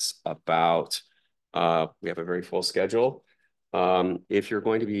comments about we have a very full schedule. If you're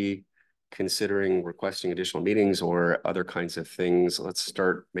going to be considering requesting additional meetings or other kinds of things, let's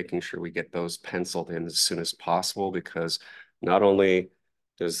start making sure we get those penciled in as soon as possible, because not only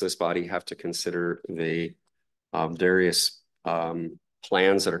does this body have to consider the various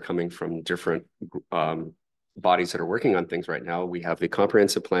plans that are coming from different bodies that are working on things right now. We have the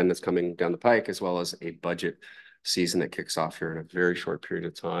comprehensive plan that's coming down the pike, as well as a budget season that kicks off here in a very short period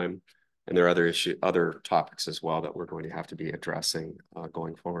of time. And there are other topics as well that we're going to have to be addressing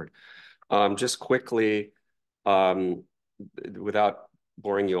going forward. Just quickly, without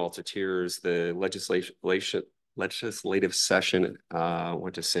boring you all to tears, the legislative session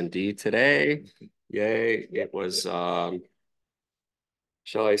went to Cindy today. Yay. It was, shall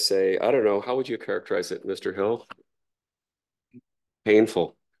I say, I don't know, how would you characterize it, Mr. Hill?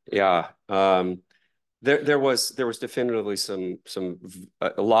 Painful. Yeah. There was definitively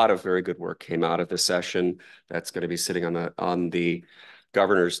a lot of very good work came out of the session that's going to be sitting on the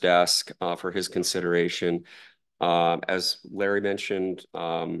governor's desk for his consideration. As Larry mentioned,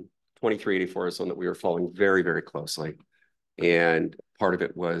 2384 is one that we were following very, very closely. And part of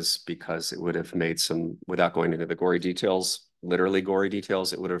it was because it would have made some, without going into the gory details, literally gory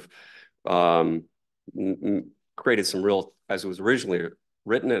details, it would have created some real, as it was originally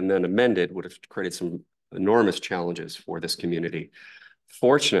written and then amended, would have created some enormous challenges for this community.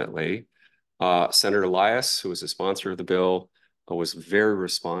 Fortunately, Senator Elias, who was the sponsor of the bill, was very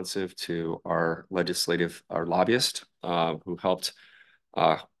responsive to our lobbyist, who helped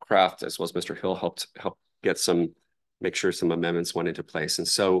craft, as well as Mr. Hill, helped get make sure some amendments went into place. And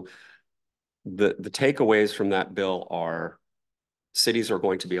so the takeaways from that bill are cities are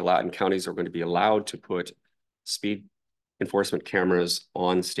going to be allowed and counties are going to be allowed to put speed enforcement cameras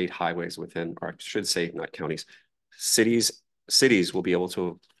on state highways within, or I should say not counties, cities will be able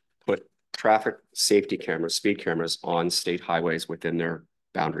to put traffic safety cameras, speed cameras on state highways within their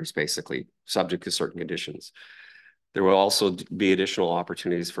boundaries, basically, subject to certain conditions. There will also be additional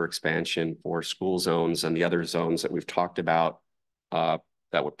opportunities for expansion for school zones and the other zones that we've talked about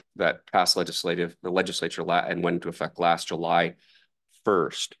that passed the legislature and went into effect last July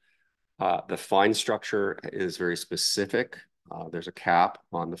 1st. The fine structure is very specific. There's a cap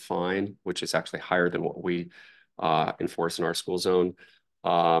on the fine, which is actually higher than what we enforce in our school zone.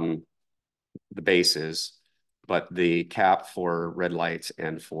 The base is, but the cap for red lights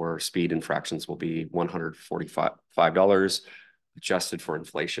and for speed infractions will be $145, adjusted for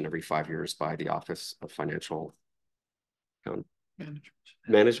inflation every 5 years by the Office of Financial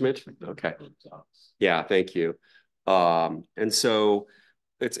Management. Okay. Yeah, thank you. And so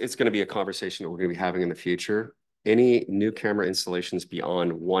it's going to be a conversation that we're going to be having in the future. Any new camera installations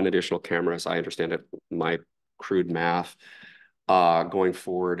beyond one additional camera, as I understand it, my crude math, going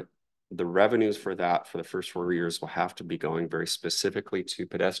forward, the revenues for that for the first 4 years will have to be going very specifically to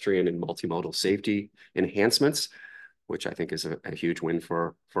pedestrian and multimodal safety enhancements, which I think is a huge win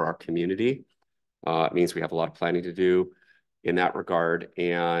for our community. It means we have a lot of planning to do in that regard.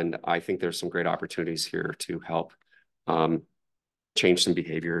 And I think there's some great opportunities here to help change some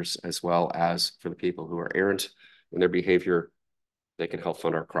behaviors, as well as for the people who are errant in their behavior, they can help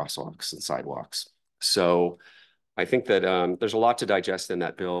fund our crosswalks and sidewalks. So I think that there's a lot to digest in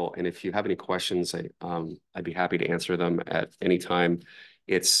that bill. And if you have any questions, I'd be happy to answer them at any time.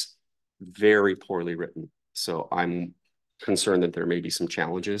 It's very poorly written. So I'm concerned that there may be some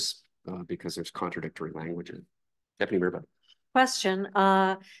challenges because there's contradictory language. Deputy Mayor Budd. Question,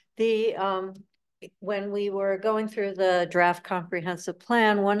 when we were going through the draft comprehensive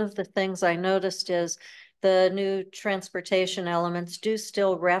plan, one of the things I noticed is the new transportation elements do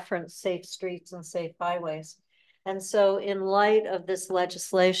still reference safe streets and safe highways. And so in light of this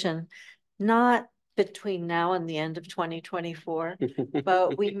legislation, not between now and the end of 2024,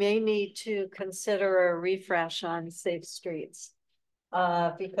 but we may need to consider a refresh on safe streets.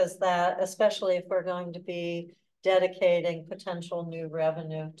 Because that, especially if we're going to be dedicating potential new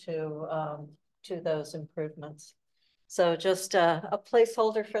revenue to those improvements. So just a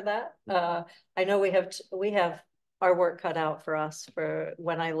placeholder for that. I know we have our work cut out for us for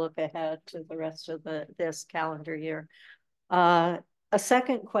when I look ahead to the rest of this calendar year. A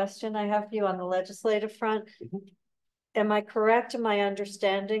second question I have for you on the legislative front. Am I correct in my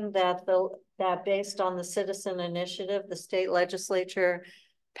understanding that that based on the citizen initiative, the state legislature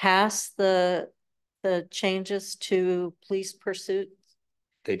passed the changes to police pursuits?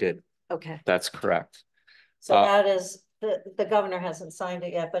 They did. Okay. That's correct. So that is, the governor hasn't signed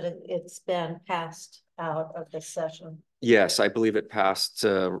it yet, but it's been passed out of this session. Yes, I believe it passed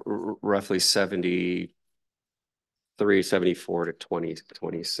roughly 73-74 to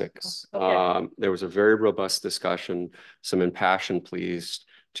 20-26. Okay. There was a very robust discussion, some impassioned pleas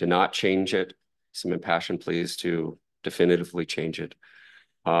to not change it, some impassioned pleas to definitively change it.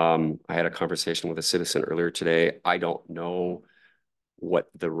 I had a conversation with a citizen earlier today. I don't know what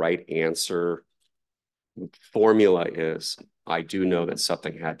the right answer formula is. I do know that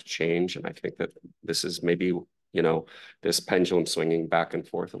something had to change, and I think that this is maybe, you know, this pendulum swinging back and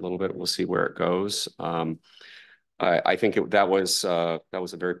forth a little bit. We'll see where it goes. I think that was a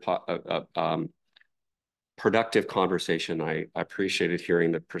very productive conversation. I appreciated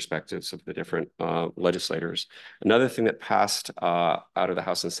hearing the perspectives of the different legislators. Another thing that passed out of the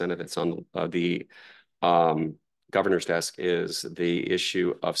House and Senate that's on the governor's desk is the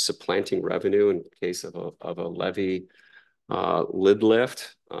issue of supplanting revenue in case of a levy lid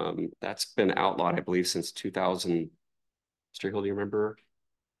lift. That's been outlawed, I believe, since 2000. Mr. Hill, do you remember?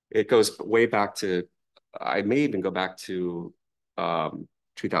 It goes way back to, I may even go back to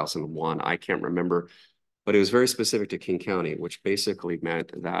 2001. I can't remember, but it was very specific to King County, which basically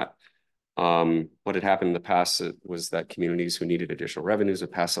meant that what had happened in the past was that communities who needed additional revenues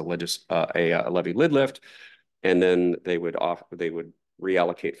would pass a levy lid lift, and then they would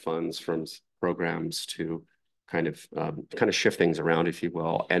reallocate funds from programs to kind of shift things around, if you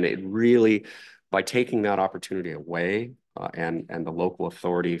will. And it really, by taking that opportunity away and the local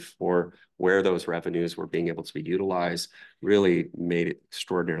authority for where those revenues were being able to be utilized, really made it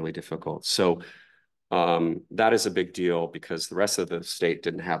extraordinarily difficult. So that is a big deal because the rest of the state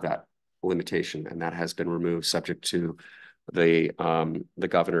didn't have that limitation, and that has been removed subject to the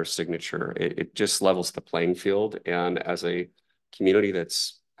governor's signature. It just levels the playing field, and as a community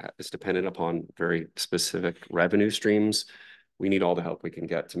is dependent upon very specific revenue streams, we need all the help we can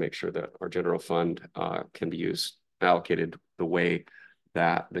get to make sure that our general fund can be allocated the way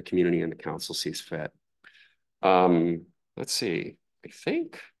that the community and the council sees fit. Let's see, I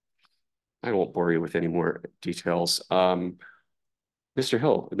think I won't bore you with any more details. Mr.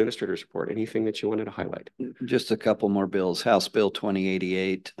 Hill, Administrator's Report, anything that you wanted to highlight? Just a couple more bills. House Bill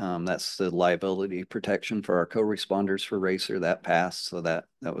 2088, that's the liability protection for our co-responders for RACER. That passed, so that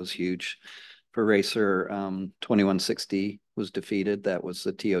was huge for RACER. 2160 was defeated. That was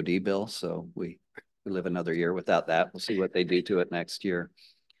the TOD bill, so we live another year without that. We'll see what they do to it next year.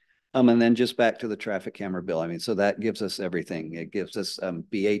 And then just back to the traffic camera bill. I mean, so that gives us everything. It gives us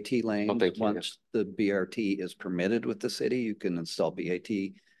BAT lanes. Once the BRT is permitted with the city, you can install BAT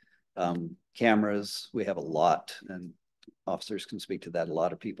cameras. We have a lot, and officers can speak to that. A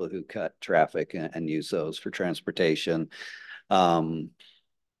lot of people who cut traffic and use those for transportation.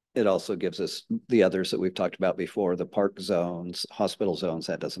 It also gives us the others that we've talked about before, the park zones, hospital zones.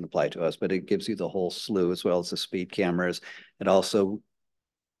 That doesn't apply to us, but it gives you the whole slew as well as the speed cameras. It also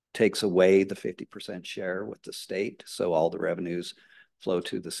takes away the 50% share with the state. So all the revenues flow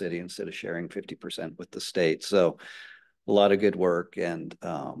to the city instead of sharing 50% with the state. So a lot of good work. And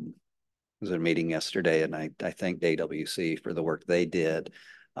I was at a meeting yesterday, and I thank AWC for the work they did.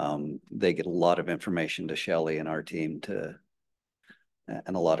 They get a lot of information to Shelley and our team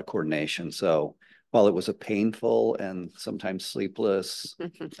and a lot of coordination. So while it was a painful and sometimes sleepless,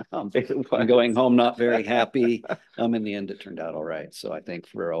 I'm going home not very happy. In the end, it turned out all right. So I think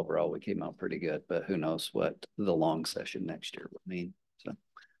for overall, we came out pretty good, but who knows what the long session next year will mean. So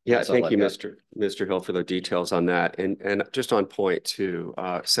yeah, thank you, Mr. Hill, for the details on that. And just on point too,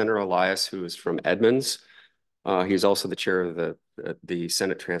 Senator Elias, who is from Edmonds, he's also the chair of the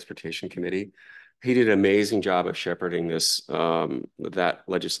Senate Transportation Committee. He did an amazing job of shepherding this that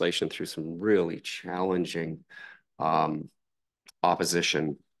legislation through some really challenging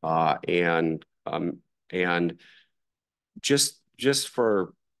opposition and just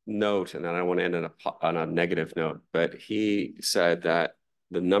for note, and then I want to end on a negative note, but he said that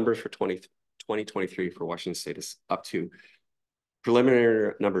the numbers for 2023 for Washington State is up to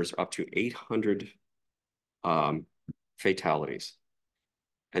preliminary numbers are up to 800 fatalities.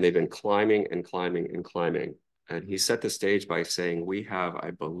 And they've been climbing and climbing and climbing. And he set the stage by saying, we have,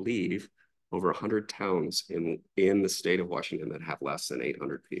 I believe, over 100 towns in the state of Washington that have less than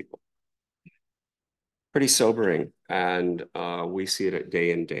 800 people. Pretty sobering. And we see it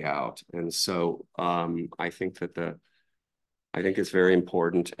day in, day out. And so I think it's very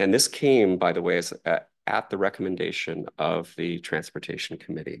important. And this came, by the way, as at the recommendation of the Transportation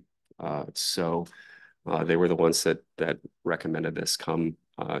Committee. They were the ones that recommended this come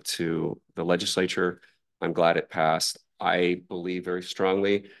to the legislature. I'm glad it passed. I believe very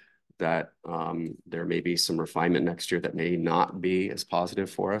strongly that there may be some refinement next year that may not be as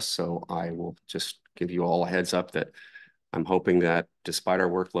positive for us. So I will just give you all a heads up that I'm hoping that despite our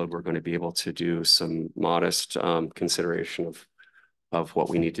workload, we're going to be able to do some modest consideration of what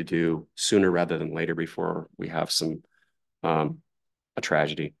we need to do sooner rather than later before we have a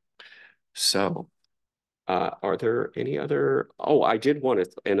tragedy. So are there any other? Oh, I did want to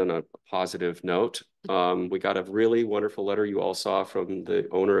end on a positive note. We got a really wonderful letter you all saw from the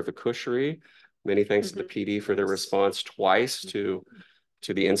owner of the Cushery. Many thanks to the PD for their response twice to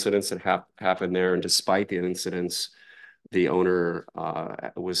the incidents that happened there. And despite the incidents, the owner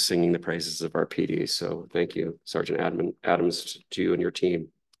was singing the praises of our PD. So thank you, Sergeant Adams, to you and your team.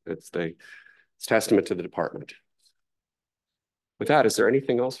 It's testament to the department. With that, is there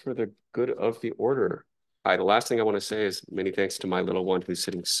anything else for the good of the order? The last thing I want to say is many thanks to my little one who's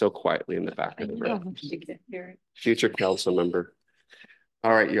sitting so quietly in the back of the room. Future council member.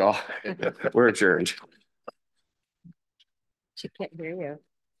 All right, y'all. We're adjourned. She can't hear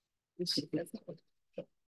you.